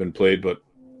games have been played, but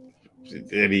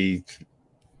any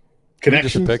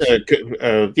connections?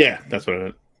 Yeah, that's what I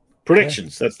meant.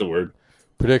 Predictions. Yeah. That's the word.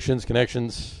 Predictions,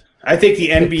 connections. I think the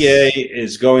NBA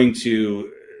is going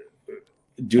to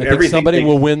do everything. Somebody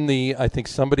will win the. I think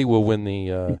somebody will win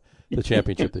the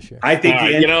championship this year. I think.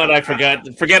 You know what? I forgot.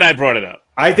 Forget I brought it up.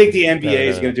 I think the NBA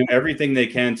is going to do everything they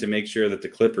can to make sure that the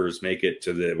Clippers make it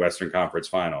to the Western Conference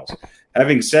Finals.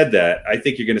 Having said that, I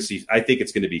think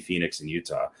it's going to be Phoenix and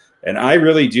Utah. And I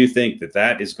really do think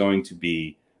that is going to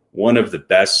be one of the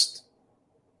best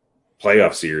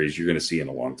playoff series you're going to see in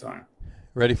a long time.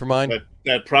 Ready for mine?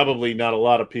 That probably not a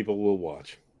lot of people will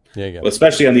watch. Yeah, you go. Well,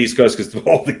 especially on the East Coast, because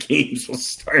all the games will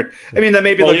start. I mean, then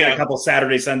maybe they'll get a couple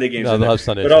Saturday, Sunday games, but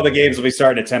all the games will be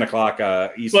starting at 10 o'clock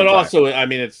Eastern. But also, I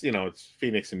mean, it's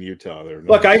Phoenix and Utah.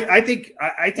 Look, I think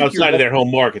outside of their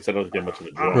home markets, I don't get much of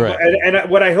a draw. Right. And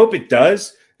what I hope it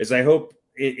does is I hope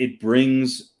it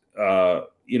brings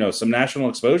some national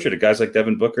exposure to guys like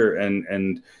Devin Booker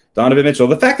and Donovan Mitchell.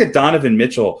 The fact that Donovan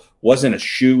Mitchell wasn't a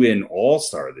shoe-in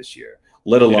all-star this year,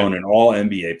 let alone an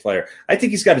all-NBA player, I think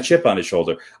he's got a chip on his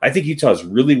shoulder. I think Utah's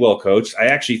really well coached. I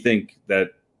actually think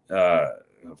that,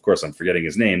 of course, I'm forgetting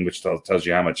his name, which tells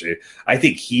you how much I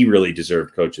think he really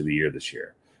deserved Coach of the Year this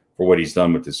year for what he's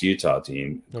done with this Utah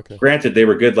team. Okay. Granted, they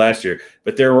were good last year,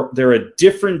 but they're a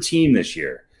different team this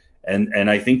year, and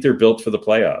I think they're built for the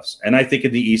playoffs. And I think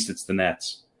in the East, it's the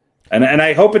Nets. And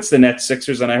I hope it's the Nets,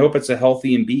 Sixers, and I hope it's a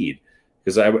healthy Embiid,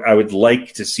 because I would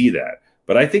like to see that.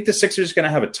 But I think the Sixers are going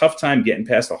to have a tough time getting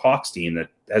past the Hawks team that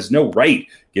has no right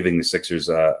giving the Sixers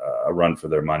a run for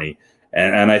their money.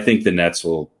 And I think the Nets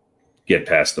will get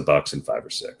past the Bucks in 5 or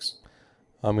 6.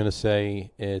 I'm going to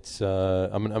say it's.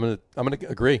 I'm going to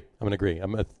agree. I'm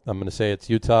going to say it's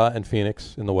Utah and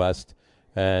Phoenix in the West,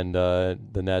 and the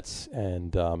Nets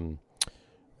and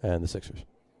the Sixers.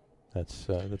 That's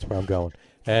where I'm going.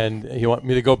 And you want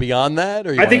me to go beyond that,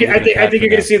 or I think you're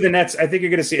going to see the Nets. I think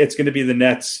you're going to see it's going to be the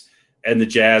Nets and the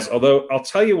Jazz. Although I'll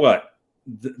tell you what,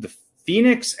 the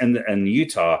Phoenix and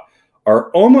Utah are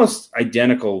almost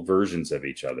identical versions of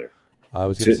each other. I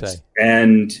was going to say,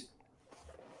 and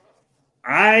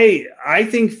I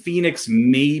think Phoenix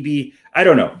maybe, I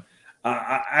don't know.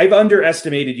 I've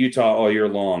underestimated Utah all year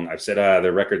long. I've said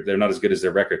their record, they're not as good as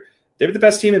their record. They're the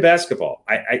best team in basketball.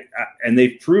 And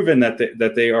they've proven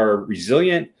that they are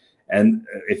resilient. And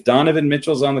if Donovan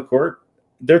Mitchell's on the court,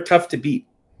 they're tough to beat.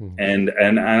 Mm-hmm.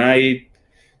 And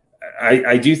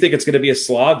I do think it's going to be a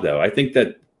slog, though. I think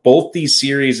that both these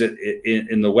series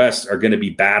in the West are going to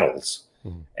be battles.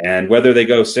 Mm-hmm. And whether they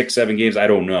go 6-7 games, I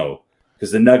don't know,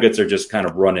 because the Nuggets are just kind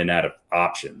of running out of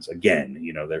options. Again,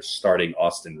 they're starting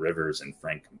Austin Rivers and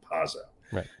Frank Campazzo.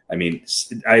 Right. I mean,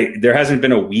 there hasn't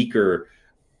been a weaker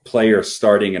player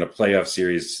starting in a playoff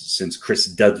series since Chris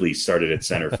Dudley started at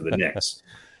center for the Knicks.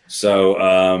 So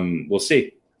we'll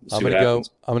see. I'm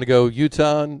gonna go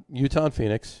Utah and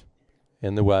Phoenix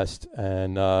in the West,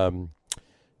 and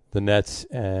the Nets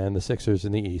and the Sixers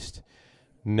in the East.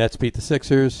 Nets beat the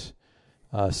Sixers.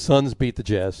 Suns beat the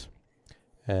Jazz,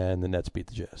 and the Nets beat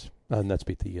the Jazz. Nets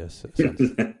beat the Suns.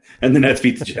 And the Nets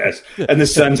beat the Jazz. And the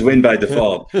Suns win by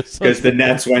default because the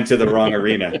Nets went to the wrong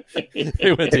arena.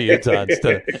 They went to Utah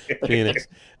instead of Phoenix.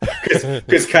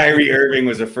 Because Kyrie Irving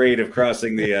was afraid of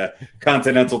crossing the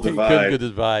Continental Divide. Couldn't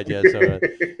divide, yeah. So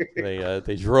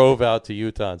they drove out to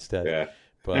Utah instead. Yeah.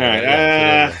 But, all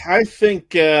right. I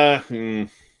think, I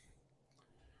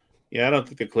don't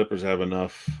think the Clippers have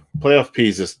enough. Playoff P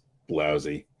is just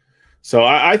lousy. So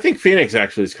I think Phoenix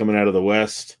actually is coming out of the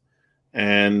West.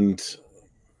 And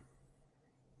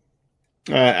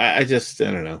I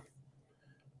don't know.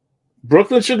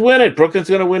 Brooklyn should win it. Brooklyn's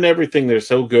going to win everything. They're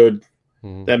so good.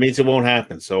 Mm-hmm. That means it won't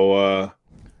happen. So, I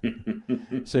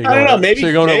don't know. Maybe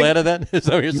you're going to Atlanta then? Is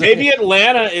that what you're saying? Maybe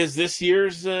Atlanta is this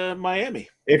year's Miami.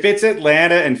 If it's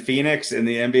Atlanta and Phoenix in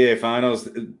the NBA Finals,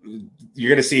 you're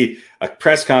going to see a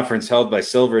press conference held by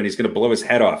Silver, and he's going to blow his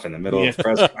head off in the middle of the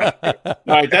press conference.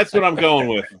 All right, that's what I'm going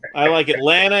with. I like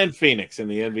Atlanta and Phoenix in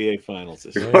the NBA Finals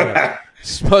this year.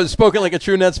 Spoken like a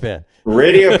true Nets fan.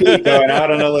 Radio Pete going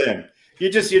out on a limb.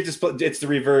 You're just. It's the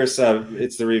reverse.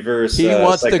 It's the reverse.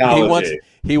 Psychology.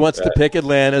 He wants to pick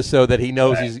Atlanta so that he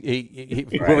knows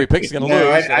whoever he picks is going to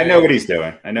lose. I know what he's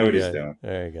doing. What he's doing.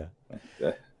 There you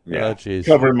go. Yeah. Oh, geez.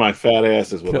 Covering my fat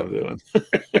ass is what I'm doing.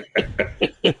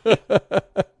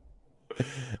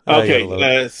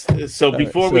 Okay, so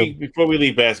before we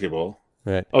leave basketball,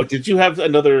 right? Oh, did you have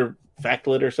another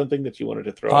factlet or something that you wanted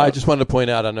to throw? I just wanted to point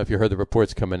out. I don't know if you heard the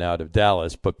reports coming out of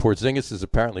Dallas, but Porzingis is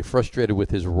apparently frustrated with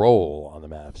his role on the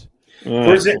Mavs.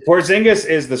 Porzingis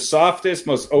is the softest,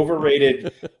 most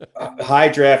overrated high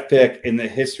draft pick in the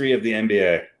history of the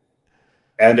NBA.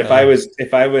 And if I was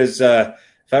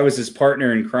his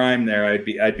partner in crime there, I'd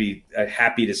be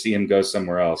happy to see him go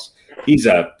somewhere else. He's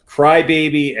a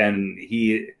crybaby, and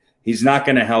he's not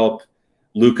going to help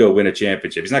Luka win a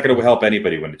championship. He's not going to help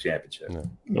anybody win a championship.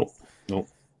 Nope. No.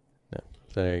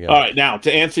 So there you go. All right, now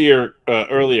to answer your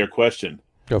earlier question,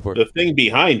 go for it. The thing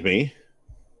behind me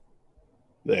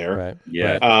there. Right.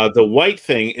 Yeah. The white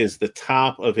thing is the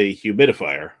top of a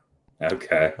humidifier.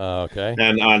 Okay. Okay.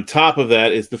 And on top of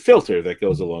that is the filter that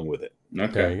goes along with it.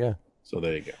 Okay. There you go. So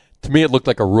there you go. To me, it looked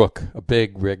like a rook, a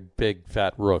big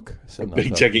fat rook. A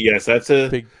big jacket. Yes,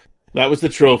 that was the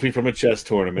trophy from a chess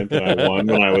tournament that I won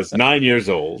when I was 9 years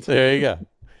old. There you go.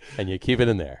 And you keep it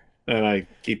in there. And I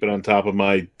keep it on top of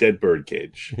my dead bird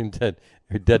cage.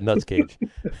 Dead nuts cage.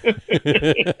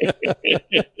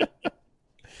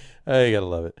 Oh, you gotta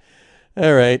love it.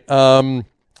 All right. On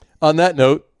that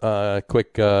note,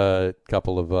 quick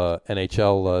couple of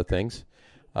NHL things.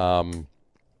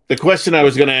 The question I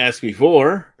was going to ask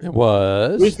before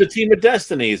was, who's the team of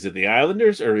destiny? Is it the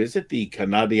Islanders or is it the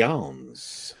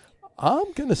Canadiens?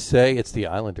 I'm going to say it's the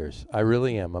Islanders. I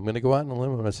really am. I'm going to go out on a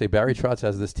limb. I'm going to say Barry Trotz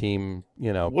has this team,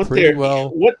 pretty well.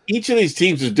 What each of these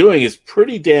teams is doing is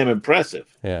pretty damn impressive.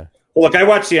 Yeah. Well, look, I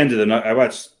watched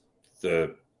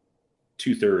the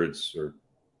 2/3 or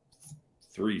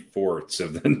 3/4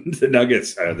 of the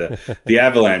Nuggets, the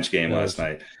Avalanche game last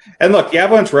night. And look, the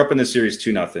Avalanche were up in the series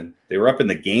 2-0. They were up in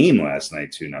the game last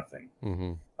night 2-0.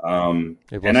 Mm-hmm.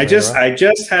 And I just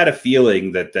had a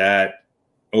feeling that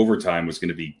overtime was going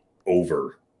to be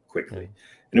over quickly,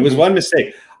 and it was one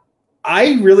mistake.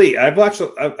 I've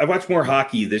watched more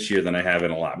hockey this year than I have in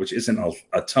a lot, which isn't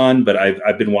a ton, but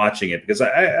I've been watching it because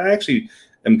I actually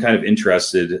am kind of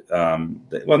interested.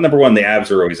 Well, number one, the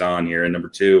Avs are always on here, and number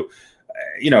two,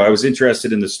 I was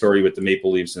interested in the story with the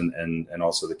Maple Leafs and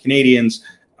also the Canadiens.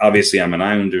 Obviously, I'm an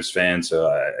Islanders fan, so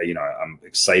I'm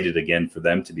excited again for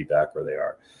them to be back where they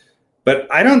are. But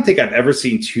I don't think I've ever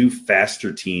seen two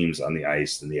faster teams on the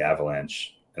ice than the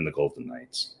Avalanche and the Golden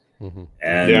Knights. Mm-hmm.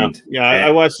 And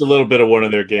I watched a little bit of one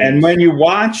of their games. And when you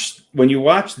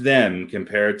watch them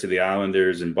compared to the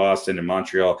Islanders in Boston and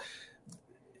Montreal,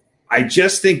 I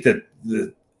just think that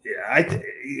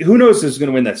who knows who's going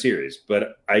to win that series,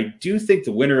 but I do think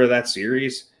the winner of that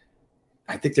series,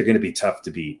 I think they're going to be tough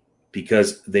to beat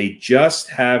because they just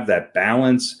have that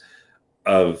balance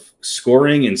of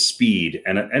scoring and speed.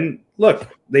 And look,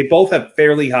 they both have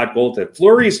fairly hot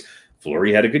goaltending.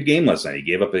 Fleury had a good game last night. He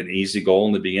gave up an easy goal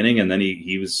in the beginning, and then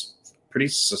he was pretty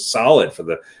solid for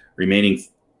the remaining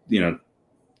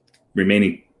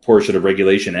portion of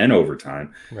regulation and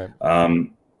overtime. Right.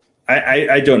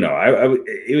 I don't know.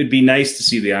 It would be nice to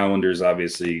see the Islanders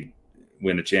obviously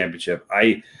win a championship.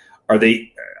 I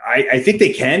think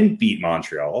they can beat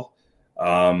Montreal.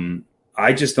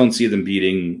 I just don't see them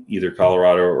beating either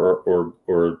Colorado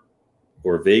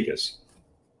or Vegas.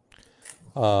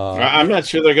 I'm not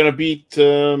sure they're going to beat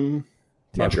Tampa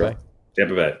Bay.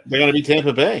 Tampa Bay. They're going to beat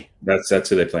Tampa Bay. That's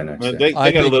who they play next. They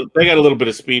got a little bit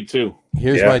of speed too.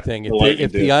 Here's my thing: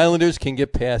 if the Islanders can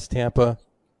get past Tampa,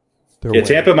 they're winning.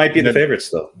 Tampa might be the favorite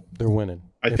still. They're winning.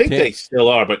 I think they still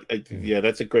are, but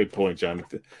that's a great point, John.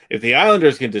 If the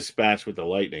Islanders can dispatch with the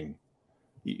Lightning,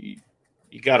 you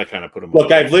got to kind of put them.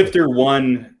 Look, I've lived through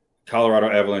one Colorado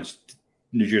Avalanche,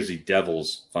 New Jersey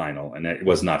Devils final, and it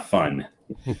was not fun.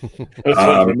 That's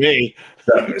fun for me.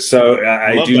 So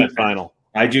I love do that final.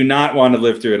 I do not want to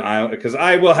live through an island because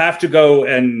I will have to go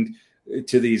and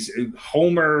to these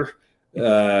Homer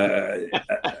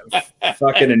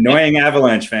fucking annoying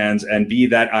Avalanche fans and be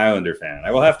that Islander fan.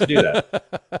 I will have to do that.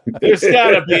 There's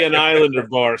got to be an Islander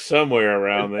bar somewhere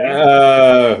around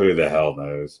there. Who the hell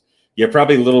knows? Yeah,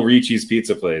 probably Little Ricci's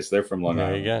Pizza Place. They're from Long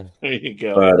Island. There you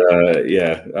go.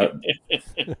 But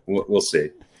we'll see.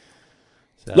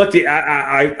 So. Look,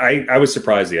 I was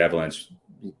surprised the Avalanche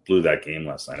blew that game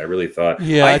last night. I really thought.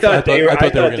 Yeah, I thought they were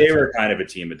kind of a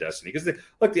team of destiny because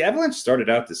the Avalanche started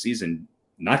out the season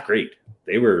not great.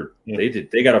 They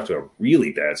got off to a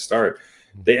really bad start.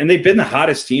 They've been the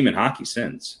hottest team in hockey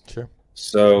since. Sure.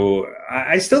 So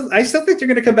I still think they're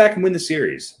going to come back and win the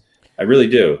series. I really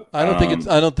do. I don't think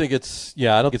it's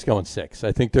going 6.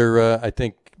 I think I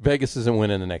think Vegas isn't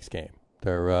winning the next game.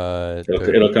 It'll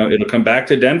come back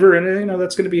to Denver, and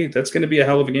that's going to be a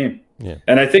hell of a game. Yeah.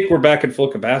 And I think we're back at full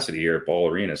capacity here at Ball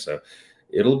Arena, so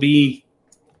it'll be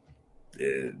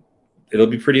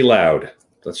pretty loud.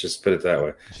 Let's just put it that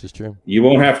way. This is true. You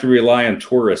won't have to rely on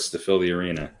tourists to fill the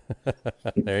arena.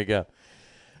 There you go.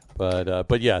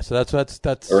 But yeah, so that's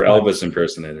or Elvis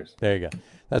impersonators. There you go.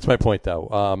 That's my point, though.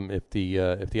 If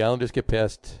the Islanders get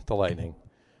past the Lightning,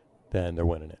 then they're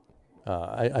winning it.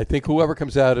 I think whoever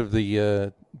comes out of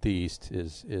the East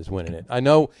is winning it. I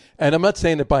know, and I'm not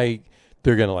saying that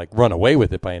they're going to run away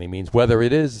with it by any means. Whether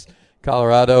it is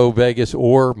Colorado, Vegas,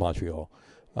 or Montreal,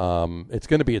 it's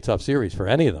going to be a tough series for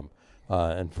any of them,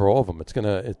 and for all of them,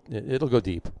 it'll go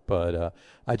deep. But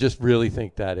I just really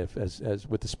think that as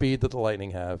with the speed that the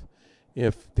Lightning have,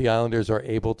 if the Islanders are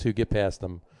able to get past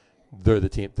them, they're the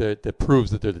team that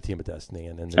proves that they're the team of destiny.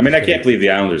 And I mean, I can't believe the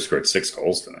Islanders scored 6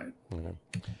 goals tonight.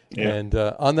 Yeah. And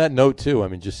on that note, too, I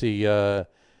mean, just see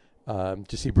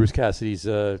Bruce Cassidy's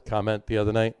comment the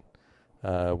other night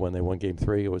when they won Game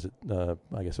 3. Was it?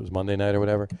 I guess it was Monday night or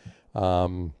whatever.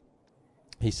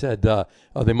 He said,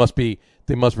 they must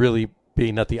really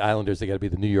be not the Islanders. They got to be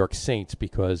the New York Saints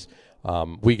because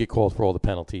we get called for all the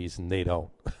penalties and they don't.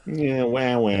 Yeah,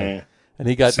 wah. Yeah. And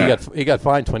he got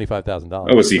fined $25,000.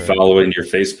 Oh, was he following your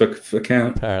Facebook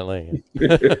account? Apparently.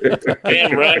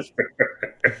 Damn right.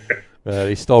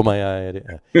 He stole my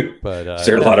idea. But is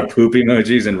there a lot of poop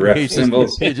emojis and ref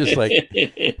symbols? He's just like,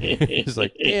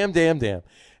 damn.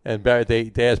 And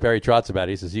they asked Barry Trotz about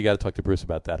it. He says, "You got to talk to Bruce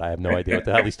about that. I have no idea what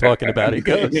the hell he's talking about." He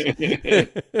goes,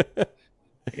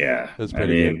 "Yeah,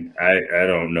 I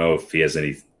don't know if he has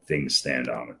anything to stand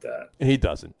on with that. He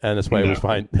doesn't, and that's why he was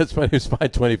fined. That's why he was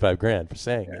fined $25,000 for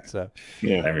saying it. So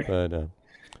yeah, I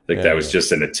think that was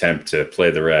just an attempt to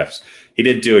play the refs. He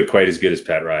didn't do it quite as good as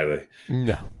Pat Riley.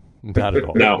 No, not at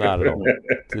all. Not at all.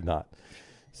 Did not.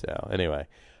 So anyway,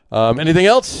 anything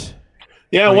else?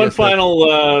 Yeah, one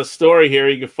final story here.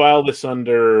 You can file this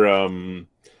under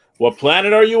what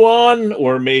planet are you on?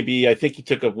 Or maybe I think he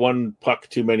took up one puck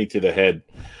too many to the head.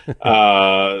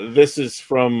 This is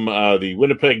from the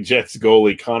Winnipeg Jets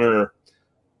goalie Connor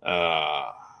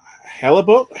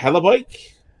Hellebuyck.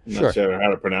 I'm not sure how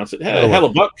to pronounce it.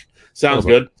 Hellebuyck sounds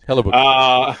good.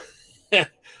 Hellebuyck.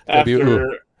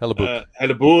 After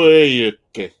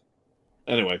Hellebuyck.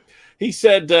 Anyway. He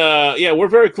said, we're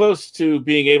very close to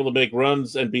being able to make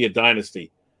runs and be a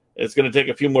dynasty. It's going to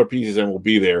take a few more pieces and we'll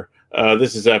be there.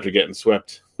 This is after getting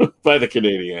swept by the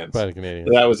Canadiens.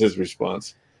 That was his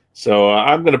response. So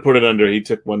I'm going to put it under he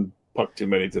took one puck too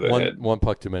many to the head. One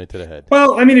puck too many to the head.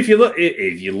 Well, I mean, if you look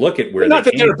at where they're not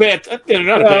a bad team.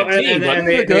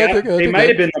 They're good. They might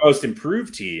have been the most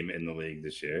improved team in the league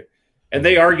this year. And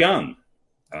they are young.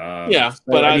 But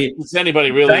is anybody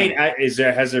really?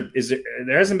 There hasn't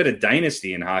been a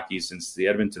dynasty in hockey since the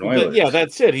Edmonton Oilers. Yeah,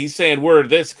 that's it. He's saying we're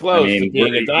this close to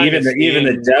being a dynasty. Even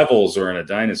the Devils are in a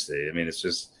dynasty. I mean, it's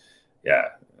just, I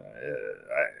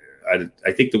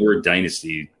think the word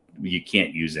dynasty you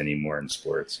can't use anymore in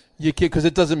sports. You can't because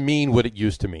it doesn't mean what it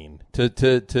used to mean.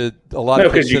 To a lot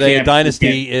of people today, a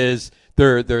dynasty is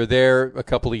they're there a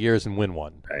couple of years and win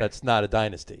one. Right. That's not a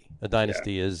dynasty. A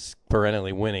dynasty is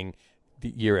perennially winning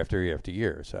year after year after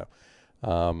year. So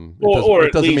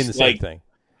it doesn't mean the same thing.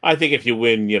 I think if you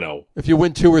win, if you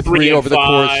win 2 or 3 over the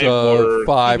course of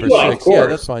 5 or 6,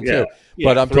 that's fine too.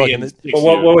 But I'm talking.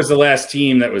 What was the last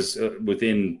team that was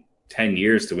within 10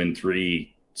 years to win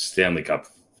 3 Stanley Cup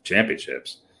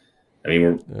championships? I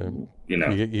mean, you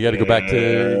got to go back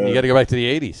to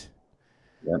the 80s.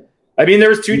 Yeah. I mean, there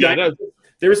was 2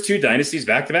 dynasties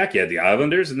back to back. You had the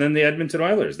Islanders and then the Edmonton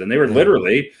Oilers. Then they were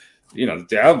literally.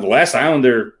 The last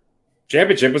Islander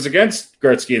championship was against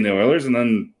Gretzky and the Oilers, and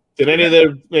then did any of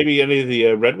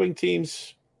the Red Wing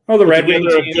teams? Oh, the Red Wing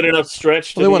a good enough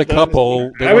stretch. They won a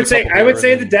couple. I would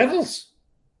say the Devils.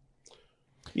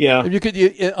 Yeah, you could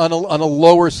on a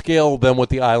lower scale than what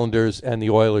the Islanders and the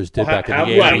Oilers did back in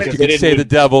the 80s. You could say the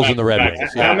Devils and the Red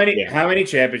Wings. How many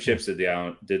championships did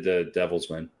the Devils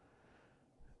win?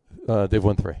 They've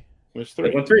won 3. There's 3.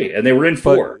 They won 3, and they were in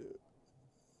 4.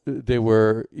 They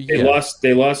were. They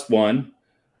lost 1,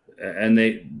 and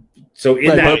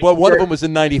one of them was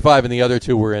in '95, and the other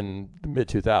 2 were in the mid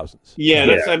 2000s.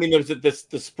 Yeah, I mean, there's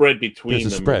the spread between them.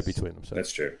 There's a spread between them. So.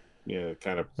 That's true. Yeah,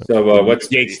 kind of. So what's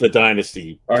Gates the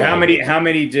dynasty? Or how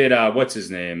many did what's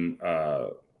his name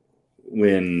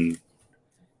win?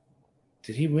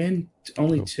 Did he win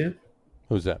only 2?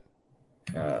 Who's that?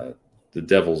 The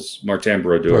Devils, Martin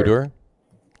Brodeur.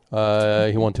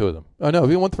 He won 2 of them. Oh no,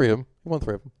 he won 3 of them.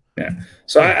 Yeah.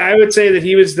 So I would say that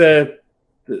he was the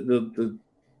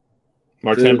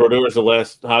Martin Brodeur is the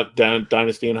last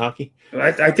dynasty in hockey.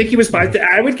 I think he was.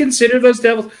 I would consider those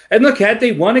Devils. And look, had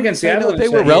they won against the Avalanche, they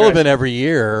were relevant every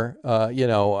year.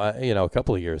 A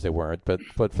couple of years they weren't, but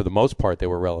for the most part, they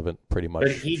were relevant pretty much.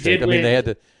 But he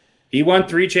did. He won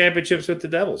 3 championships with the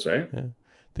Devils, right?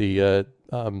 Yeah.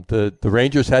 The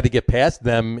Rangers had to get past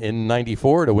them in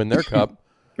 '94 to win their cup.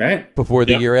 Right. Before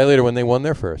the year later when they won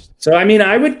their first. So, I mean,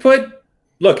 I would put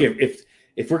 – look, if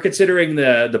we're considering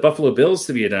the Buffalo Bills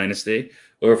to be a dynasty,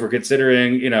 or if we're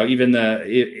considering, even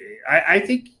I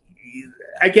think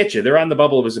 – I get you. They're on the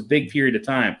bubble. It was a big period of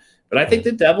time. But I think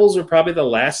the Devils are probably the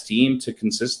last team to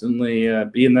consistently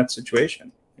be in that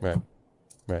situation. Right.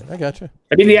 I got you.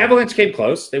 I mean, the Avalanche came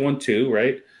close. They won 2,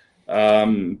 right?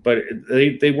 But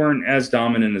they weren't as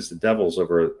dominant as the Devils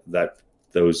over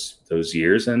those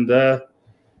years. And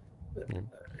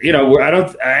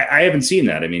I haven't seen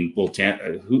that. I mean,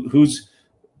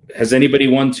 has anybody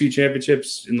won 2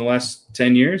 championships in the last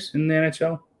 10 years in the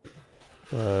NHL?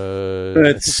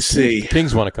 Let's see. The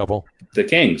Kings won a couple. The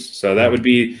Kings. So that would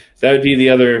be the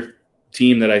other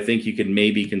team that I think you could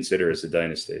maybe consider as a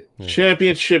dynasty. Yeah.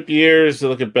 Championship years.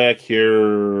 Looking back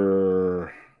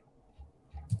here,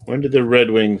 when did the Red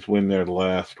Wings win their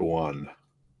last one?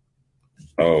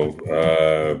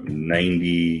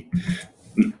 90.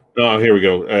 Oh, here we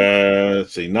go.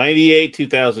 Let's see. 98,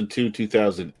 2002,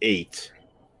 2008.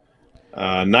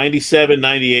 97,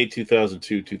 98,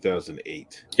 2002,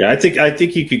 2008. Yeah, I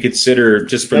think you could consider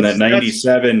just from that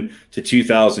 97 to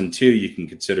 2002, you can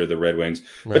consider the Red Wings.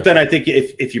 Right. But then I think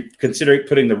if you consider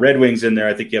putting the Red Wings in there,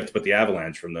 I think you have to put the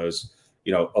Avalanche from those,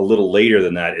 a little later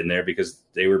than that in there because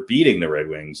they were beating the Red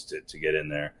Wings to get in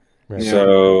there. Right.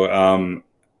 So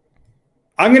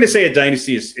I'm going to say a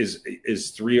dynasty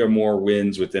is 3 or more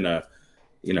wins within a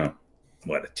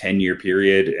 10-year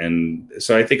period. And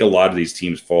so I think a lot of these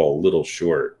teams fall a little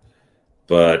short.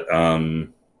 But,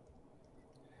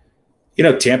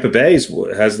 Tampa Bay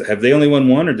have they only won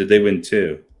 1 or did they win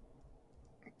 2?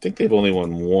 I think they've only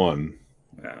won 1.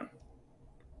 Yeah.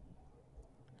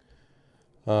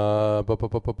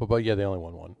 But yeah, they only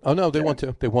won 1. Oh, no, they won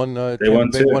 2. They won 2. They won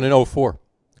in 2004.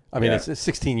 I mean, it's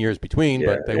 16 years between,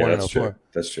 but they won in 2004.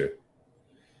 That's true.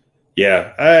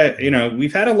 Yeah.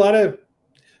 We've had a lot of,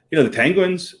 the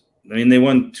Penguins, I mean, they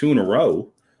won 2 in a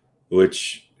row,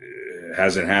 which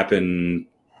hasn't happened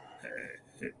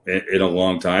in a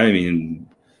long time. I mean,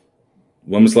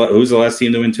 who was the last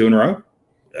team to win 2 in a row?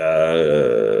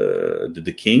 Did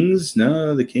the Kings?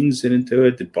 No, the Kings didn't do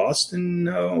it. Did Boston?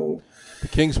 No. The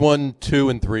Kings won 2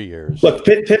 in 3 years. Look,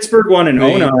 Pittsburgh won in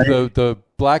 2009. The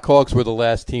Blackhawks were the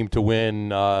last team to win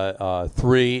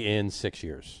 3 in 6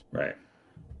 years. Right.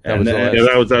 I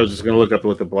was just going to look up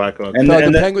what the Blackhawks. And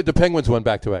the Penguins won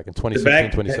back-to-back in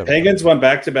 2016, 2017. The Penguins won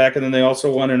back-to-back, and then they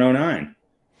also won in 2009.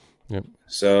 Yep.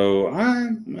 So I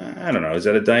don't know. Is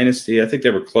that a dynasty? I think they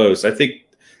were close. I think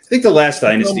the last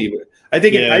dynasty. I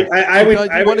think I would.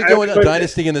 You want to go into a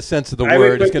dynasty in the sense of the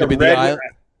word? It's going to be the.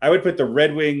 I would put the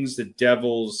Red Wings, the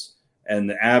Devils, and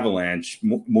the Avalanche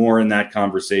more in that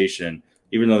conversation.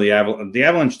 Even though the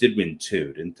Avalanche did win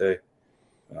 2, didn't they?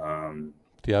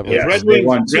 The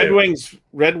Avalanche.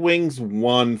 Red Wings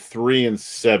won 3 in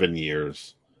 7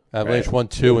 years. Avalanche won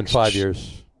 2 in 5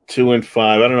 years. 2 and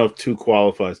 5. I don't know if 2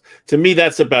 qualifies. To me,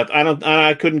 that's about.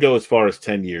 I couldn't go as far as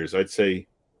 10 years. I'd say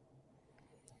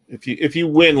if you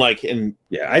win like in.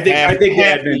 Yeah, I think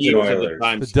Edmonton Oilers.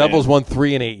 The Devils won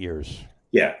 3 in 8 years.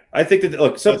 Yeah, I think that.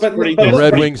 Look, so the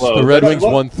Red Wings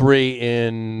won 3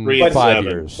 in 5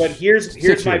 years. But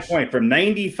here's my point: from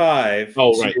 95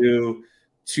 to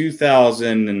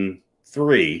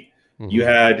 2003, you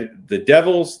had the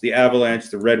Devils, the Avalanche,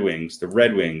 the Red Wings,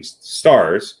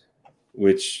 Stars,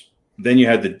 which then you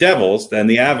had the Devils, then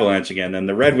the Avalanche again, then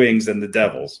the Red Wings, and the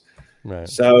Devils. Right.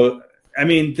 So I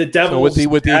mean, the Devils,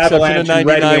 with the exception of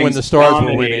 '99 when the Stars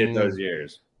were winning those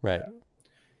years, right.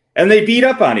 And they beat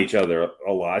up on each other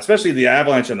a lot, especially the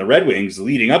Avalanche and the Red Wings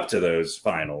leading up to those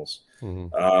finals.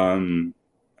 Mm-hmm.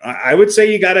 I would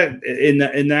say you got to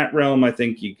in that realm. I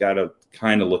think you got to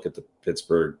kind of look at the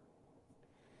Pittsburgh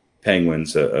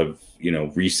Penguins of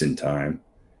recent time.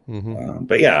 Mm-hmm.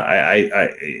 But yeah, I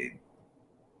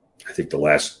think the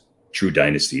last true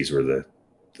dynasties were the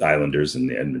Islanders and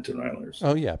the Edmonton Oilers.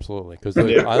 Oh yeah, absolutely. Because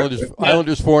the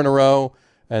Islanders 4 in a row.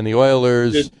 And the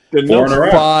Oilers, 4 in a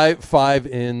row. 5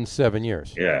 in 7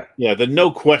 years. Yeah. Yeah, the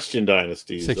no question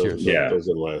dynasties. 6 years. Those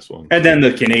are the last one. And then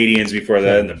the Canadians before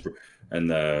that, and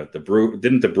the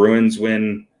didn't the Bruins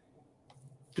win?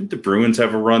 Didn't the Bruins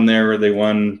have a run there where they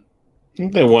won? I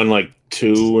think they won like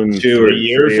 2 and 3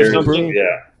 years or something.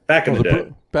 Yeah, back in the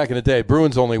day. Back in the day,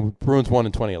 Bruins won in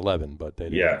 2011, but they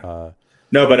didn't. Yeah.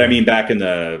 No, but I mean back in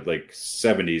the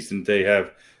 70s, didn't they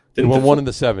have? They won 1 in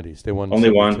the 70s. They won only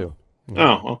 72. 1.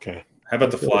 Oh, okay. How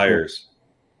about the Flyers?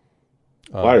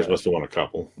 Flyers must have won a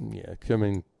couple. Yeah, I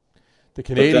mean, the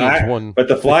Canadians won. But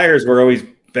the Flyers were always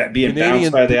being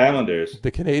bounced by the Islanders.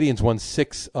 The Canadians won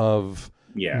 6 of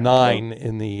 9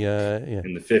 in the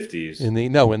in the 50s. In the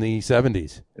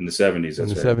 70s. In the 70s,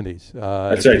 that's right. 70s.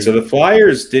 That's right. So the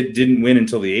Flyers didn't win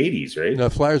until the 80s, right? No,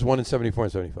 Flyers won in 74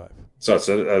 and 75. So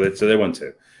they won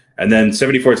 2. And then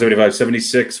 74, 75,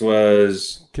 76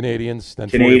 was Canadians, then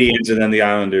and then the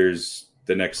Islanders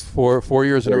the next 4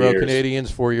 years in a row.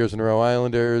 Canadians, 4 years in a row.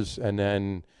 Islanders, and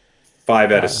then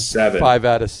 5 out of 7. 5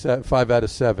 out of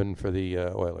 7 for the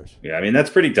Oilers. Yeah, I mean that's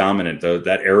pretty dominant though.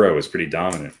 That era was pretty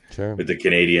dominant. Sure. With the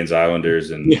Canadians, Islanders,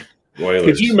 and Oilers.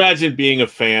 Could you imagine being a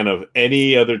fan of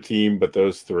any other team but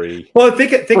those three? Well,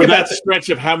 think for about that stretch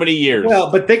of how many years?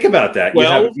 Well, but think about that.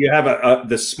 Well, you have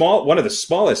one of the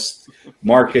smallest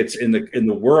markets in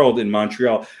the world in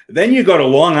Montreal. Then you go to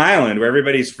Long Island, where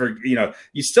everybody's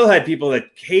you still had people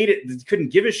that couldn't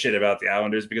give a shit about the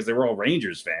Islanders because they were all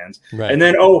Rangers fans. Right. And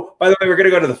then, oh, by the way, we're going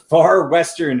to go to the far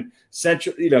western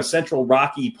central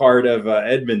Rocky part of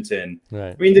Edmonton.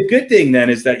 Right. I mean, the good thing then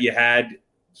is that you had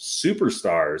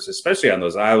superstars, especially on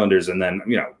those Islanders, and then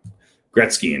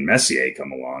Gretzky and Messier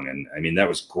come along, and I mean that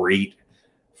was great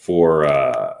for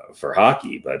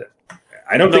hockey. But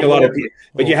I don't think a lot of people.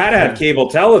 But you had to have cable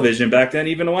television back then,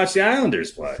 even to watch the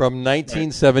Islanders play. From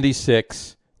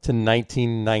 1976 to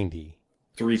 1990,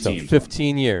 3 teams,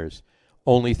 15 years.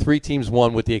 Only 3 teams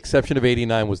won, with the exception of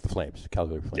 '89 was the Flames,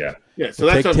 Calgary Flames. Yeah. So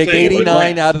that's take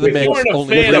 '89 out of the mix.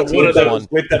 Only 3 teams won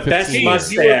with the best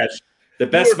mustache. The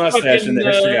best mustache in the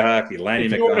history of hockey, Lanny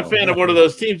McDonald. If you weren't a fan of one of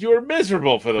those teams, you were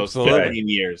miserable for those 15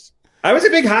 years. I was a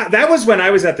big that was when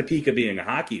I was at the peak of being a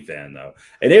hockey fan, though,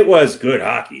 and it was good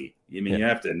hockey. I mean, you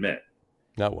have to admit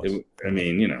that was.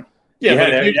 Yeah,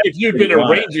 but if you'd been a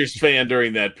Rangers fan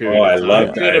during that period, I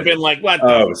loved it. You'd have been like, "What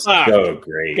the fuck? So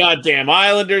great! Goddamn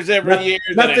Islanders every year."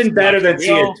 Nothing better than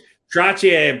seeing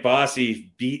Trottier and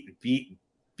Bossy beat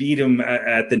him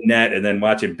at the net, and then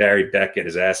watching Barry Beck get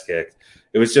his ass kicked.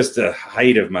 It was just the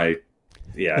height of my.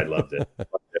 Yeah, I loved it.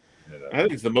 I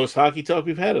think it's the most hockey talk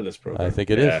we've had in this program. I think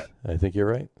it is. I think you're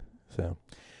right. So,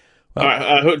 all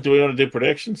right, do we want to do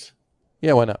predictions?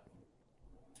 Yeah, why not?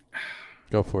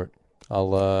 Go for it.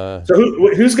 I'll. So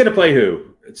who's going to play who?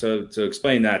 So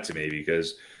explain that to me,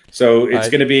 because it's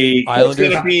going to be Islanders. It's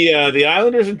going to be the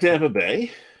Islanders in Tampa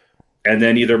Bay, and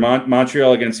then either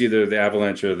Montreal against either the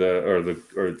Avalanche or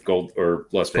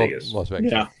Las Vegas. Las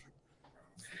Vegas. Yeah.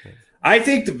 I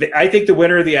think the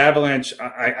winner of the Avalanche.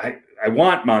 I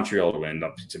want Montreal to win,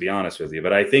 to be honest with you,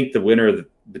 but I think the winner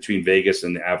between Vegas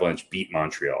and the Avalanche beat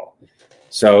Montreal.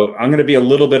 So I'm going to be a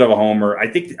little bit of a homer. I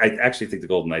actually think the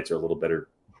Golden Knights are a little better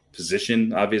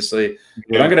position, obviously.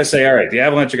 But I'm going to say, all right, the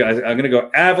Avalanche. I'm going to go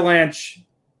Avalanche.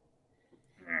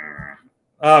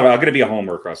 I'm going to be a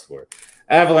homer across the board.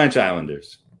 Avalanche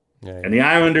Islanders, and the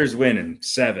Islanders win in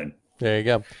 7. There you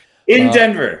go. In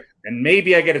Denver. And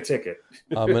maybe I get a ticket.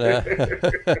 I'm gonna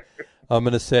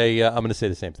say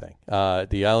the same thing.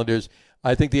 The Islanders.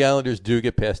 I think the Islanders do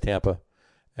get past Tampa,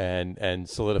 and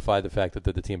solidify the fact that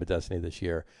they're the team of destiny this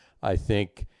year. I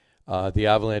think the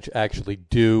Avalanche actually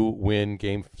do win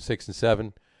Game 6 and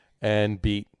 7, and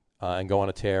beat and go on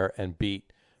a tear and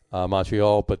beat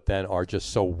Montreal, but then are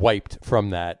just so wiped from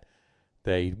that.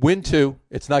 They win 2.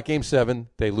 It's not Game 7.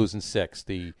 They lose in 6.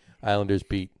 The Islanders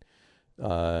beat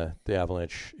the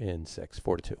Avalanche in 6,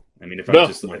 4-2. I mean, if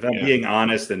I'm being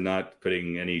honest and not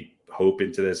putting any hope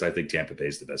into this, I think Tampa Bay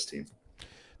is the best team.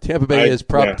 Tampa Bay is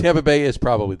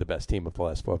probably the best team of the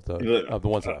last of the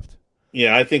ones left.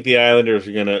 Yeah, I think the Islanders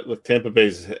are gonna look. Tampa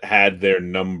Bay's had their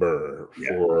number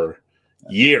for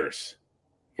years,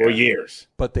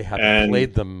 but they haven't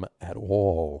played them at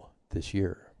all this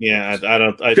year. Yeah, I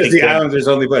don't. I because think the Islanders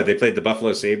only played. They played the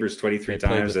Buffalo Sabres 23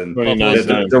 times and the Rangers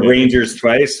Rangers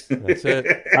twice. That's it.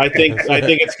 I think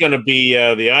it's going to be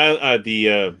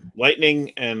the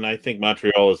Lightning, and I think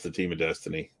Montreal is the team of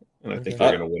destiny, and I think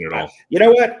they're going to win it all. You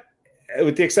know what?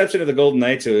 With the exception of the Golden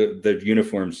Knights, the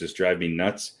uniforms just drive me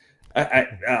nuts.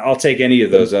 I'll take any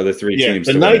of those other 3 teams.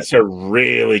 The Knights are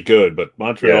really good, but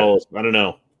Montreal, I don't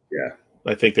know. Yeah,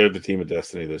 I think they're the team of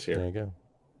destiny this year. There you go.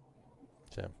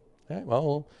 So, all right,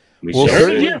 well, we'll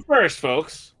heard it here first,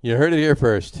 folks. You heard it here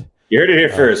first. You heard it here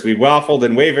first. We waffled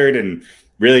and wavered and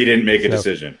really didn't make a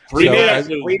decision. We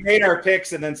made our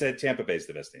picks and then said Tampa Bay's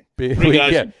the best team.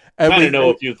 I don't know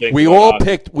if you think we all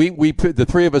picked. We the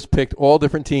 3 of us picked all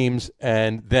different teams,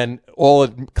 and then all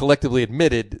collectively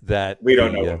admitted that we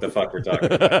don't know what the fuck we're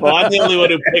talking about. Well, I'm the only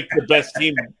one who picked the best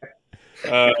team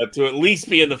to at least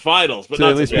be in the finals, but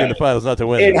not be in the finals, not to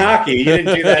win. In hockey, you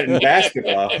didn't do that in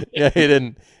basketball. Yeah, he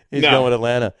didn't. He's going with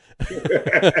Atlanta.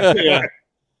 Yeah.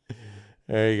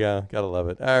 There you go. Gotta love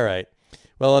it. All right.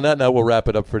 Well, on that note, we'll wrap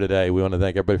it up for today. We want to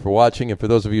thank everybody for watching. And for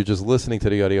those of you just listening to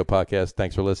the audio podcast,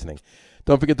 thanks for listening.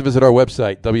 Don't forget to visit our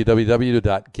website,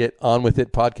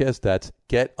 www.getonwithitpodcast. That's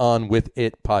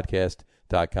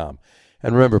getonwithitpodcast.com.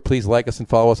 And remember, please like us and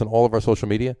follow us on all of our social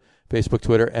media, Facebook,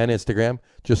 Twitter, and Instagram.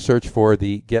 Just search for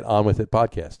the Get On With It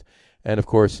podcast. And, of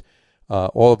course,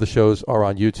 all of the shows are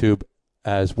on YouTube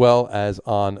as well as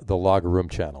on the Locker Room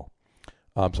channel.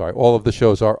 I'm sorry, all of the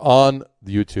shows are on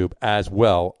YouTube as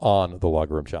well on the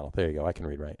Locker Room channel. There you go. I can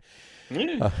read right.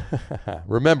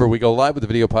 Remember, we go live with the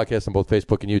video podcast on both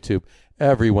Facebook and YouTube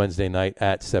every Wednesday night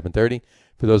at 7:30.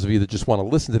 For those of you that just want to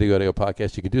listen to the Audio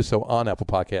Podcast, you can do so on Apple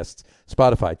Podcasts,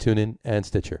 Spotify, TuneIn, and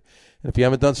Stitcher. And if you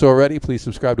haven't done so already, please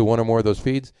subscribe to one or more of those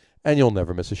feeds, and you'll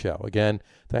never miss a show. Again,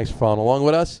 thanks for following along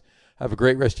with us. Have a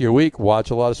great rest of your week. Watch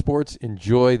a lot of sports.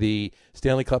 Enjoy the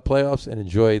Stanley Cup playoffs, and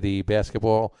enjoy the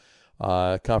basketball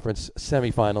conference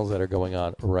semifinals that are going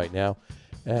on right now.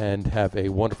 And have a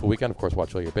wonderful weekend. Of course,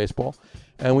 watch all your baseball.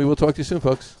 And we will talk to you soon,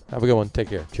 folks. Have a good one. Take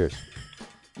care. Cheers.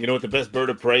 You know what the best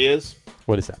bird of prey is?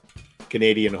 What is that?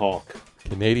 Canadian hawk.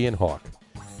 Canadian hawk.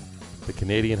 The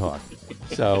Canadian hawk.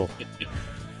 So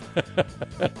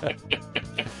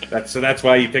that's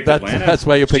why you picked Atlanta? That's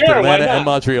why you picked Atlanta and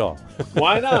Montreal.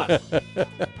 Why not?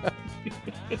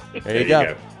 There you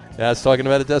go. That's talking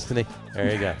about a destiny.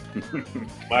 There you go.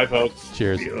 Bye, folks.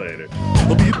 Cheers. See you later.